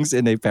songs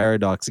in a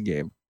Paradox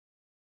game.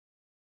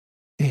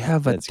 They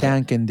have a That's good.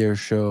 tank in their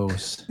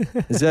shows.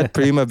 Is that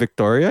Prima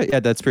Victoria? Yeah,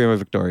 that's Prima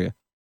Victoria.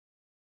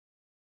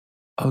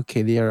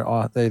 Okay, they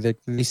are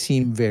they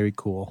seem very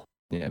cool.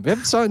 Yeah, we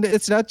have song.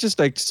 It's not just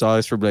like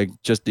songs from like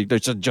there's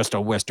just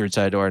a Western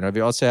side or another.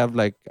 We also have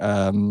like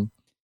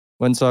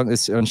one song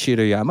is on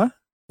Shirayama,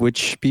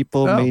 which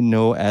people Oh. may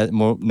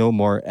know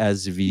more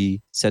as the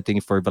setting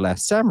for The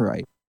Last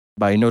Samurai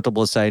by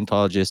notable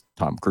Scientologist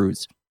Tom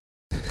Cruise.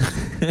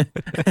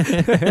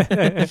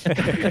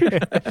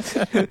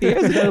 He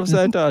is a notable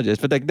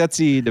Scientologist, but like that's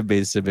the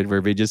basis of it,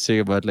 where they just say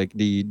about like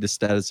the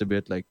status of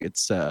it, like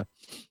it's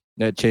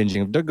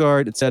changing of the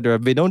guard, etc.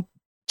 They don't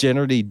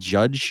generally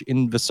judge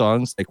in the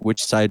songs like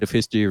which side of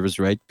history was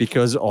right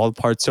because all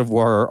parts of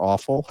war are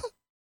awful.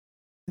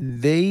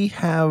 They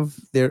have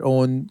their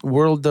own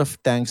World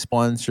of Tanks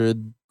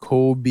sponsored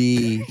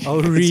Kobe. Oh,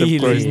 It's of really?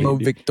 course There's no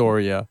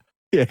Victoria.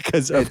 Yeah,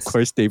 because of It's-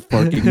 course they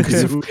fucking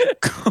do.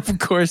 Of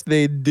course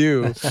they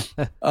do.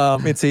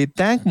 It's a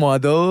tank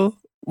model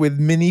with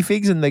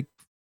minifigs and like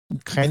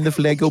kind of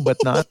Lego, but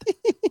not.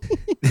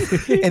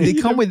 And they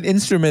come with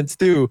instruments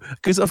too,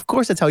 because of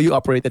course that's how you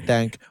operate a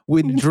tank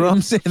with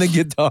drums and a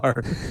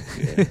guitar.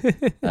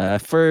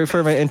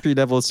 For my entry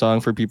level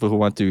song for people who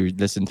want to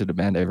listen to the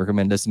band, I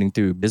recommend listening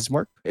to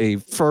Bismarck, a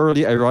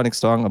thoroughly ironic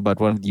song about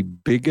one of the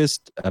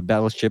biggest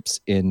battleships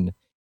in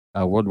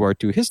World War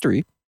II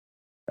history,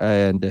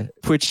 and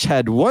which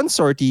had one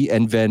sortie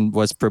and then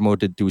was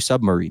promoted to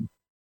submarine.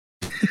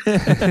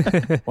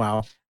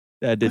 Wow.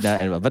 That did not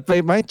end well. But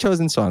my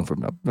chosen song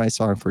my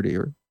song for the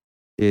year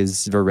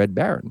is The Red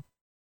Baron.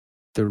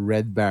 The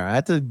Red Baron.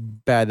 That's a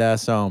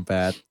badass song,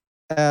 Pat.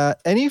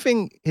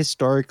 Anything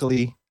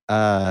historically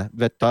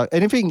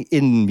anything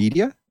in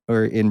media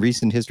or in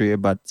recent history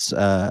about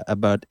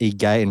a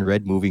guy in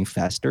red moving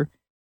faster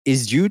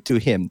is due to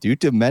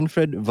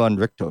Manfred von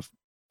Richthofen,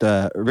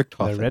 The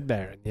Richthofen, Red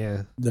Baron,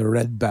 yeah. The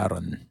Red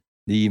Baron.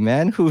 the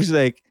man who's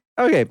like,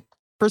 okay,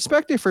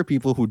 perspective for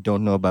people who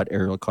don't know about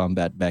aerial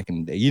combat back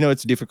in the day. You know,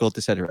 it's difficult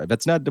to set it right.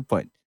 That's not the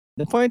point.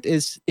 The point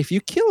is, if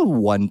you kill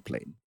one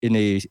plane in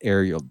a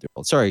aerial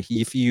duel,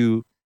 if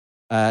you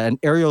an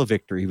aerial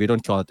victory, we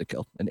don't call it a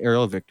kill, an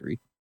aerial victory,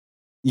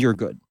 you're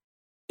good.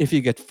 If you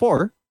get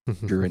 4,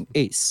 you're an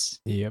ace.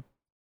 Yep.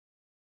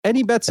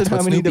 Any bets on That's how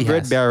what many the Snoopy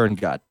Red has. Baron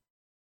got?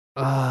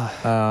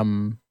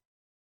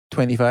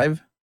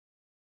 25.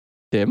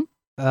 Tim?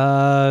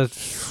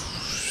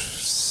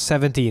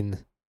 17.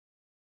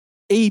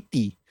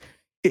 80.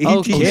 80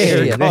 Okay,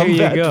 air there you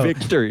combat go.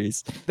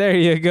 victories. There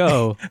you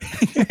go.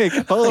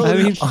 Like,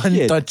 holy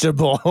shit.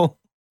 Untouchable.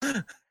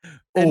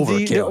 And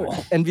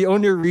Overkill. and the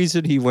only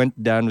reason he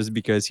went down was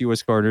because he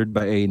was cornered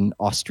by an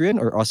Austrian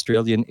or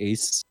Australian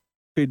ace.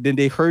 Then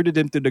they herded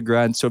him to the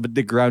ground so that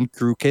the ground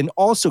crew can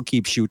also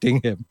keep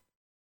shooting him.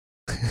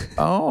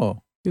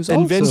 Oh. He was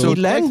And then also-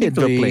 he landed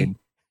the technically, plane.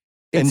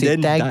 And It's a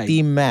then tag died.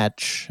 team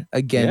match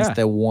against Yeah.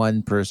 the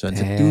one person.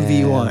 It's a Damn.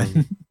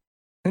 2v1.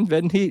 And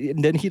then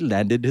he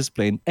landed his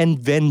plane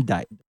and then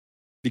died.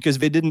 Because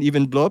they didn't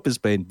even blow up his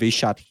plane, they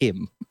shot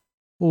him.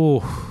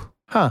 Ooh.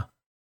 Huh.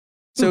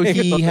 So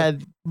he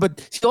had,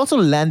 but he also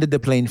landed the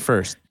plane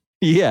first.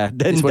 Yeah,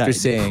 then Is what died. you're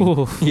saying.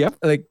 Ooh. Yep.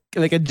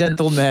 Like a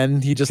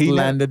gentleman, he just He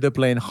landed the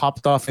plane,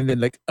 hopped off, and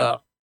then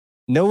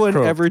No one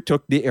Croaked. ever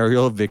took the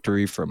aerial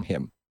victory from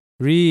him.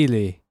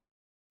 Really?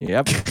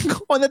 Yep.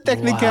 on a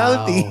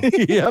technicality. Wow.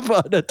 Yep,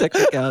 on a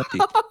technicality.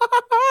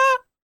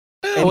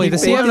 Oh, wait, he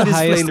does he have the landed his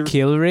highest plane-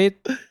 kill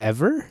rate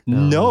ever?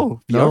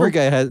 No, the No? other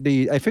guy has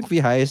I think the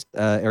highest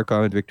air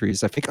combat victory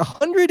is I think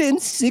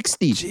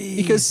 160.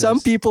 Because some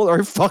Jesus. people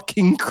are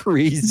fucking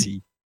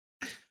crazy.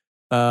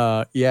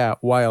 Yeah,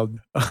 wild.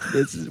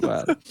 This is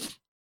wild.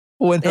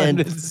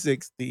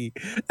 160.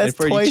 That's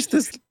for twice each-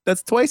 this.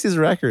 That's twice his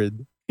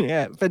record.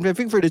 Yeah, but I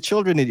think for the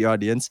children in the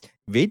audience,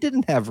 they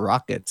didn't have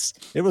rockets.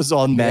 It was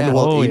all Yeah. manual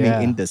Oh, aiming yeah.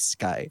 in the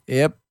sky.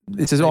 Yep,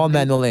 this is I all think-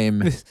 manual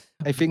aim.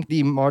 I think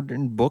the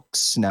modern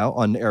books now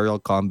on aerial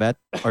combat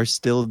are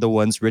still the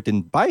ones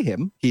written by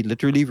him. He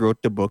literally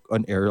wrote the book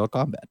on aerial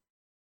combat.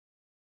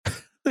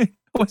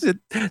 Was it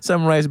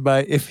summarized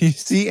by if you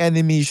see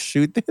enemies,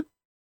 shoot it?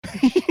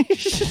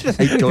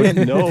 I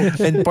don't know.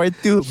 And part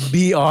 2,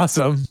 be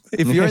awesome.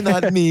 If you're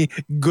not me,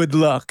 good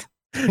luck.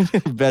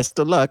 Best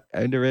of luck.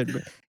 And the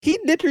red. He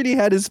literally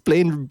had his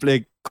plane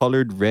like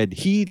colored red.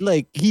 He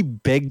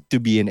begged to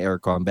be in air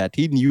combat.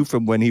 He knew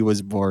from when he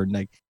was born,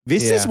 like,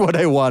 this is Yeah. what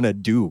I want to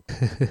do.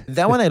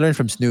 That one I learned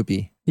from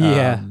Snoopy.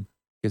 Yeah.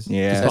 'Cause-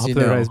 Yeah. 'cause as you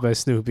know, Popularized by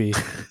Snoopy.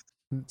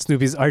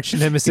 Snoopy's arch he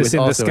nemesis was in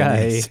the also in sky.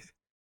 this.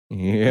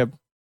 Yep.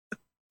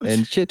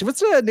 And shit, what's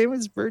the name of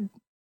his bird?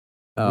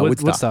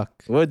 Woodstock.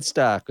 Woodstock.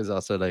 Woodstock was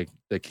also like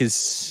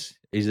his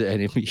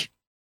enemy.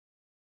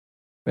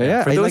 But Yeah,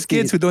 yeah, for I those like the-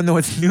 kids who don't know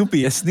what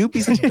Snoopy is,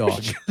 Snoopy's a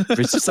dog.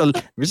 there's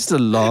just a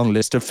long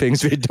list of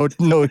things we don't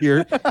know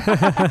here.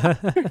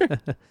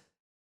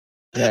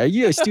 Yeah,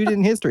 you're a student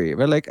in history,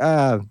 but like,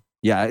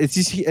 yeah, it's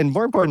just, and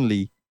more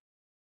importantly,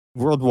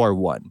 World War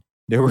One.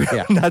 There were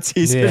Yeah.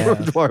 Nazis in Yeah.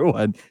 World War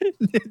One.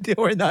 They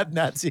were not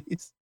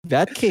Nazis.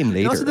 That came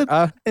And also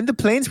later. And the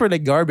planes were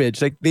like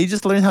garbage. Like they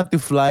just learned how to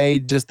fly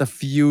just a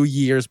few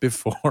years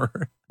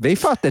before. They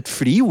thought that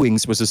free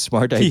wings was a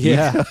smart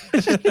idea. Yeah.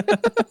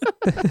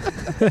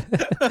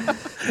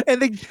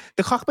 And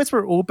the cockpits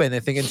were open, I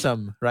think, in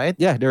some, right?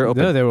 Yeah, they're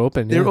open. No, they were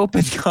open. They're yeah.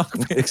 open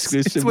cockpits.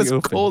 Exclusively It was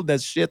open. cold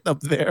as shit up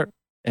there.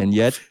 And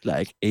yet,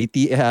 like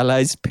 80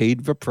 allies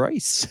paid the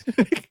price.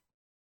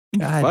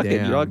 God Fuck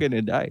it, you're all damn.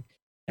 gonna die.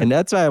 And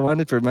that's why I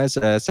wanted for my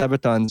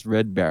Sabaton's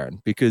Red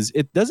Baron, because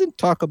it doesn't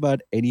talk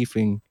about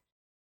anything.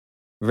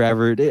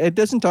 Rather, it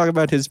doesn't talk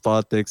about his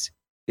politics.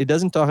 It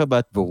doesn't talk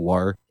about the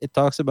war. It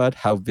talks about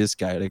how this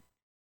guy, like,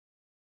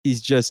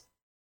 he's just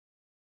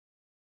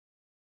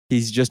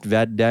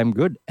that damn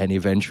good. And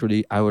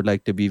eventually, I would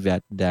like to be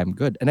that damn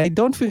good. And I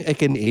don't think I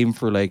can aim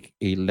for like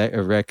a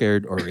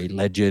record or a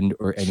legend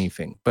or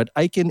anything, but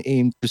I can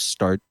aim to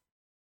start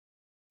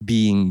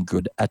being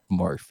good at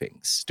more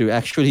things, to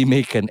actually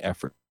make an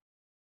effort.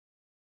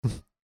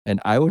 And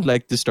I would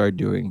like to start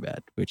doing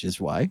that, which is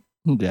why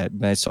that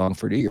my song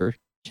for the year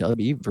shall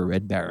be The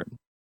Red Baron.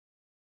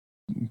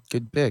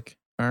 Good pick.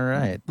 All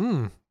right.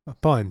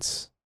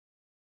 Puns.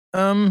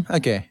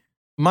 Okay.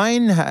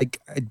 Mine,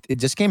 it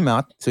just came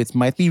out, so it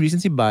might be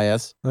recency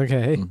bias.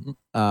 Okay.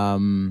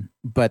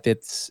 But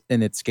it's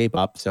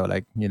K-pop, so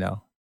like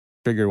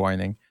trigger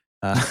warning.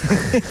 No,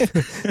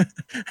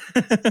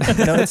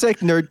 it's like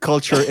nerd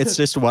culture. It's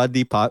just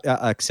widely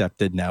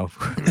accepted now.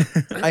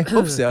 I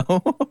hope so.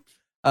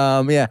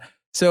 Yeah.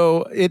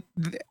 So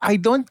I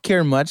don't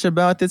care much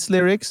about its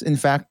lyrics. In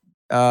fact,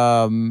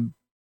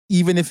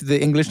 even if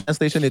the English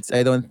translation,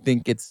 I don't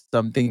think it's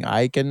something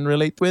I can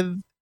relate with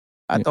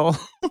at all.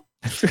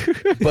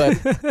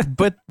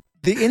 But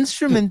the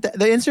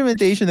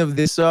instrumentation of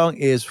this song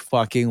is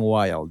fucking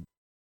wild.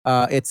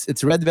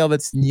 It's Red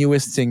Velvet's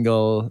newest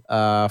single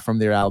from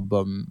their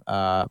album.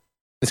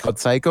 It's called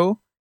Psycho.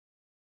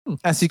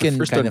 As you can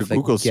First kind on of the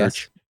like Google guess.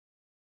 search.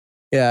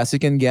 Yeah, as you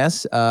can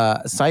guess,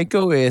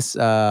 Psycho is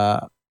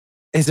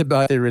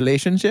about a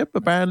relationship,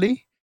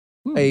 apparently.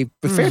 A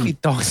fairly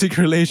toxic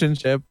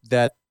relationship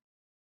that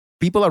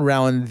people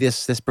around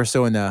this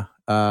persona,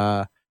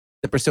 the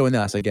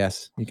personas, I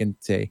guess you can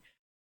say,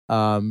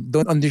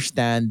 don't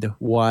understand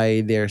why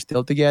they're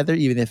still together,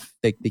 even if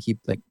they keep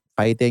like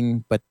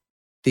fighting, but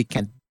they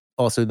can't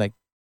also like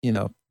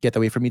get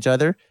away from each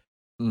other.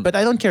 But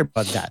I don't care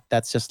about that.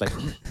 That's just like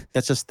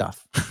that's just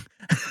stuff.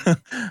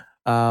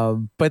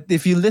 But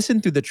if you listen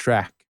to the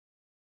track,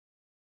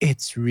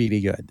 it's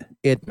really good.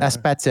 It, as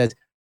Pat said,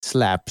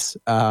 slaps.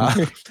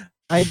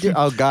 I do.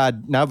 Oh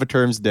God! Now the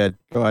term's dead.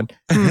 Go on.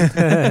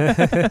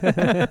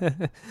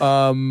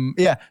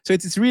 Yeah. So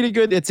it's really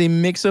good. It's a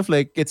mix of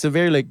like it's a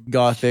very like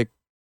gothic,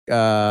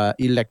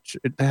 it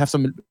have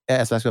some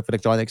aspects of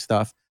electronic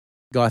stuff,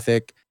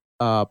 gothic,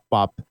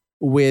 pop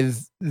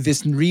with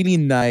this really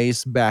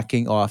nice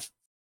backing of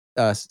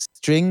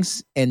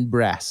strings and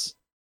brass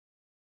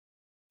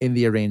in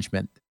the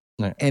arrangement.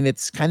 Right. And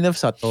it's kind of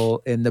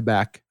subtle in the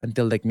back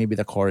until like maybe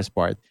the chorus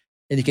part.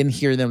 and you can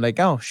hear them like,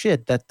 oh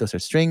shit, those are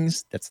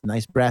strings. That's a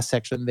nice brass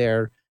section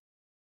there.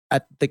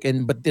 But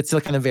it's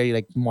still kind of very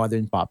like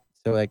modern pop.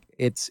 So like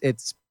it's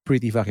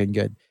pretty fucking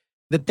good.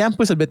 The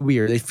tempo is a bit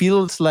weird. It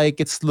feels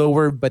like it's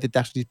slower, but it's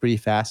actually pretty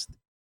fast.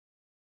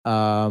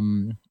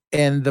 And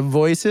the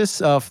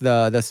voices of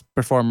the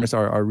performers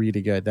are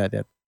really good at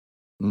it.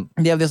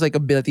 They have this like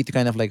ability to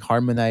kind of like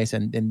harmonize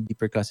and be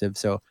percussive.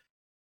 So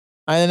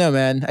I don't know,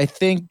 man. I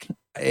think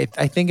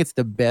it's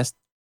the best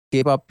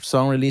K-pop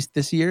song released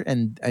this year,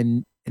 and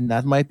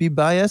that might be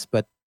biased,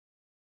 but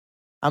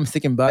I'm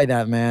sticking by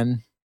that,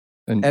 man.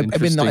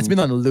 It's been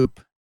on a loop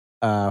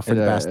for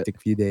the past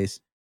few days.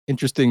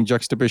 Interesting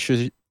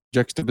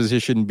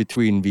juxtaposition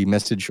between the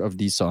message of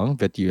the song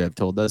that you have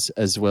told us,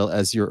 as well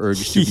as your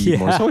urge to be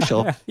more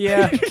social.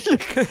 Yeah.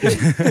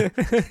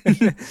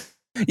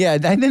 Yeah, I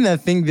didn't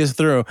think this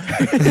through.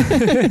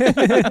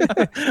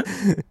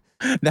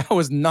 That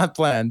was not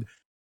planned.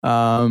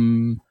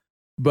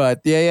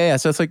 But yeah.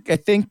 So it's like I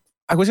think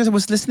I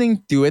was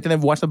listening to it, and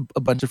I've watched a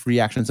bunch of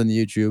reactions on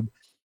YouTube,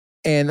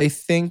 and I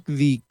think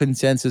the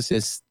consensus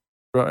is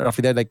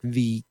roughly that like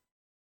the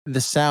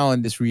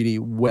sound is really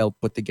well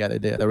put together.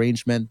 The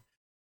arrangement,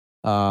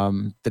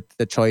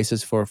 the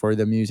choices for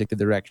the music, the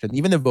direction,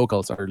 even the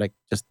vocals are like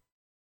just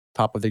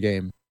top of the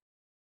game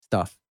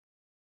stuff.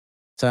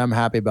 So I'm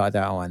happy about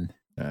that one.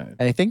 And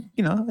I think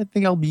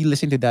I'll be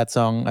listening to that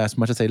song as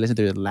much as I listened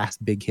to the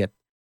last big hit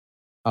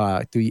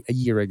a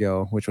year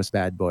ago, which was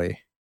Bad Boy.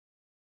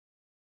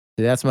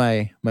 So that's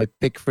my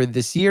pick for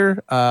this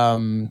year.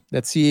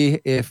 Let's see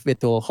if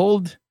it will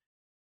hold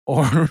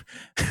or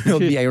it'll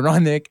be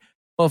ironic.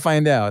 We'll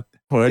find out.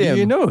 What do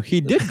you know?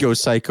 He did go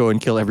psycho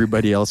and kill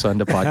everybody else on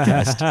the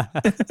podcast.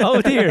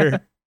 Oh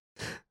dear.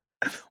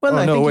 Well,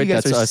 I think you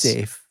guys are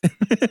safe.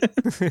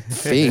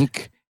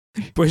 Think.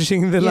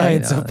 Pushing the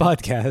lines of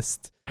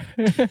podcast.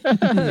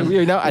 We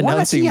are now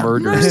announcing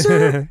murders.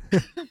 A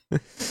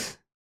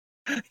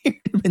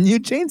new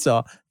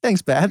chainsaw.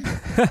 Thanks, Pat.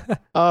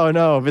 Oh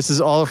no, this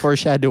is all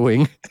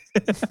foreshadowing.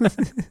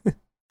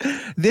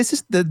 This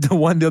is the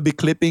one they'll be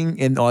clipping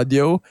in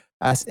audio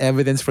as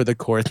evidence for the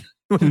court.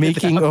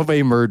 Making of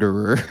a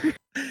murderer.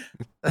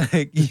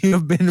 Like,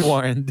 you've been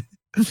warned.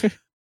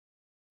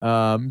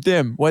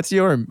 Tim, what's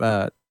your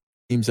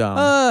theme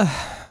song?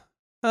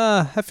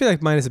 I feel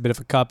like mine is a bit of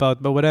a cop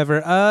out, but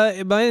whatever.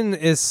 Mine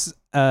is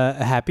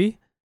 "Happy"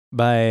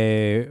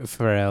 by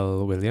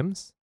Pharrell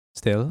Williams.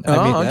 Still,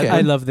 okay.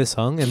 I love this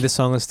song, and this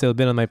song has still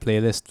been on my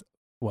playlist.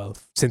 Well,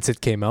 since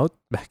it came out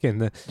back in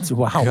the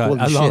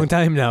long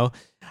time now.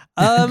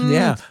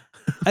 Yeah,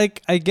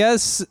 I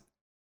guess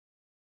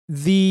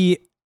the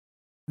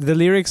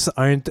lyrics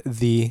aren't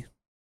the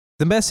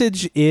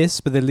message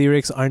is, but the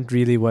lyrics aren't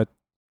really what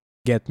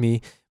get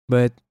me.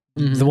 But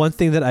the one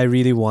thing that I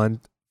really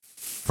want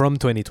from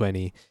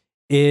 2020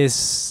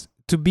 is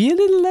to be a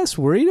little less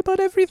worried about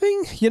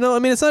everything.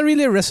 It's not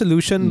really a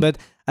resolution, but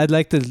I'd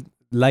like to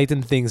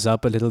lighten things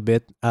up a little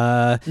bit.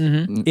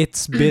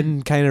 It's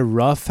been kind of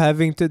rough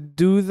having to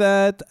do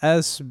that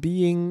as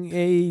being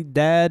a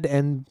dad,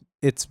 and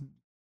it's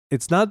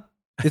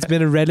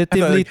been a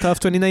relatively tough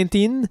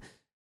 2019.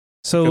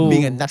 So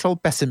being a natural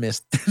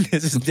pessimist,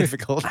 this is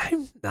difficult.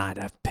 I'm not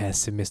a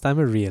pessimist. I'm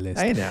a realist.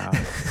 I know.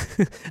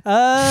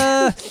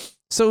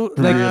 So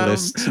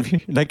realist,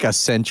 like a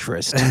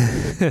centrist.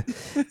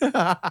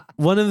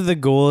 One of the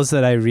goals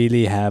that I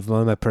really have,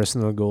 one of my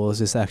personal goals,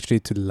 is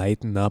actually to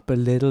lighten up a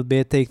little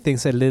bit, take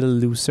things a little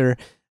looser,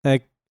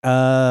 like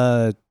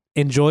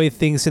enjoy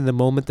things in the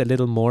moment a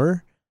little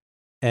more.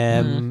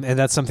 And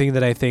that's something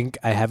that I think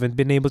I haven't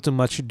been able to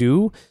much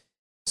do.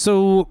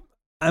 So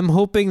I'm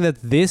hoping that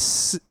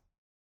this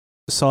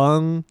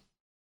song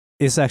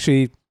is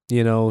actually,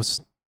 well,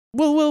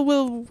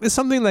 it's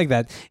something like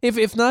that.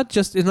 If not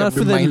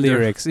for the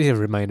lyrics, a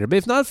reminder. But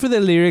if not for the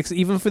lyrics,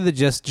 even for the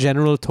just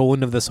general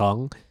tone of the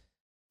song,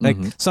 like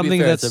something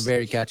that's a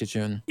very catchy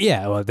tune.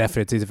 Yeah, well,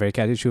 definitely it's a very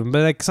catchy tune.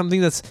 But like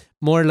something that's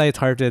more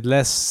lighthearted,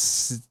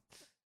 less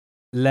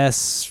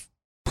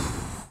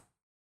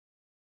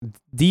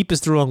deep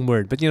is the wrong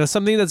word, but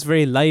something that's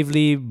very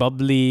lively,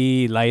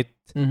 bubbly, light.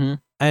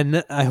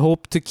 And I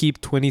hope to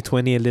keep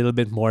 2020 a little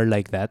bit more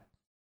like that.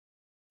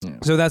 Yeah.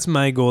 So that's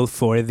my goal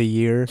for the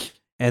year.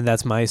 And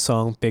that's my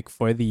song pick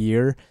for the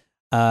year.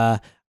 I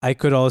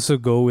could also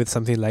go with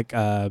something like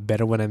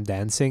Better When I'm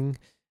Dancing.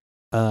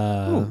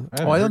 I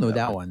don't know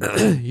that one.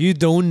 You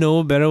don't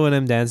know Better When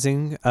I'm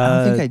Dancing?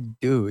 I don't think I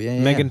do.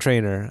 Meghan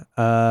Trainor.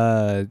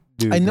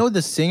 Dude. I know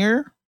the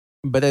singer,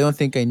 but I don't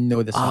think I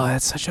know the song. Oh,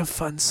 that's such a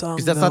fun song.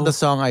 Because that's not the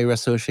song I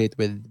associate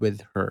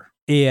with her.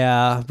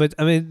 Yeah, but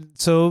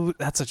so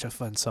that's such a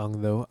fun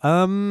song though.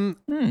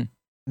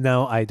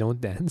 Now I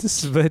don't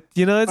dance, but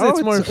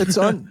it's more.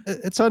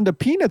 It's on the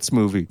Peanuts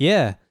movie.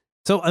 Yeah.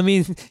 So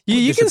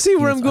you can see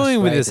where I'm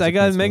going with this. I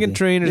got Meghan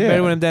Trainor's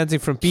Better When I'm Dancing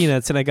from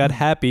Peanuts, and I got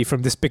Happy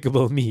from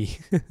Despicable Me.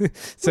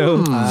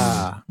 So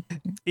I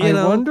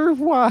wonder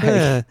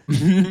why.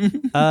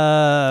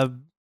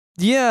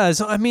 Yeah.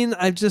 So I'm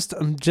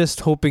just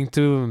hoping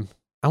I'm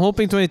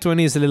hoping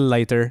 2020 is a little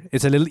lighter.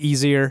 It's a little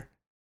easier.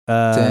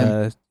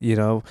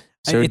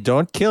 So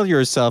don't kill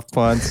yourself,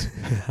 Ponce.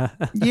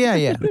 Yeah.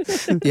 yeah.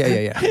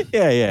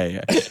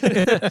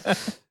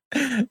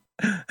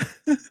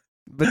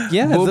 But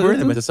yeah, Bo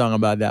Burnham has a song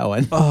about that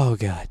one. Oh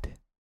god.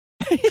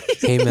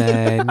 Hey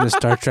man, the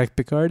Star Trek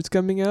Picard's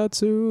coming out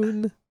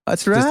soon.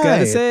 That's right. Just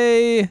gotta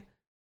say,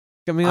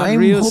 coming out I'm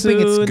real hoping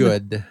soon. it's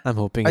good. I'm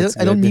hoping I it's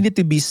don't need good. it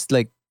to be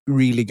like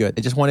really good.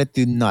 I just want it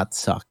to not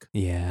suck.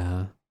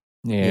 Yeah,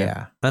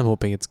 Yeah. I'm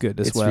hoping it's good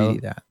as It's well. really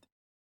that.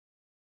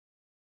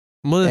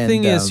 Well, the And,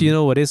 thing is, you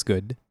know what is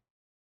good?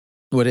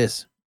 What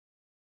is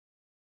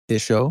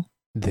this show?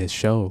 This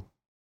show.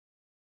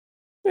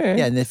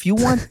 Yeah, and if you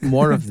want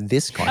more of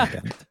this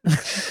content,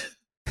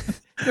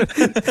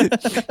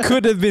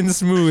 Could have been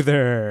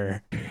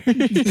smoother.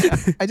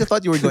 I just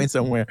thought you were going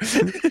somewhere.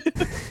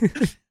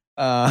 If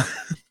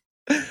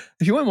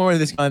you want more of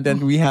this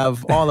content, we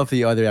have all of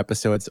the other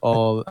episodes,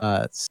 all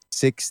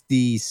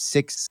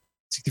 66,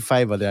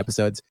 65 other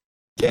episodes.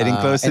 Getting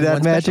close to and that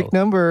one magic special.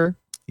 number.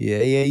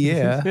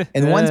 Yeah.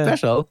 And one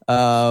special.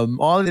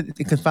 All it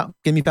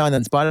can be found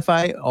on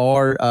Spotify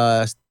or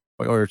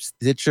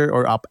Stitcher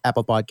or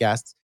Apple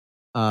Podcasts.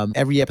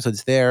 Every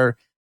episode's there.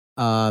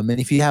 And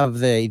if you have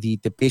the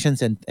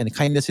patience and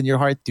kindness in your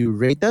heart to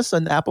rate us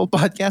on Apple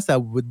Podcasts,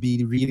 that would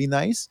be really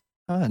nice.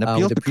 An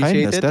appeal would to appreciate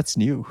kindness. it. That's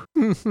new.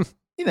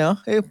 You know,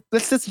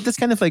 let's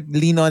kind of like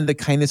lean on the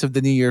kindness of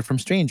the new year from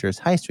strangers.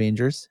 Hi,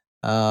 strangers.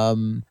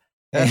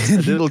 That's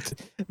a little.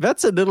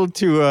 That's a little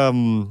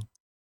too.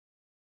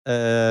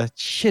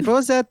 Shit. What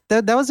was that?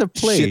 That was a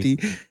play.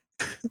 Shitty.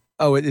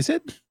 Oh, is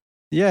it?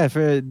 Yeah,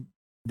 for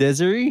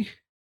Desiree.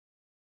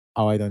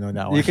 Oh, I don't know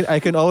that one. I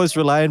can always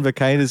rely on the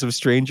kindness of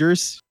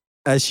strangers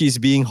as she's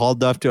being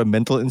hauled off to a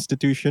mental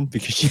institution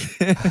because she.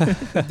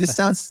 This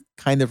sounds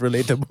kind of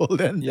relatable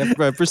then. Yeah,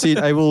 but proceed.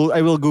 I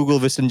will Google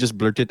this and just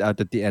blurt it out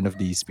at the end of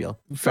the spiel.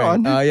 Fair.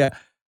 Go on. Yeah.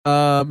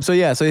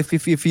 So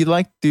if you'd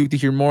like to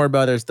hear more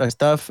about our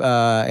stuff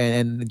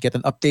and get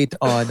an update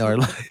on our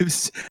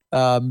lives,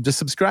 just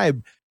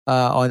subscribe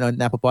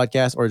on Apple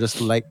Podcasts or just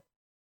like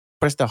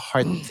press the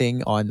heart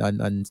thing on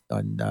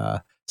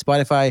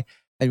Spotify,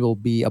 and we'll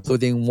be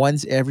uploading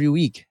once every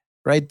week.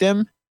 Right,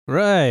 Tim?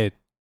 Right.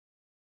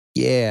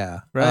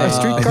 Yeah. Right.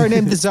 Streetcar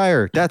named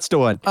Desire. That's the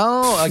one.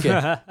 Oh, okay.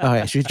 Oh,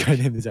 yeah. Streetcar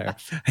named Desire.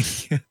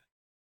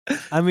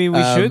 I mean,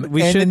 we should and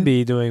then-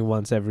 be doing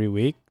once every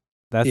week.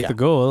 That's Yeah. the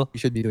goal. We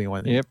should be doing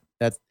one. Yep.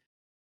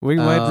 We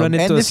might run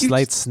and into a if you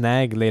slight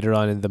snag later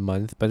on in the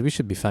month, but we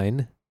should be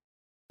fine.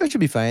 That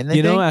should be fine. I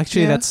You know, think.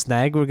 actually, Yeah. that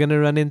snag we're gonna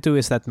run into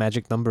is that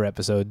magic number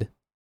episode.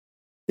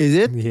 Is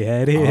it?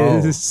 Yeah, it Oh.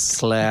 is.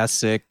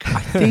 Classic. I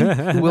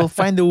think we'll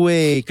find a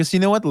way because you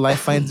know what? Life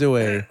finds a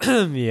way.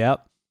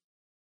 Yep.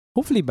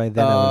 Hopefully by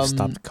then I'll have Um,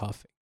 stopped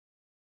coughing.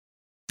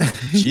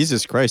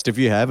 Jesus Christ! If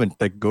you haven't,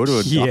 like, go to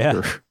a Yeah.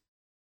 doctor.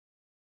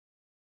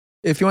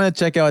 If you want to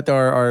check out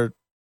our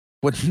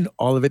put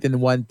all of it in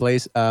one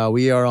place,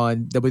 we are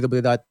on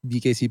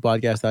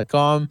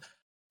www.bkcpodcast.com.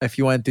 If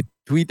you want to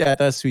tweet at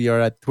us, we are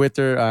at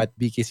Twitter at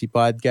BKC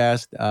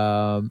Podcast,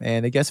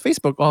 and I guess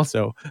Facebook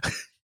also.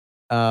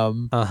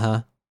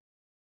 Uh-huh.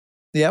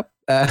 Yep,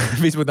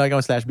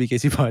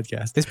 Facebook.com/BKC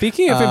Podcast.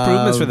 Speaking of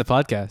improvements for the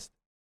podcast.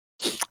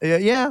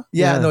 Yeah.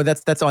 Yeah. No,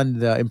 that's on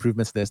the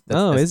improvements list.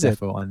 That's Is it?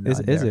 defo on Is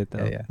on is there. it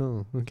though? Yeah.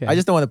 Oh, okay. I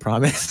just don't want to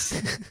promise.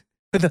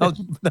 But I'm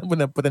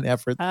gonna put an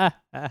effort.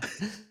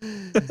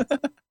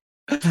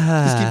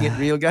 Just keeping it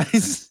real,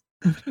 guys.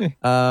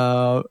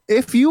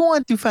 If you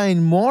want to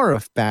find more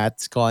of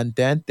Pat's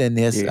content and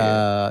his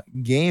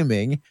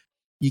gaming,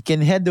 you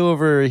can head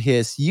over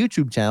his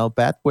YouTube channel.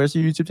 Pat, where's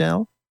your YouTube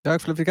channel?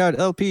 Dark Flipping Out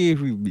LP.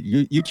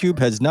 YouTube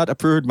has not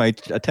approved my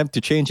attempt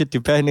to change it to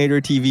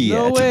Panator TV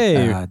No yet.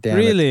 way. Ah, damn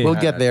it. Really? We'll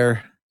get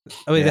there.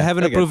 Oh, wait, they Yeah,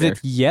 haven't I'll get approved there. it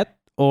yet,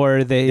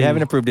 or they They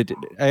haven't approved it.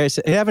 They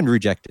haven't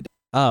rejected it.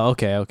 Oh,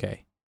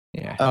 okay.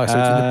 Yeah. Oh, so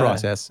it's in the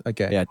process.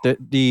 Okay. Yeah,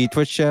 the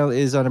Twitch channel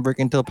is on a break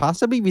until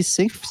possibly the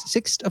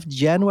 6th of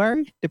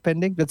January,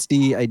 depending. That's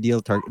the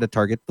ideal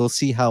target. We'll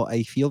see how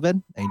I feel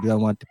then. I do not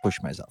want to push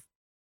myself.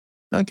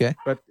 Okay.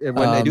 But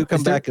when I do come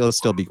is there- back, it'll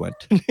still be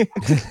Gwent.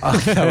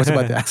 I was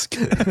about to ask.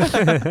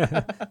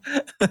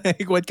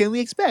 Like, what can we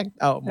expect?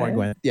 Oh, more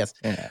Gwent. Yes.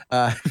 Yeah.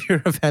 If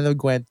you're a fan of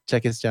Gwent,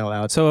 check his channel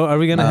out. So are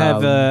we gonna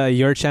have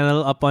your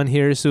channel up on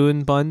here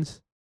soon,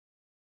 Buns?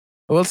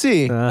 We'll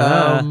see.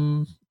 Ah.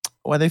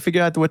 When I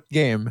figure out what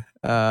game,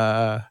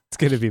 It's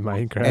gonna be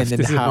Minecraft. and then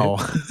isn't how.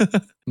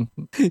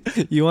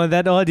 it? You want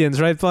that audience,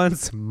 right,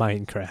 Buns?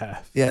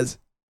 Minecraft. Yes,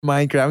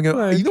 Minecraft.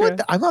 You know what?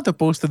 Minecraft. I'm not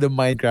opposed to the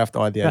Minecraft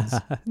audience.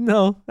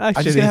 No, I'm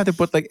just actually, gonna have to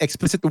put like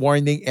explicit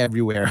warning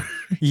everywhere.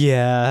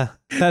 yeah,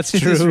 that's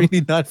This is true.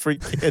 really not for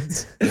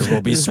kids. There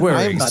will be I'm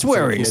swearing, not for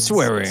swearing, kids.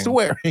 swearing.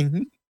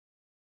 Swearing.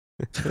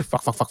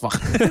 fuck.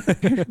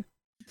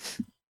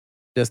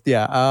 Just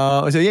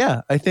yeah. So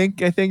yeah, I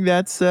think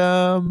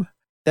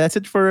that's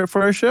it for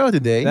our show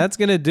today. That's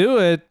gonna do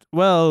it.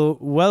 Well,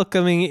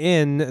 welcoming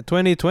in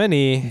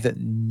 2020 the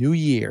new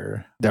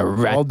year. The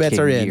Rat All bets King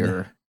are in.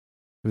 year.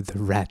 with the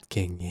Rat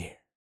King year.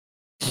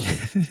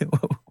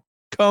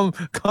 come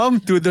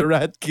to the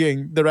Rat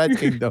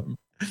Kingdom.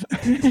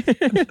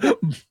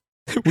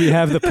 We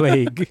have the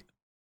plague.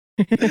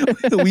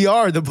 We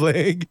are the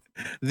plague.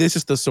 This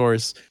is the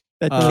source.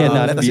 That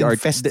cannot let us be our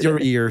infest your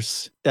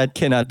ears. That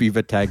cannot be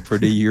the tag for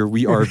the year.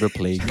 We are the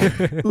plague.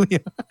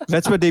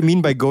 That's what they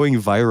mean by going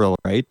viral,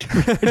 right?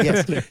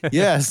 Yes,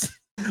 yes.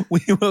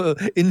 We will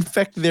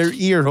infect their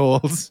ear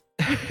holes.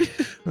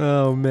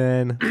 Oh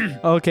man.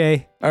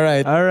 Okay. All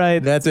right. All right.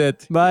 That's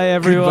it. Bye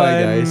everyone.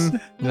 Goodbye,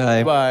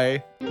 guys.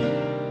 Bye.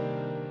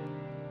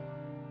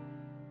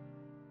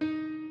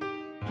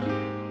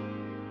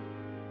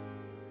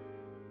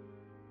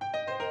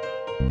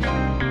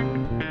 Bye.